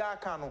Sembia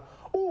Cano.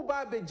 Oh,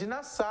 Babe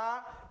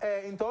Jinasa,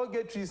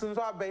 interrogatories, and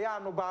so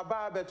Bayano,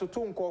 Baba,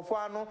 Betutun,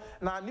 Cofano,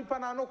 now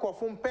Nipanano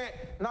Cofum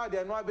Pet, now they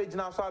are no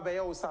Bejina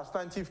Sabayo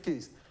substantive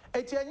case.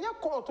 Etienne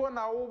court one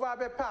now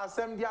over pass,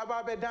 Sembia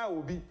Babe that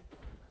will be.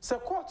 So,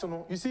 court,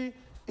 no, you see,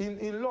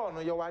 in law,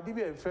 no, your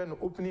Wadibi friend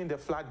opening the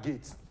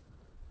floodgates.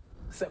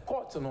 So,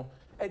 court, no,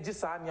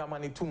 Ejisania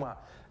Manituma.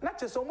 Not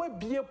just somewhere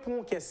be a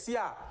punk,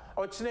 Kessia.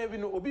 Or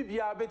Chinevino,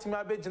 Obibia,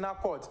 Betima Bejina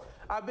court,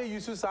 Abe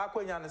Yusu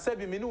Sakoyan,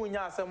 Sebi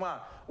Minunya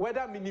Sama,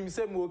 whether minim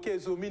same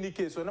case or mini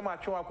case or no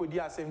matter what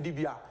dia sem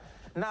dibia.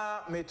 Na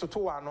me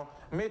totuano,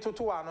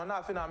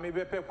 nothing I may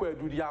be peque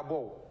do the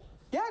abo.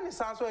 Yani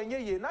Sanso and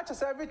ye, not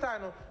just every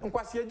time, and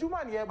Quasia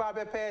Juman ye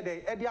babe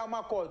pede,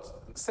 Ediama court,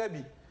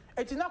 Sebi.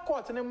 It's in a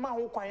court and a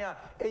mahu quaya,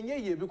 and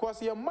ye,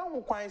 because your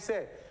mahu quine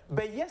say,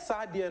 but yes,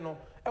 I dear no,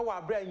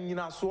 ewa brain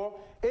yina so,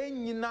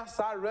 yina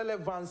sa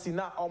relevancy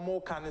na or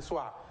more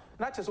caniswa.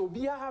 Not just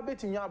Obia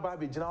habit in your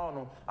baby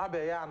Janano,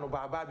 Abeya no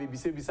Baba, baby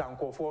Sebis and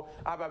Cofo,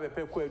 Ababe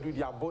Peque do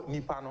the abo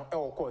Nipano,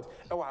 El Court,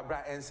 El Bra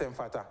and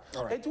Senfata.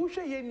 It will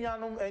show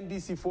Yenyanum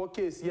NDC 4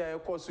 case, yeah,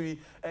 of course, we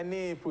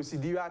any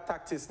procedural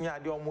tactics near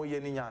the Omo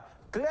Yenia.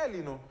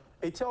 Clearly, no,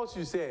 it tells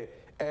you, say,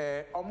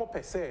 Omo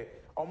per se.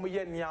 Omo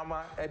ye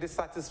nyama e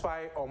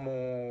satisfy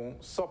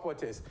omo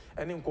supporters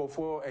and in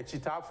for a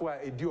chitafo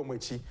a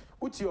diomachi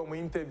uti omo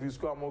interviews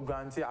ko omo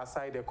grant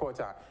aside the court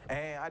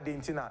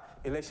adentina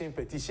election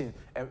petition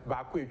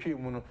ba ko etwe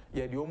mu no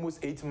ye the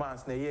almost 8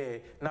 months na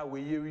year now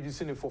we year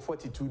reducing it for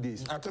 42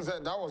 days. I think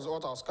that was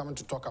what I was coming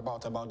to talk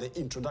about the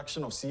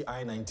introduction of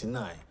CI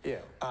 99.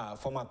 Yeah.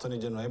 Former Attorney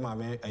General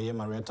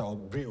Marietta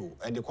Obril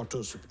and the court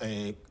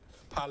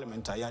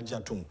Parliament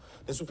ayajatum.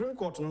 The Supreme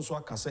Court no so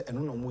aka say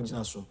eno no mo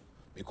gina so.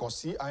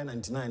 Because CI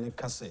 99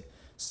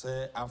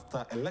 say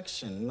after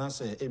election, na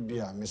say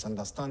ebia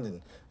misunderstanding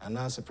and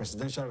na say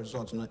presidential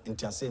result no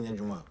intiase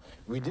nyadwuma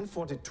within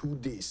 42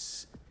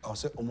 days or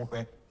say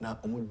omohwe na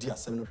omudi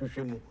asem no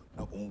hwehwemu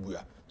na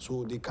ombua.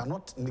 So they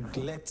cannot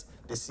neglect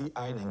the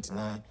CI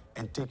 99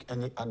 and take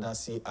any other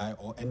CI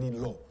or any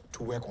law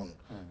to work on.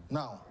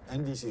 Now,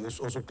 NDC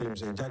also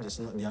claims that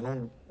judges, they are not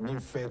being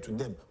fair to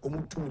them.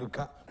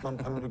 America,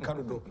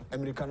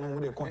 Americano,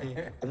 they call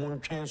him,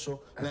 Omoncho,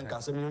 then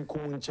Casamon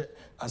Comunche,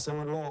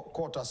 Assembly Law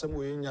Court,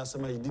 Assembly,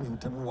 Yasama,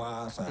 didn't tell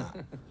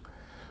me.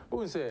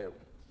 Who say,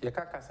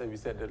 Yakaka we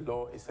said the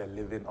law is a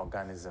living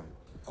organism.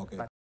 Okay.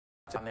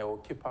 And they are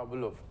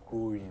capable of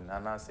growing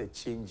and I say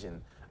changing,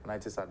 and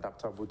it is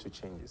adaptable to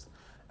changes.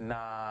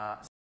 Now,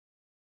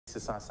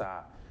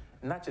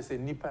 not just a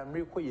nipa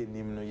miracle ye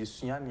nimno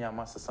yisuya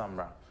niyama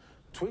sasamra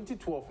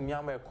 2012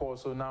 niyama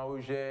course so now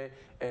je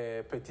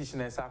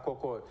petitioners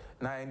akoko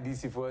na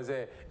NDC for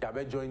say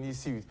yabe join this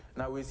suit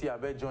now we see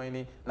yabe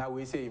joining now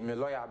we say me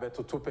lawyer abe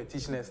to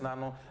petitioners na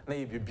no na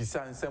ye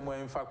bisa nsem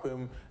emfa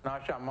kwam na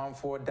hwa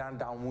manfo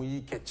down mu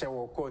yi keche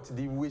wo court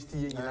the waste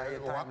ye nyina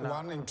time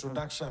one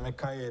introduction me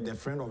kai the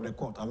friend of the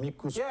court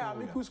amicus yeah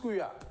amicus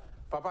kuya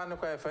Papa no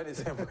quite fair the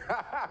same.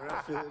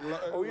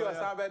 Oh, you are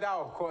somebody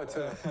out court.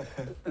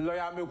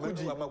 Lawyer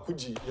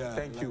Makuji. Yeah.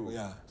 Thank you.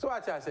 Yeah. So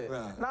what I say?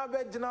 Now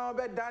bed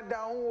that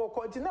down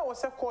court. Now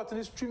was a court in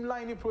the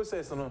streamlining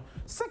process. No.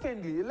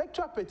 Secondly,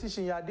 electoral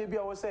petition ya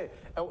debia was say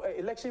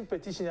election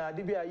petition ya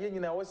debia yen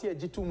na was here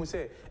G2 mu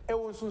say e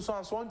won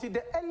so until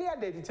the earlier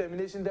the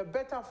determination the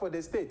better for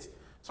the state.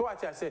 So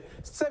what I say?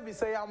 Service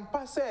say am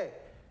pass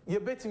you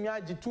bet me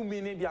aji 2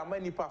 million dia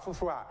manipa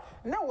fufura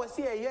na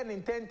wasi e yen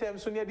in 10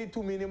 terms so near the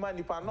 2 million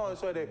manipa no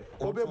so the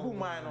obebu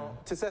man no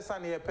te se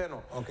sane e pe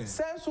no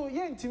sense so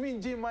yen timi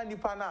nji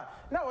manipa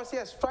na wasi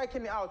e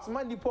striking out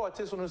manipa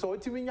te so no so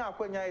timi nya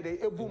akwanya de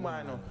ebu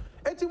man no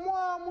eti mo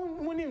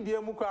munim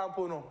de mu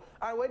krampo no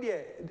and we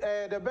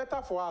the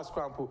better for us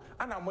krampo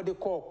ana mo de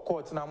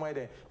court na mo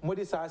de mo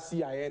de sa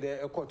si aye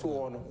de court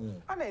wo no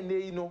ana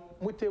nei no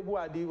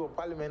mutebu ade for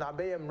parliament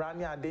abeye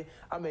mrani ade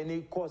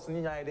amani course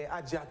ni nya de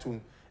agiatum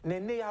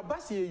nene ya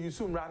basi ye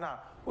yusum rana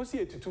o si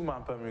etutu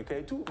mampamrika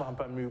etu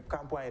mampamrika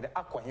campo aye de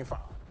akwanyifa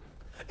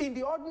in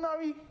the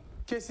ordinary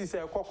cases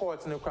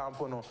court ne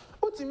campo no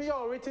utimi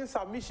your written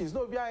submissions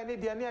no bia any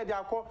de na de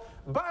akọ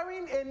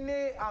barring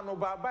any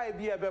anobaba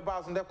bi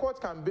ebeba so the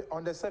court can be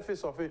on the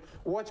surface of it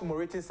watch more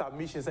written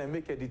submissions and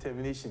make a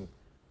determination.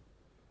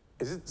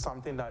 Is it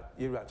something that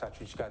you are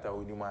chachikata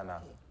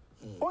onimana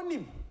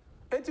onim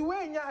eti we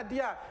nya ade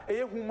a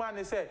eye huma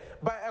ne say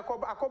by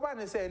akoba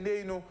ne say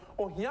nei no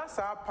ohia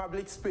sa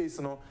public space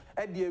no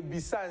e de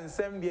bisa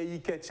nsem de yi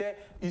keche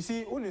you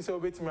see uni say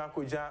obetimi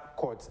akoja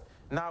court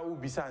na u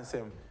bisa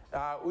nsem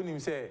unim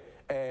say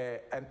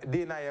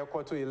dey na ye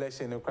court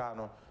election kra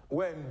no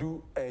when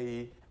do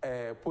a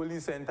polling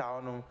center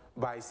on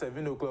by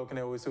 7 o'clock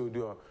na we say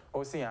do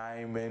o say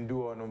I men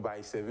do on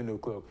by 7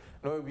 o'clock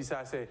no be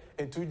say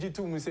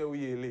entuji mu say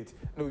we late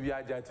no we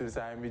aja to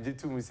say me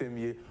jitu mu say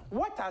me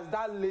what has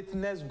that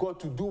lateness got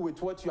to do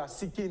with what you are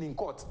seeking in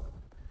court?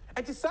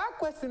 It is a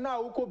question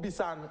now uko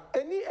bisa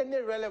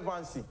any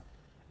relevancy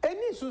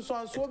any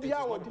so be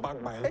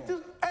it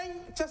is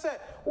and just say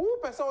who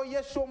person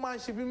yes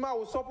showmanship be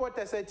ma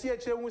support say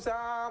tie hu say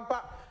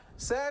ampa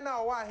say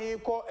na wa he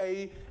call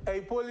a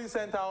polling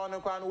center on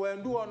kwan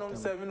when do on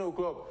 7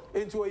 o'clock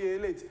into a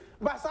late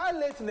but that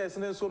lateness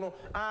so no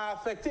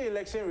affect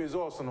election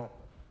results no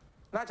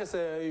not just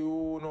say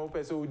you know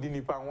person who didn't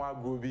nipa wa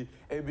go bi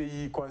ebe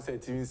yi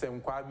concert in sem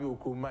kwa bi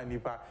okroma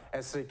nipa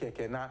esre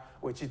keke na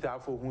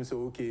wachita for hu say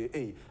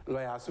okay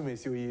lawyer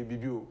asumesi oye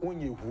bibi o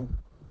onye hu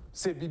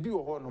say bibi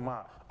o ho no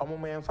ma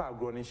omoma yemfa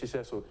agro ni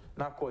hihye so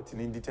na court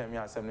ni determine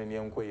asem ne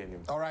enko ye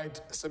nim. All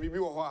right, say bibi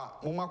o ho a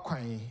moma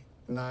kwan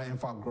na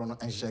enfa agro no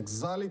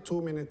exactly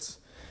 2 minutes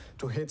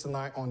to hit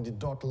 9 on the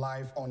dot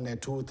live on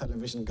Net2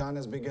 television,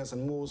 Ghana's biggest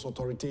and most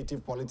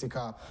authoritative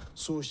political,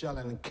 social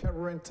and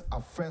current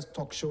affairs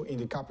talk show in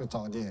the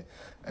capital there.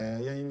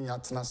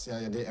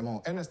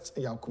 Ernest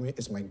Kumi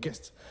is my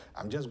guest.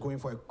 I'm just going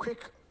for a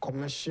quick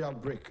commercial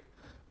break.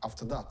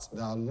 After that,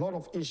 there are a lot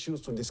of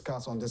issues to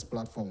discuss on this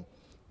platform.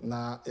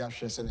 Na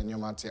yashese ne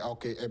nyomate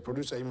okay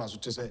producer ima so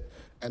te say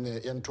ene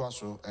yentoa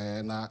so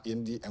na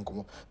yendi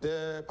enkomo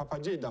the Papa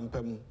J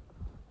dampam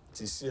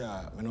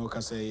tisia me no ka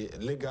say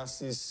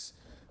legacies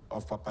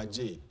of Papa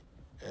J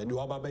do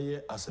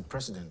ababaye as a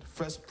president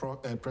first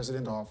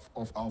president of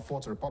our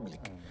fourth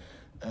republic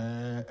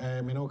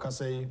me no ka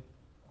say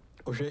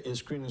ohwe a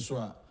screen so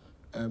a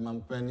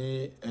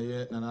mampani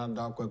nana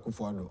da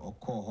kwakufuado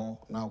okọ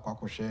na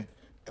akwakohwe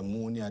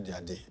emu ni ade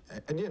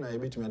ade na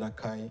yebetumi da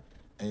kai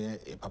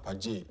Papa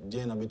J,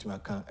 dear na betumi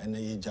aka na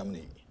ye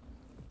Germany.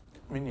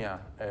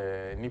 Minia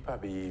nipa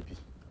be yebi.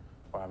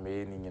 Wa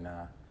me ni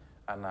nyina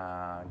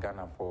ana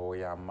Ghana for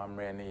ya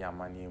mamre ne ya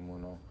mani mu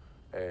no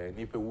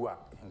nipa wu a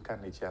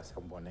nka na chi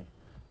asembone.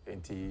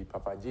 Enti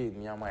Papa J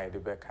ni ama ye de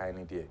be kai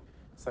ne de.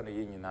 Sa na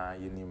ye nyina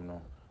ye nim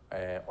no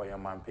oya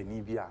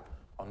mampani bi a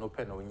ono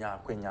pe na onya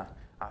akwanya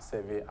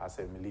serve as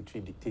a military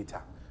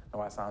dictator. Na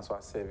wa san so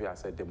serve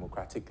as a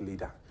democratic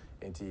leader.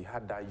 Enti he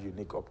had that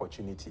unique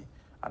opportunity.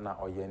 Ana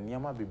oye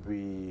niama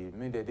bebre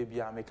me de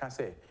bia me ka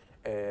say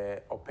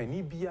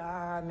opani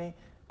bia ne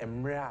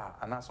emra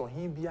anaso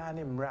hin bia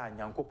ne mra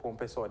nyankopon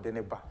pese ode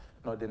ne ba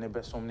na ode ne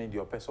besom ne de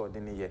opese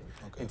ode ne ye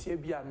enti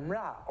ebia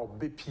mra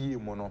obepie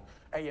mu no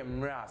eye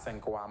mra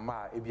asenka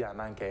ma ebia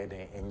nanka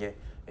eden enye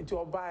enti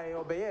obae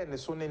obeye ne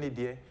so ne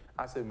de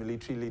as a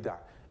military leader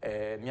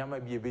nyama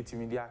bi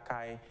ebetimi dia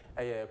kai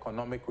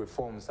economic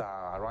reforms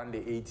around the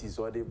 80s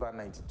or the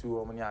 92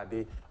 or many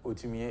ade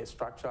otimi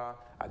structural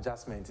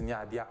adjustment ni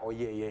ade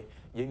oyeye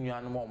ye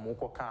nuanom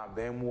omko ka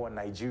ba mu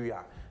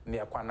Nigeria ne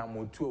ekwana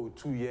motu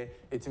otu ye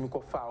etimi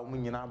ko fa omu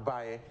nyina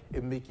bae e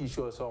make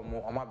sure so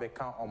omo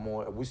beka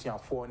omo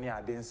abusuafo ne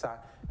ade nsa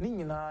ni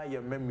nyina ye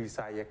memories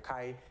ye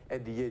kai e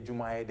de ye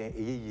adwuma ye den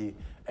eyeye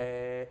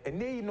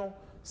enei no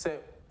se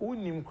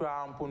unim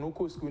kra mpo no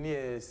ko school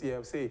ni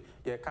say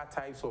ye ka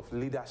types of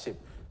leadership.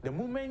 The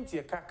moment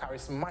you can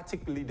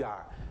charismatic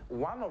leader,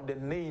 one of the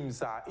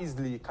names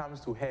easily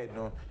comes to head.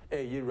 No,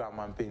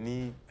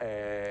 Rampeni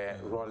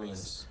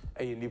Rollins.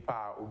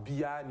 Nipa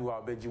Ubia ni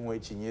wa beji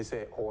mwechi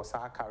say or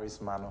sa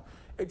charisma no.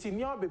 Eti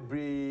ni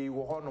abebre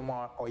wo hono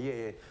ma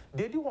oye.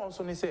 Dedi won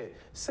so ni say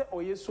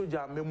oye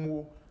soja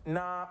memo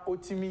na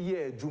otimi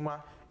ye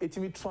adwuma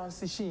etimi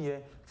transition ye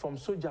from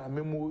soja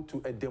memo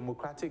to a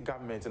democratic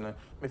government no.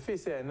 Me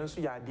face say no so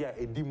ya ade a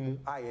edimu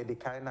aye de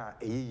kan na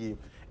eyeye.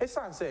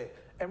 Esan say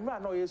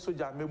emra na oye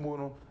soja memo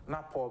no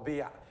na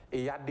pobea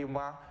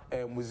eyadema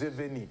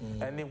Museveni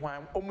ene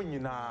hwan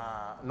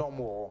omunyina no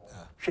mo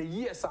hwe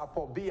years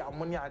apobea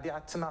mo ne ade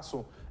atena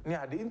so ne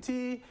ade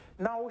nti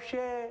na wo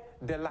hwe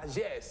the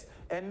largesse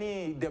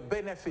any the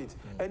benefit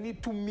any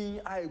to me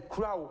I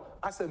crowd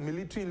as a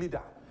military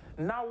leader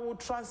now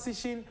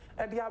transition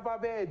and the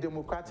ababe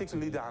democratic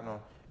leader no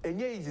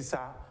enye easy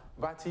sir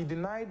but he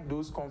denied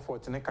those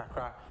comforts ne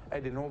kakra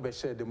and the no be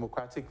share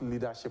democratic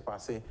leadership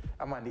ase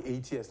am the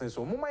 8 years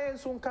so mama yen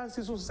so kan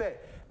si so say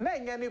na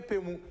enye ne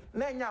pemu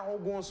na enye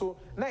ahogun so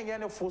na enye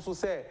ne fo so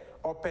say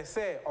or per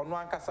se ono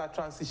ankasa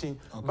transition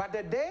but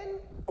the then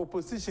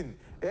opposition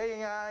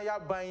ya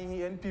ban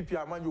NPP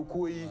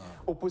amanyokoi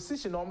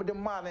opposition on the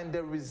man and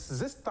the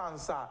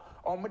resistance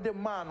on the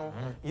man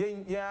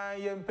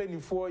yen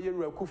penifo ye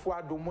rekufo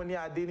adomoni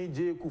ade ni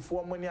je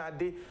kufo money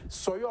ade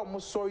soyo mo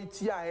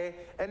soiti ae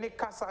ene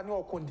kasa ni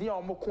okondin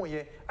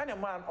omokonye ane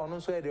man ono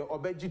so ye de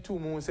obeji tu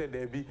mu se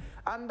there be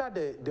under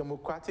the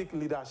democratic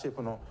leadership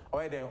no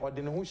or den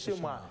ode ne ho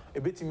hyema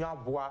ebetimi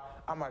aboa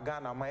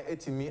amagana man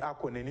etimi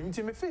akonani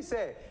nti me fe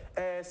say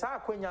sa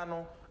akonya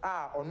no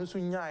onu so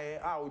nyae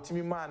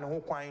otimi man ho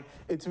kwan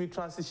etimi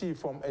transition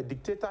from a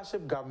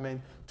dictatorship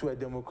government to a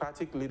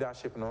democratic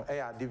leadership no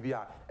ade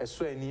bia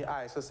eso ani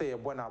so say ye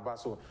bona ba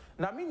so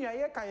na me nua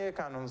ye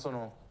kan no so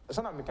no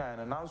so na me kan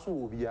no na so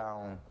obi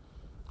a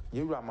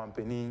ye wura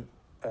mampani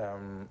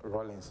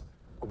Rollins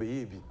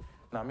obeye bi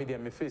na me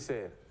dem me face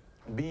say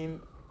being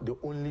the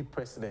only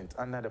president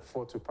under the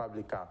Fourth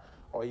Republic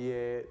or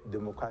ye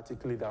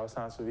democratic leader or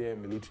so ye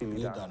military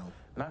leader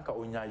nanka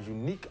onya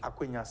unique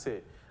akwenya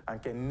say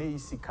anke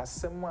neisi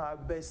kasema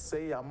be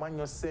say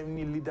amanyo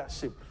semni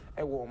leadership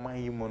e wo man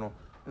yimo no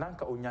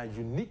nanka onya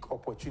unique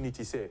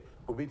opportunity say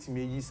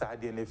obetimi yi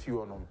saade na fi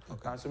onom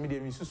and so me dey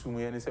misusu mu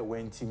ye say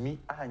wentimi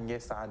anye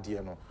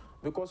saade no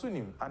because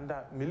unim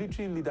under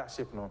military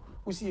leadership no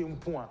usi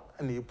empu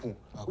a na epu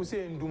usi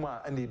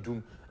enduma na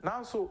edum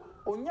now so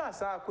onya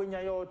sa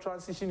akwenya your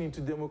transition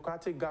into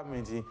democratic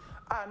government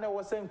na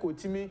wosenko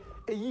timi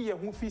eyi ye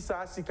hu fi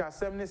sa sika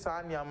semne sa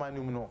ania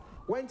manum no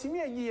wentimi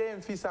eyi ye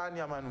mfi sa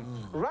ania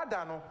manum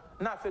rather no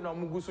na afi no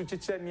mugusu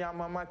chiche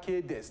niama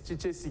makedes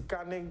chiche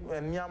sika ne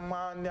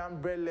niama ne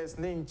umbrellas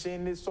ne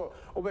nchen ne so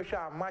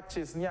obehwa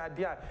matches ne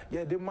ade a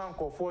ye de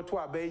mankofo to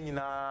aba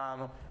nyina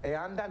no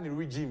under the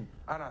regime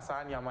ana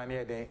sa ania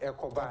mane den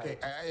ekoba okay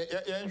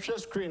yenhwe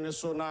screen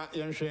so na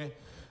yenhwe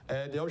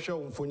the Osho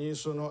Mfoni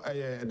so no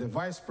the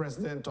Vice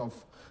President of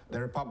the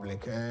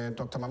Republic,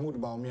 Dr.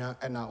 Mahmoud Baumia,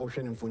 and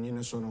Osho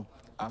Mfoni so no.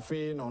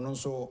 Afe no no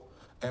so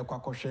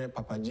kwakoshe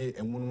papaji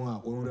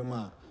emunu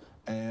urema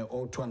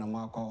otu na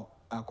mako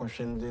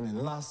akoshen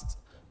in last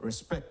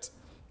respect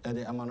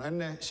the amano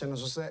ene sheno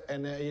so say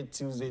ene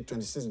Tuesday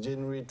 26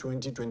 January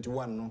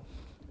 2021 no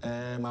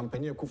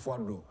mampenye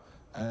Kufuado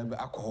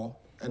akho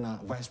na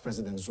Vice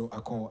President so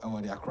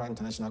akho the Accra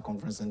International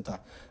Conference Center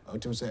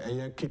to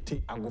say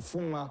kiti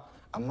agofuma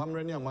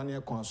amamre ni amane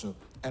ekwaso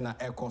na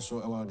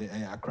ekoso about the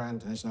Accra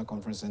International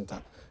Conference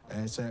Center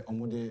say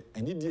omode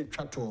anidie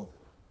twato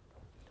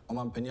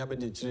omampania be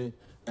de chire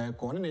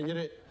ko ne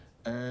yire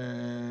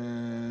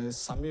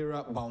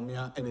Samira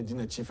Baumia and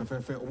the chief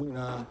fefe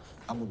omuna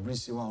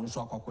amobrisi wa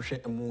onso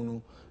akwakohwe emu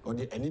no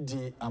ode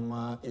anidie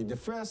ama the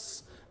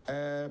first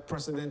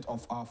president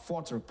of our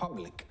Fourth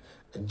Republic,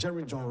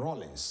 Jerry John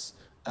Rollins.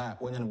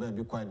 When you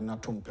be quiet na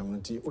tom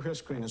permanent o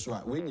screen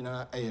so we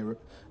nyina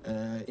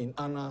in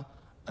honor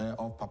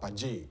of Papa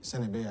J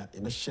Senebea e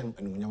be shem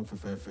anunyam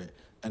fefefe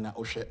na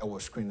o hwe e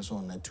screen so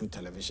on 2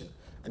 television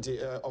and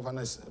of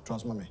Ernest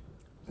transma me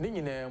ni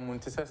nyina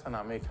muntese na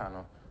America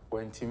no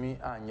wantimi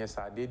anye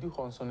sa de di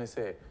honso ne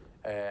say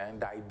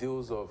the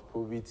ideals of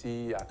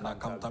probity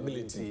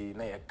accountability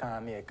na ye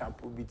can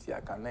probity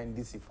can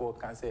NDC4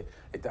 can say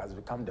it has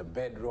become the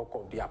bedrock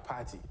of their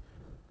party.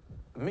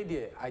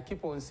 media, I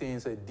keep on saying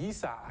that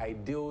these are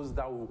ideals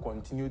that will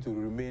continue to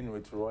remain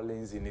with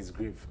Rawlings in his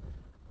grave.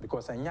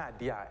 Because and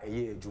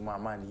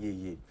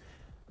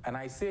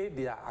I say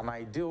they are an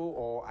ideal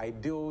or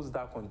ideals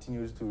that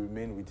continues to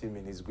remain with him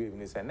in his grave.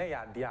 And they say,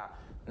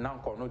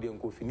 nanko no de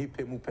nkofini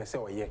pemu pese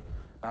oye.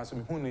 Na so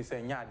me hu ni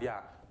say nya de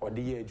a ode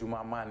ye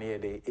adwuma ma na ye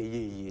de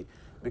eye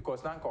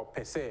because nanko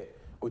pese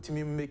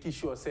otimi make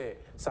sure say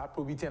sa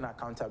probity and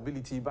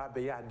accountability ba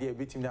be ya de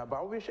betimi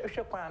aba we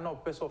hwe kwan na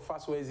pese of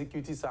fast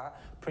execute sa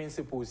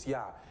principles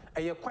ya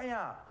eye kwan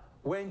a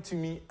when to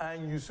me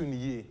and you soon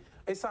ye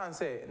esan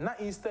say na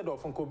instead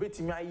of nko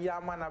betimi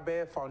ayama na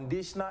be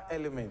foundational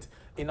element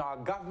in our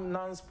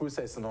governance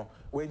process no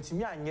when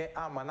timi anye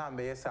ama na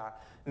be sa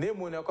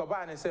nemu ne ko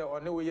ba ne say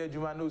one we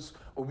adwuma no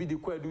obi di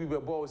kwadu bi be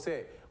ball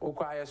say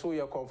okwa ye so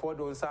ye comfort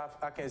don sa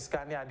akan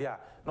scan ade a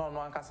no no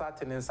ankasa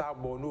tene sa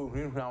ball no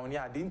hwinhwan ne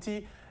ade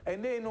nti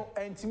ene no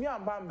entimi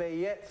amba be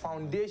ye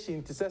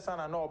foundation to say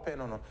sana na open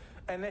no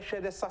and they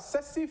share the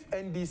successive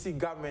NDC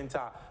government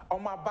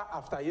omaba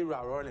after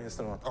Yera Rawlings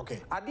no okay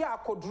ade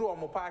akodru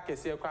omo pa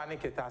kese kwa ne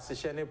keta se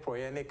hye ne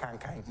proye ne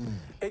kankan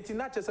eti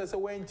na chese se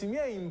when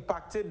entimi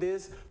impacted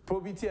this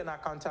probity and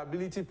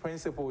accountability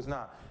principles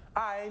na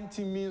NT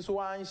means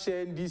one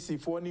share DC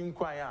for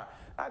Ninkwa.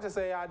 I just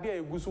say, I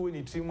dare Gusu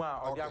in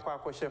Trima or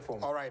Yakako chef.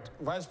 All right,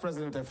 Vice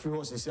President of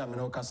Freehouse is here.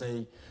 I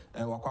say,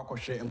 Wakako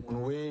share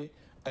and way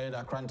at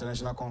Accra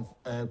International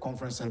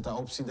Conference Center,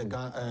 opposite the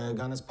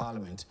Ghana's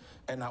Parliament.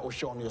 And I will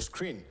show on your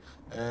screen,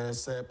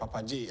 say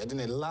Papa J, and then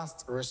a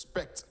last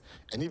respect.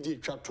 And if you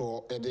chat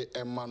to the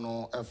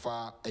Emano,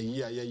 Efa, a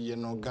year,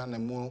 no Ghana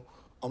mo,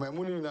 or my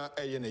money na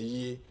a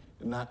year.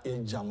 Na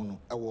ejamuno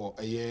ewo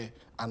eye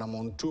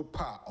anamontu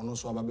pa ono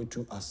so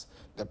ababetu as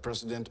the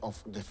president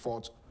of the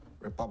Fourth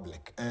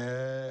Republic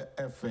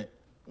efe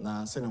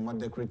na se no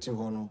decorative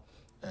hono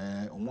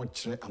omo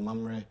kire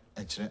amamre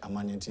e kire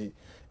amanyenti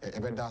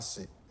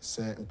ebedase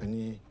se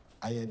mpani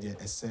aye de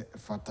ese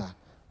fata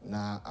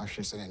na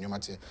ahwe se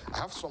nyomate. I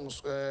have some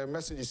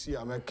messages here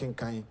American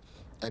kind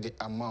at the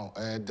amount.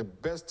 The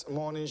best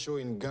morning show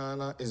in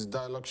Ghana is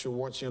Dialogue Show,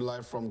 watching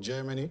live from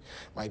Germany.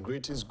 My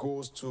greetings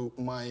goes to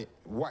my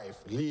wife,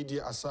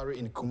 Lydia Asari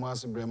in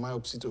Kumasi, Bremai,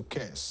 Opsito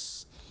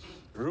Kes.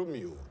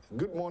 Romeo,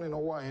 good morning,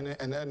 Owa,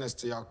 and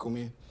Ernest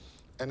Kumi.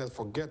 Ernest,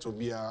 forget to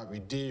be a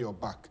reday your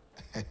back.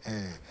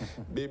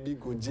 Baby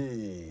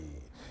Goji.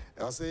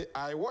 I say,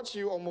 I watch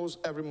you almost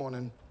every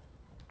morning.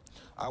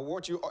 I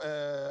watch you,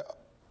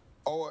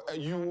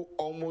 you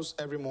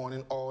almost every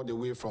morning, all the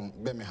way from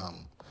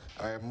Birmingham.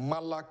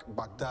 Malak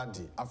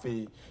Baghdadi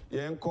afi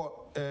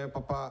yenko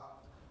papa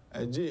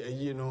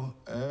je no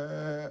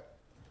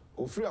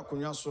ofiri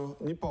akonwa so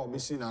nipa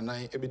obesi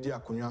nanan ebedi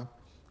akonwa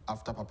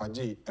after papa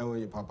je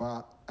ewe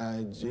papa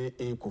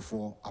je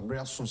kofo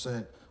abrea so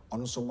se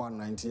ono so ba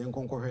 90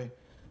 yenkonkohwe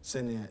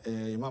se ne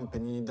imam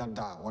pani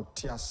dada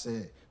wote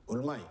ase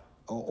olmai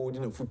odi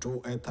na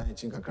futu etan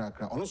chin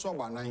kakrakra ono so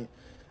ba nan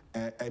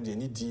de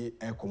ni die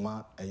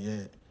ekoma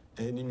eye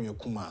ni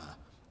nuakuma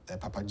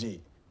papa je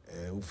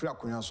ufiri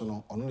akonya so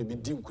no ono ne bi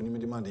di nkunimi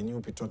de ma the New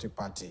Patriotic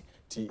Party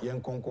ti yen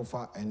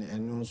konkofa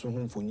eno so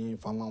humfoni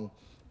fama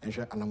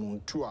enhwe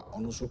anamontu a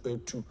ono so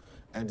etu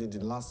and the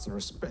last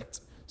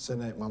respect se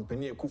na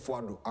mampani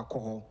Ekufuado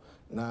akoho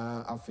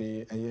na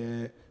afi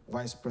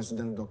Vice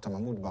President Dr.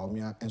 Mahmoud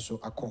Bawumia enso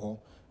akoho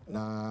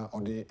na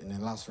ode the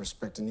last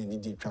respect ni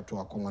di twato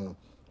akoma no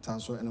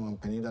tanso eno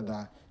mampani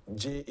dada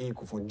JA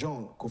Kofo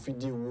John Kofi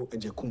Diwo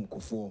ejekum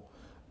Kofo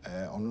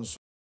ono so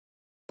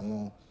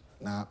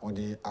na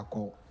ode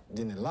akọ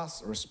the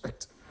last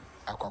respect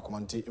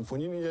akwakomanti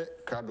mfonini ye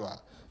kradwa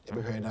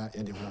ebehwena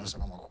ye de ho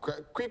nsama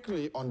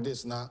quickly on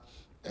this na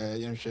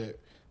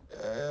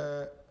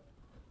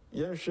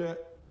yenhwe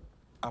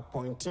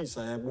appointees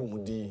ayabo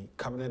mudi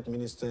cabinet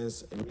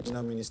ministers and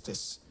regional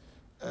ministers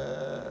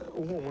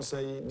mo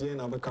say dey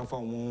na be kan fa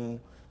mo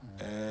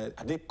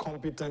are they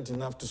competent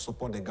enough to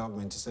support the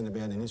government say ne be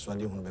na ni so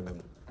ade ho bebe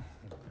mu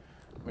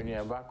when you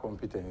about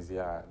competence they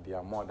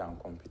are more than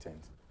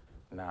competent.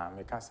 Na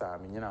mekasa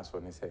menyina so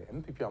ne say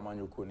MPP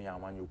amanyoko ni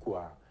amanyoko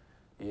a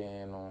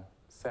ye no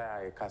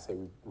say kasa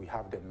we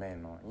have the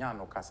men no nya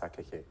no kasa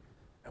keke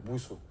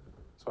abuso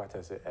so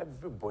I say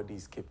everybody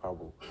is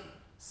capable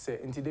say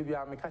nti de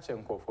bia meka che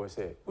nkofo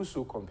say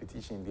uso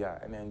competition bia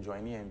and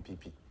enjoy ni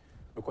MPP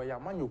because ya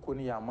amanyoko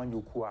ni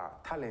amanyoko a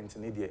talent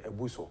ni de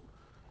abuso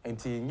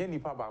nti nya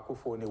nipa ba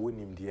akofo na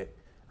wonim de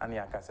ana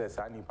ya kasa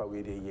sa nipa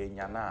we de ye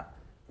nya na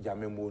ya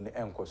memo ne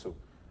enkoso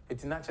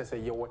eti na che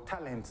say ye wo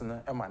talent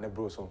no e ma ne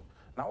bro so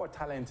na what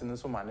talent in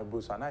so man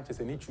bruce and I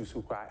just need choose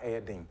kwa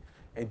adding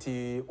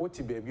enti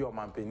oti baby o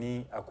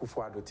mampani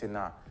Ekufuado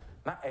tina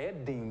na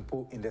adding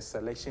po in the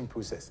selection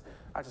process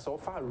I just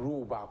offer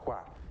rule back kwa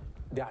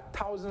there are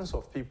thousands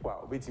of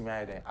people waiting me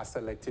are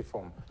selected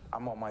from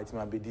among my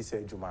team be this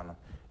adwuma no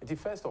enti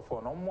first of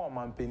all no more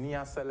mampani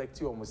are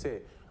selected o mo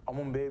say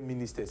omo be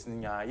ministers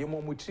nya ye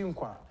mo mutrim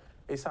kwa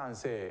esan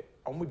say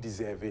omo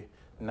deserve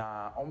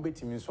na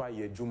ombetimi so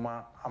aye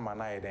adwuma ama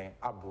na yeden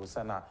abro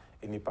sana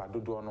enipa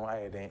dodo no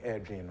ayeden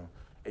airdrin no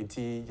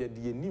eti ye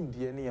de nim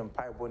de ne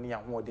empire ne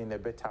ahoɔden na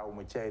beta wo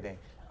mo kyɛe den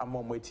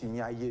ama mo etimi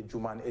ayɛ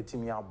adwuma no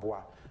etimi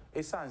aboa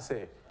esan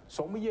sɛ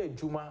so mo yɛ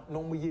adwuma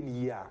no mo yɛ ne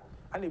yie a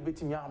ana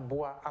betimi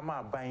aboa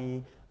ama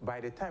aban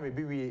by the time e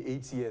be we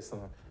 8 years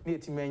no na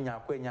etimi anya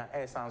akwanya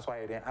esan so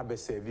ayɛ den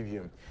abɛsɛ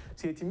bibiam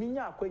so etimi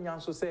nya akwanya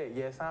nso sɛ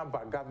yɛ san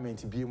ba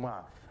government bi mu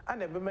a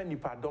ana bɛma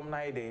nipa dɔm na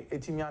ayɛ den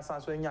etimi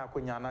asan so anya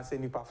akwanya na sɛ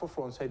nipa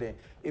foforɔ nso ayɛ den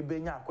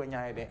ebenya akwanya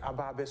ayɛ den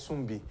aba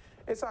abɛsom bi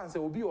esan sɛ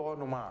obi wɔ hɔ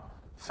no ma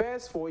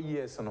first 4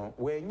 years no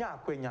wɛnya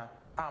akwanya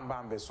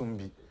amba ambɛsom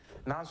bi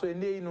nanso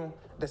enei no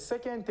the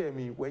second term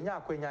yi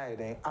wɛnya akwanya ayɛ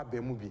den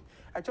aba mu bi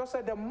ɛkyɛ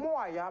sɛ the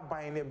more a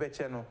yɛaban ne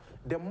bɛkyɛ no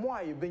the more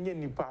a yɛbɛnya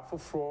nipa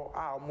foforɔ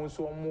a ɔmo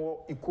nso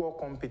ɔmo equal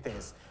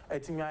competence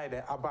ɛtumi ayɛ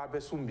den aba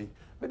abɛsom bi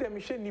bɛdɛ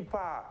mehwɛ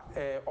nipa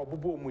a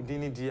ɔbobɔ ɔmo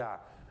din ne di a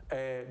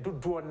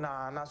dodoɔ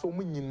na so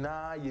ɔmo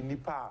nyinaa yɛ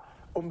nipa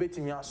a ɔmo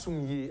bɛtumi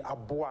asom yie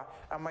aboa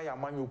ama yɛ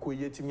amanyɔkuo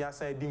yɛtumi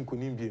asan di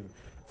nkonim biem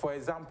for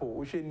example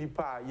wohwɛ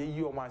nipa a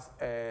yɛyi ɔmo as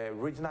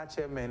regional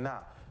chairman na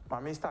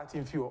maame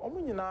starting fee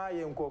ɔmo nyinaa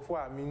yɛ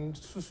nkɔfoɔ a me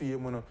susu yɛ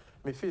mu no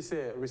me feel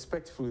say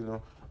respectfully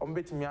no ɔmo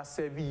betumi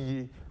aserve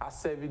yie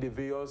aserve the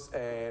various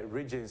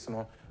regions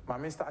no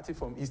maame starting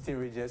from eastern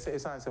region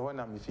esan sɛ hɔ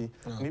na me fi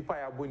nipa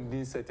yɛ abɔ ne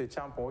din sɛte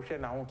champion wohwɛ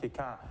na ho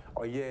keka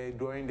ɔyɛ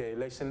during the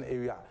election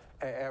era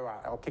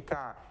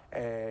ɔkeka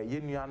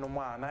yɛ nuanom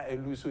a na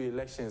eluso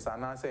elections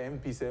anaasɛ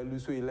MPs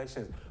eluso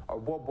elections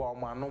ɔbɔbɔ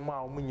ɔmo anom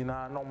a ɔmo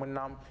nyinaa na ɔmo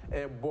nam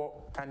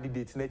ɛbɔ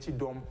candidate n'akyi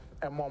dɔm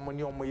ɛma ɔmo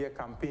ne ɔmo yɛ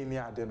campaign ne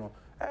ade no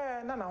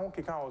na ho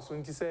keka ɔso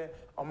nti sɛ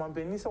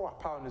ɔmampani sɛ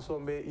wapaw ne so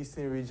ɔmbɛ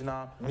eastern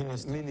regional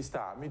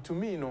minister me to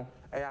me no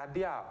ɛyɛ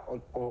ade a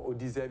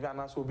ɔdeserve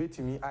anaasɛ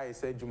obɛtumi ayɛ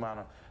sɛ adwuma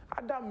no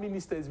adam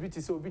ministers bi te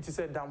sɛ obi te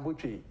sɛ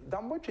dambotwe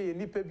yɛ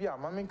nipa bi a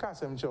ma menka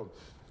asɛm kyɛw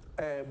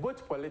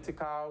both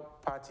political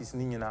parties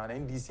ni nyinaa na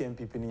NDC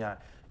MPP ni nyinaa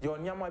yɛ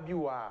ɔnneɛma bi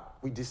wɔ a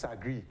we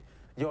disagree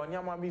yɛ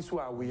ɔnneɛma bi so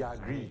a we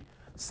agree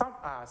some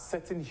are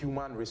certain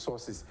human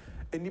resources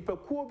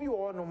enipakuo bi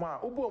wɔ hɔnom a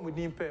wobɔ ɔmo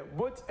din pɛ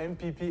both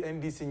MPP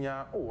NDC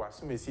nya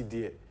asomesi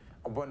deɛ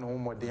ɔbɔ ne ho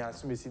mmɔden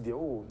asomesi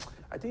deɛ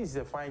I think it's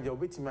a fine job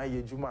obetumi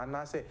ayɛ adwuma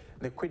anaasɛ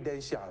ne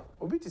credential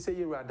obi te sɛ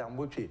yɛwura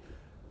adambotwe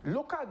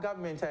local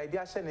government a yɛde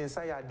ahyɛ ne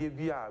nsa yɛ adeɛ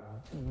bi a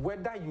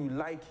whether you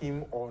like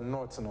him or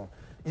not no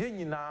yɛn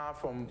nyinaa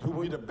from he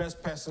will be the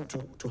best person to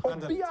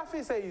handle it.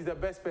 Obi say he's the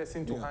best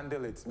person to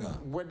handle it,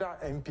 whether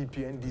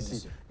MPP,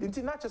 NDC. It's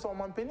not just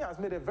Omampeni has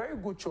made a very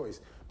good choice.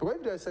 But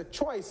if there's a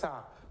choice,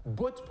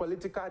 both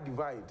political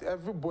divide,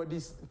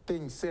 everybody's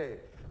thing say,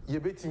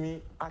 yebetimi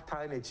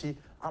atanechi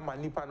ama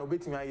nipa no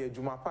betimi aye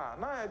adwuma pa.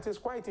 Now it is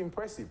quite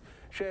impressive.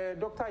 Share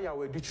Dr.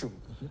 Yawe Duchum,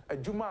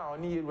 adwuma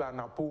oni yera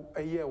napo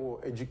eye wo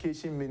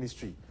education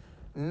ministry.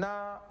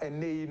 Na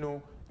ene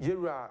no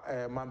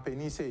yera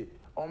Mampeni say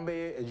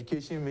Ombe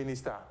education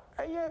minister.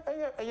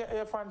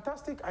 A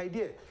fantastic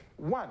idea.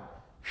 One,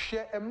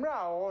 share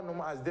Emra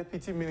or as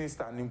deputy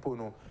minister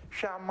Nimpono.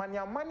 Share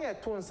mania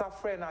to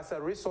friend as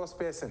a resource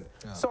person.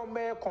 Some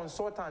may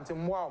consultant in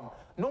Mwam.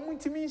 No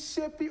multi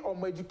shaping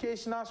or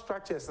educational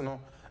structures,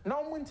 no.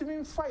 Now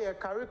multi fire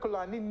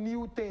curricula and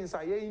new things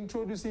are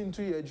introducing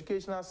into your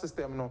educational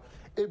system, no.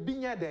 E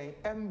binya den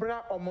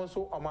embra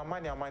omonso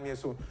omamania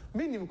so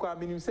minim kwa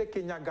minim say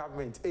Kenya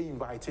government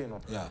invite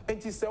no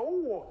and it's a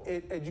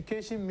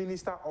education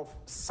minister of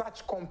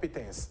such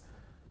competence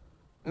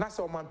na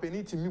so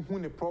mampeni timi hu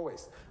ne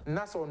prowess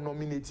na so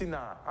nominate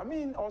na I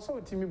mean also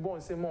timi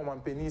bon say mo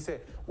mampeni say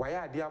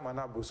waya ade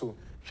amana bro so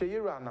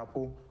hweyera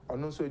anapo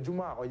ono so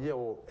adwuma oye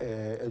o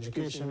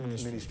education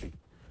ministry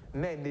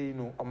na nei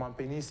no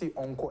mampeni si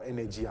onko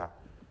energy a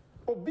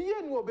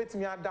obiye ni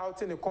obetimi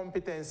adoubt ne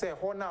competence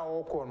ho na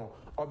okọ no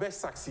obe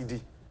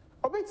succeed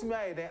obetimi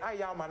aye den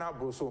aya amana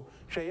bro so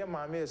hweye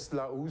maame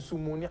esla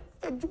usumu ne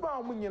adwuma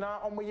omo nyina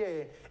omo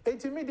ye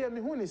media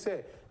me hu ni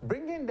say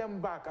bringing them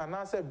back and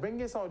I say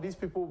bringing some of these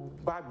people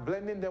back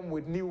blending them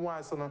with new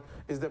ones no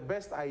is the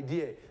best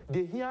idea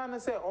the here na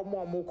say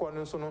omo kọ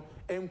no so no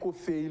enko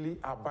faili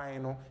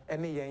aban no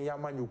ene yen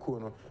yamanyuko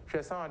no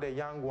hwe some of the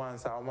young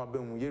ones are omo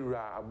bemu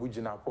yewura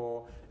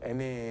abuginapo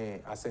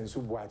ene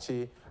asensu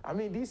buache I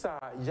mean these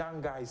are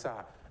young guys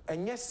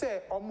and yes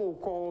say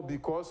omo call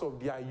because of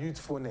their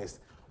youthfulness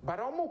but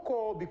omo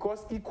call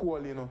because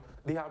equally you know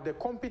they have the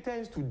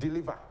competence to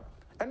deliver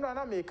and when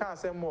I make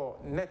say more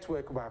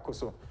network back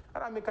so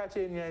and I make a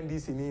change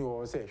NDC ni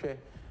or say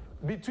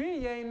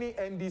between any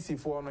NDC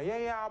for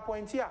no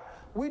point here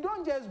we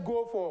don't just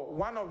go for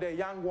one of the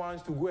young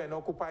ones to go and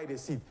occupy the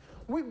seat.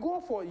 We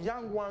go for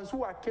young ones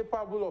who are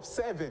capable of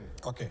serving.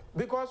 Okay.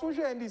 Because we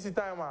share NDC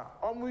time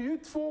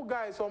youthful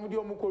guys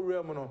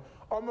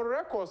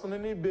records on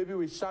any baby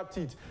with sharp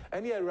teeth.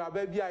 And here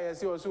baby I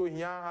see also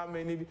here how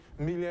many $1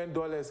 million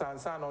and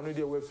son on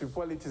the way for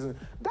politics.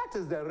 That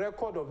is the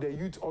record of the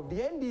youth of the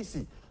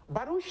NDC.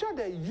 But we share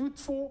the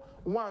youthful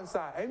ones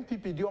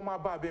MPP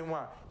Dioma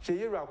Babenwa,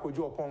 Sheyera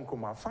Kojo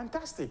Ponkoma.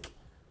 Fantastic.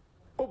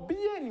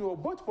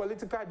 Obiye both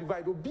political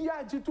divide,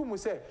 Obiya Jitu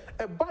Muse,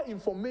 about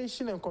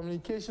information and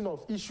communication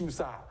of issues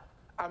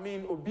I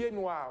mean,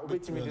 Obienwa,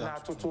 Obetimi na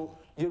toto,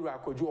 Yeru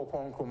Akoju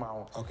upon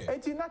Kromao. Okay.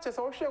 Eti na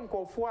chesa Oshem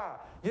Kofua,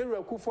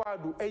 Yeru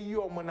Kufuadu,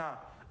 Eyomona,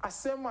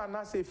 Asema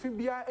na se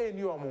Fibia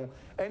Enyomo,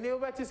 and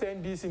Neobatis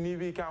NDC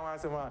Nivi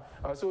Kawasama,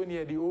 so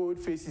near the old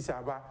faces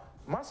aba.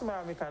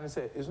 Masuma American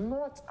say it's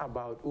not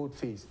about old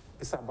face,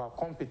 it's about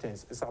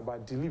competence, it's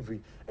about delivery.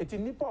 Eti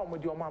nipa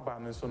omodioma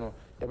balance no,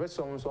 ebe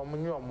so so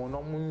omunyomo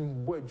no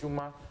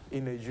munbojuma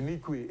in a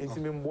unique way. Enti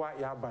memboa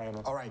ya ban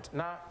no. All right.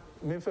 Na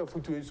memfa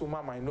futu eso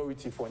ma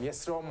minority for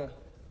yesro mo.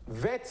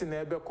 Vet na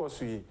ebe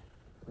koso.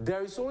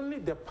 There is only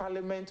the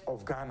Parliament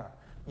of Ghana.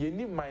 You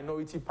need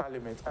minority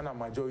parliament and a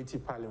majority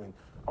parliament.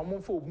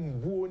 Omonfo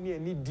mbuo ni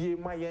eni die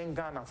ma yen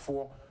Ghana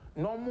for.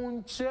 No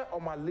mun share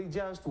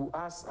allegiance to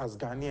us as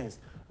Ghanaians.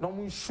 No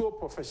mun show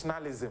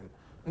professionalism.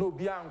 No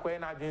be anko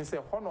na adwen say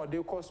honor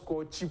dey cause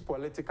score cheap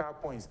political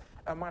points.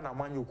 Ema na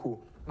manyoko.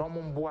 No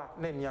mun boa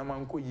na niyama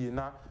nko yi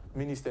na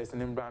ministers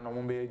ne mbra no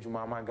mun be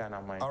adwuma ma Ghana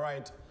man. All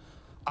right.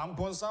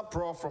 Amponsa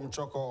Pro from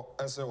Choco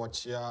ese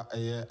wachia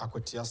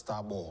Akotia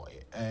Star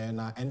Boy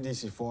na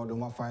NDC for the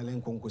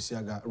filing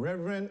konkusiaga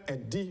Reverend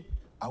Eddie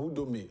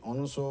Awudome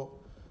also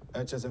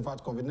HS in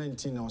fact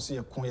COVID-19 na osi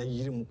ekoya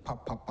yirim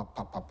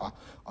papa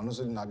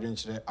also na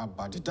adwenchire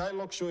about the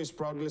dialogue show is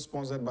proudly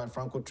sponsored by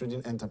Franco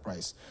Trading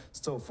Enterprise.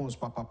 Still phones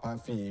papa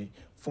fee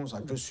phones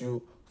address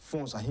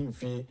phones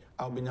ahimfi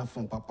obenya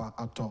phone papa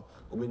ato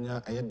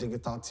obenya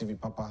digital TV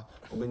papa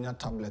obenya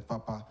tablet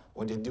papa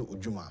or they do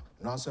ujuma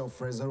now sell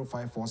for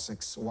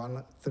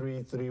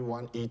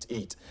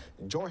 0546133188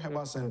 Joy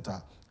Herbal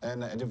Center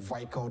and the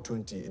Vical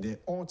 20 the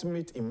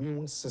ultimate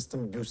immune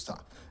system booster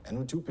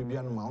and two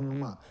people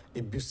ma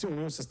a boost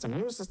immune system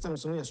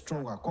so is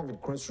stronger COVID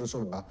cross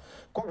over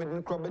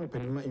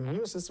COVID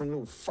immune system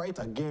no fight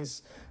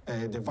against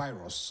the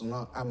virus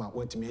no ama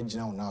what me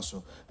now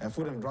so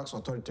Food and Drugs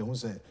Authority who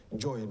say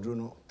Joy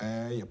Bruno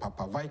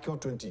papa Vical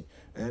 20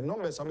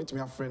 numbers submit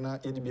me a friend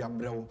EDB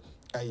Abreu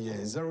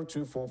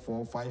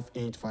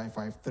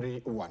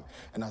 0244585531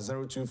 and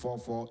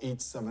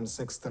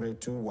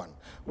 0244876321.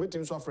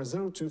 Waiting to offer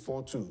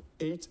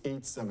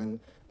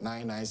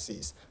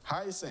 0242887996.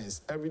 High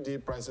sense, everyday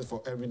prices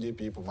for everyday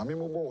people. My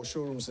mobile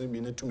showrooms in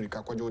Bine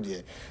Tumika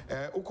Kwajodie.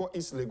 Uko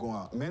East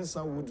Legoa,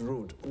 Mensa Wood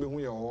Road,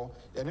 Ubehuya,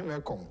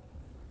 Yanemecom.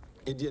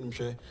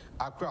 Edienche,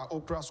 Accra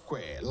Opera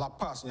Square, La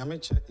Paz,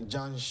 Nyameche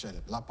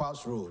Junction, La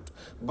Paz Road,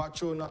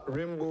 Bachona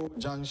Rainbow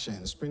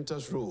Junction,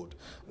 Sprinters Road,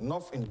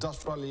 North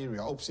Industrial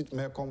Area, opposite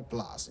Mecom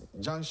Plus,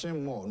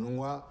 Junction Mall,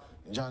 Nungwa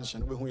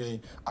Junction,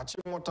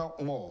 Achimota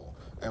Mall,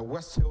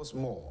 West Hills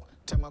Mall,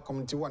 Tema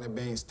Community 1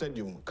 Bay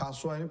Stadium,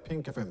 Kaswa and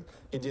Pink FM,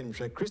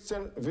 Edienche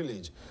Christian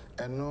Village,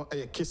 and no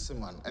a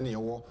Kissiman, and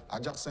your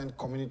adjacent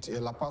community,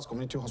 La Paz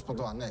Community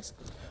Hospital Annex.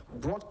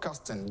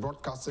 Broadcasting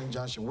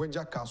Junction,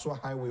 Weja Kaswa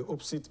Highway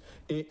opposite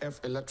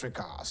AF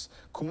Electricals,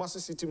 Kumasi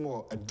City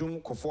Mall, Edum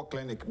Kofor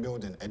Clinic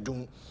Building,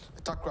 Edum,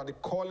 Takrade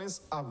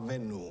Collins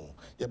Avenue,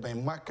 by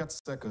Market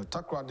Circle,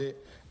 Takrade,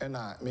 and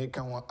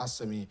Mekanwa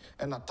Asemi,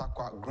 and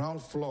Takwa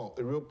Ground Floor,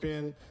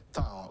 European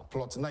Town,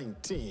 Plot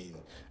 19,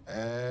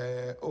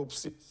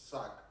 opposite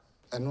SAC,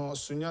 and no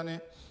Sunyane.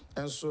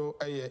 And so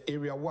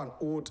area 1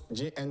 old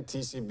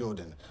GNTC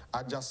building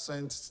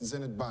adjacent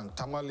Zenith Bank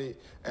Tamale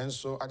and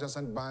so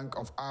adjacent Bank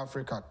of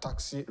Africa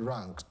taxi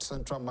rank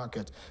Central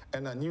Market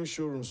and a new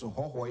showroom so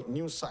Hohoi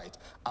new site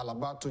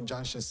Alabato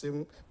Junction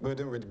same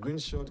building with Green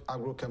Shield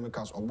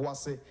Agrochemicals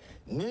Obuase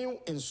new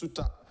in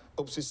Suta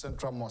opposite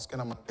Central Mosque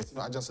and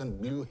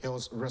adjacent Blue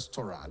Hills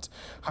Restaurant.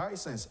 High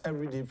sense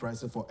everyday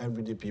prices for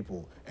everyday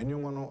people. And you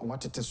want to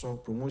matete so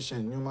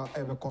promotion you ma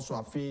ever cost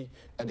a fee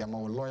and the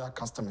amount loyal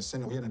customers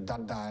send we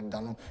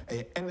dano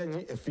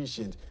energy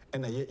efficient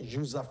and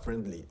user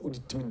friendly.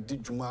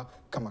 Uditimi juma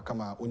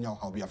kama unya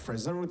how be a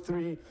fresh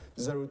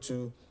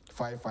 0302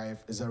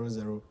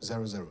 550000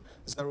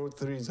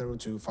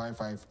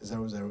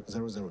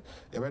 0302550000.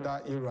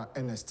 Yabeda era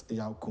Ernest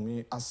ya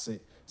Kumi ase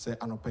say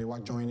anope wa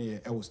join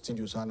here e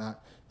studio sana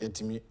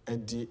yetimi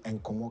edi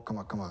enkomo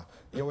kama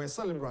ye we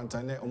celebrant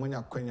na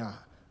omanya kwanya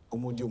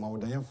omodi ma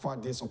wodan for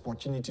this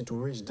opportunity to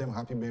wish them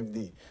happy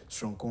birthday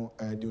stronko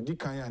the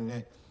odikan ya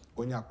ne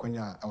onya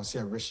kwanya I will say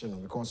a wish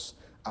because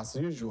as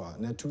usual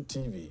na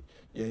 2TV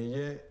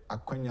ye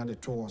akwanya the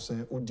to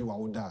say odi wa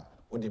woda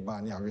odi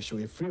ba na wish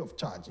we free of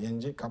charge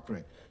yenje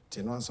capre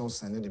ti no answer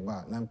send the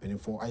ba na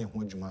mpenifo aye ho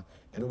adwuma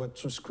e do ba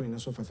to screen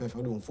so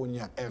fefefe do mfoni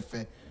a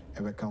efe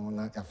ebeka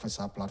wona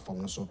afesa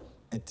platform no so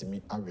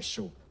etimi awe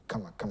show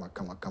kama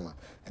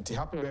and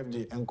happy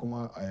birthday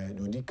enkoma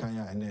dodi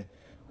kanya ene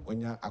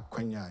onya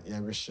akwanya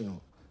ya wish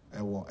no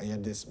wo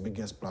this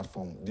biggest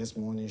platform this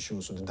morning show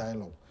so the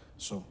dialogue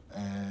so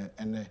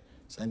ene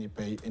sani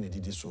pay ene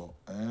didi so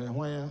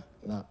hwan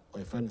na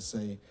my friend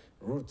say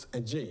Ruth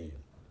AJ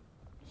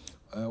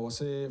was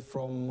say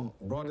from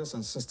brothers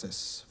and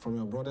sisters, from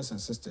your brothers and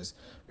sisters,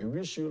 we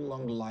wish you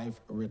long life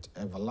with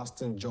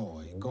everlasting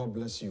joy. God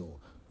bless you.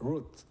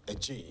 Ruth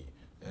Eji,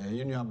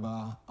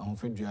 Yunyaba,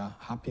 Amphidria,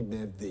 happy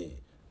birthday,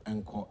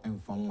 Enko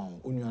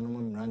Enfamam,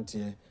 Unyanum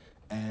Rantie,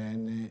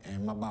 and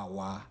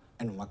Mabawa,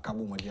 and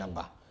Makabu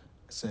Madiaba.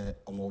 say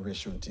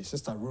omo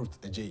Sister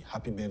Ruth AJ,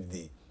 happy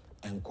birthday.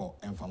 Enko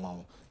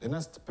Enfamao. The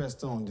next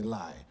person on the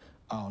line,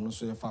 no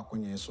so yafa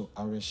kwenye so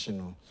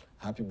arishino.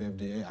 Happy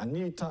birthday.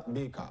 Anita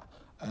Baker,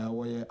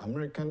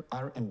 American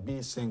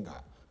R&B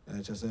singer.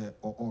 Just say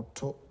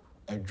Otto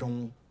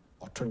Drum,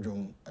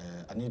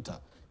 Anita.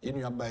 In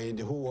your by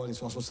the whole world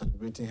is also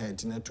celebrating her.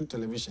 It's in 2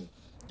 television.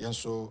 Yes,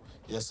 so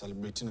yes,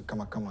 celebrating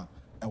Kama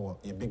our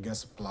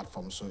biggest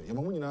platform. So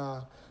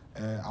Yamuna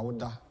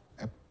Awada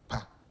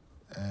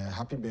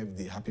happy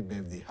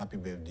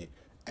birthday,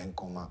 and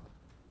Koma.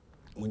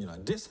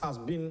 This has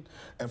been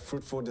a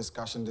fruitful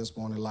discussion this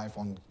morning live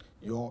on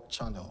your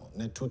channel,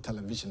 Net2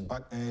 Television,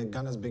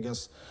 Ghana's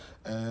biggest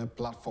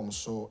platform.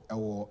 So,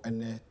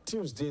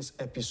 Tuesday's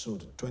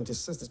episode,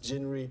 26th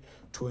January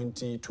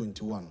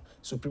 2021.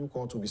 Supreme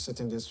Court will be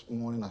sitting this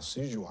morning as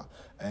usual,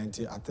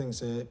 and I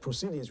think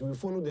proceedings, we will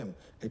follow them.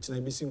 It's na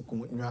bisim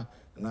kumnya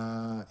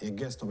na a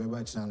guest of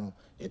Eba Channel,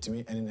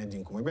 yetimi ene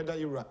nedin kum. Better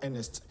you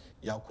Ernest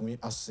ya Kumi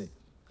ase.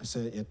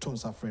 Say your tone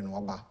suffering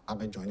waba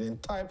abe join the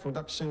entire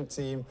production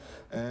team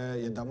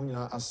your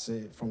damunina as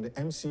from the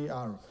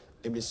MCR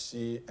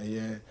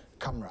ABC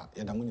camera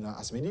your damunina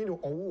as me need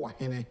owo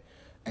hene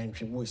and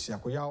tribu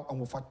isiakoya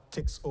omofa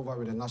takes over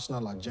with the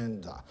national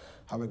agenda.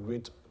 Have a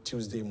great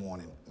Tuesday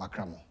morning,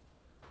 Makramo.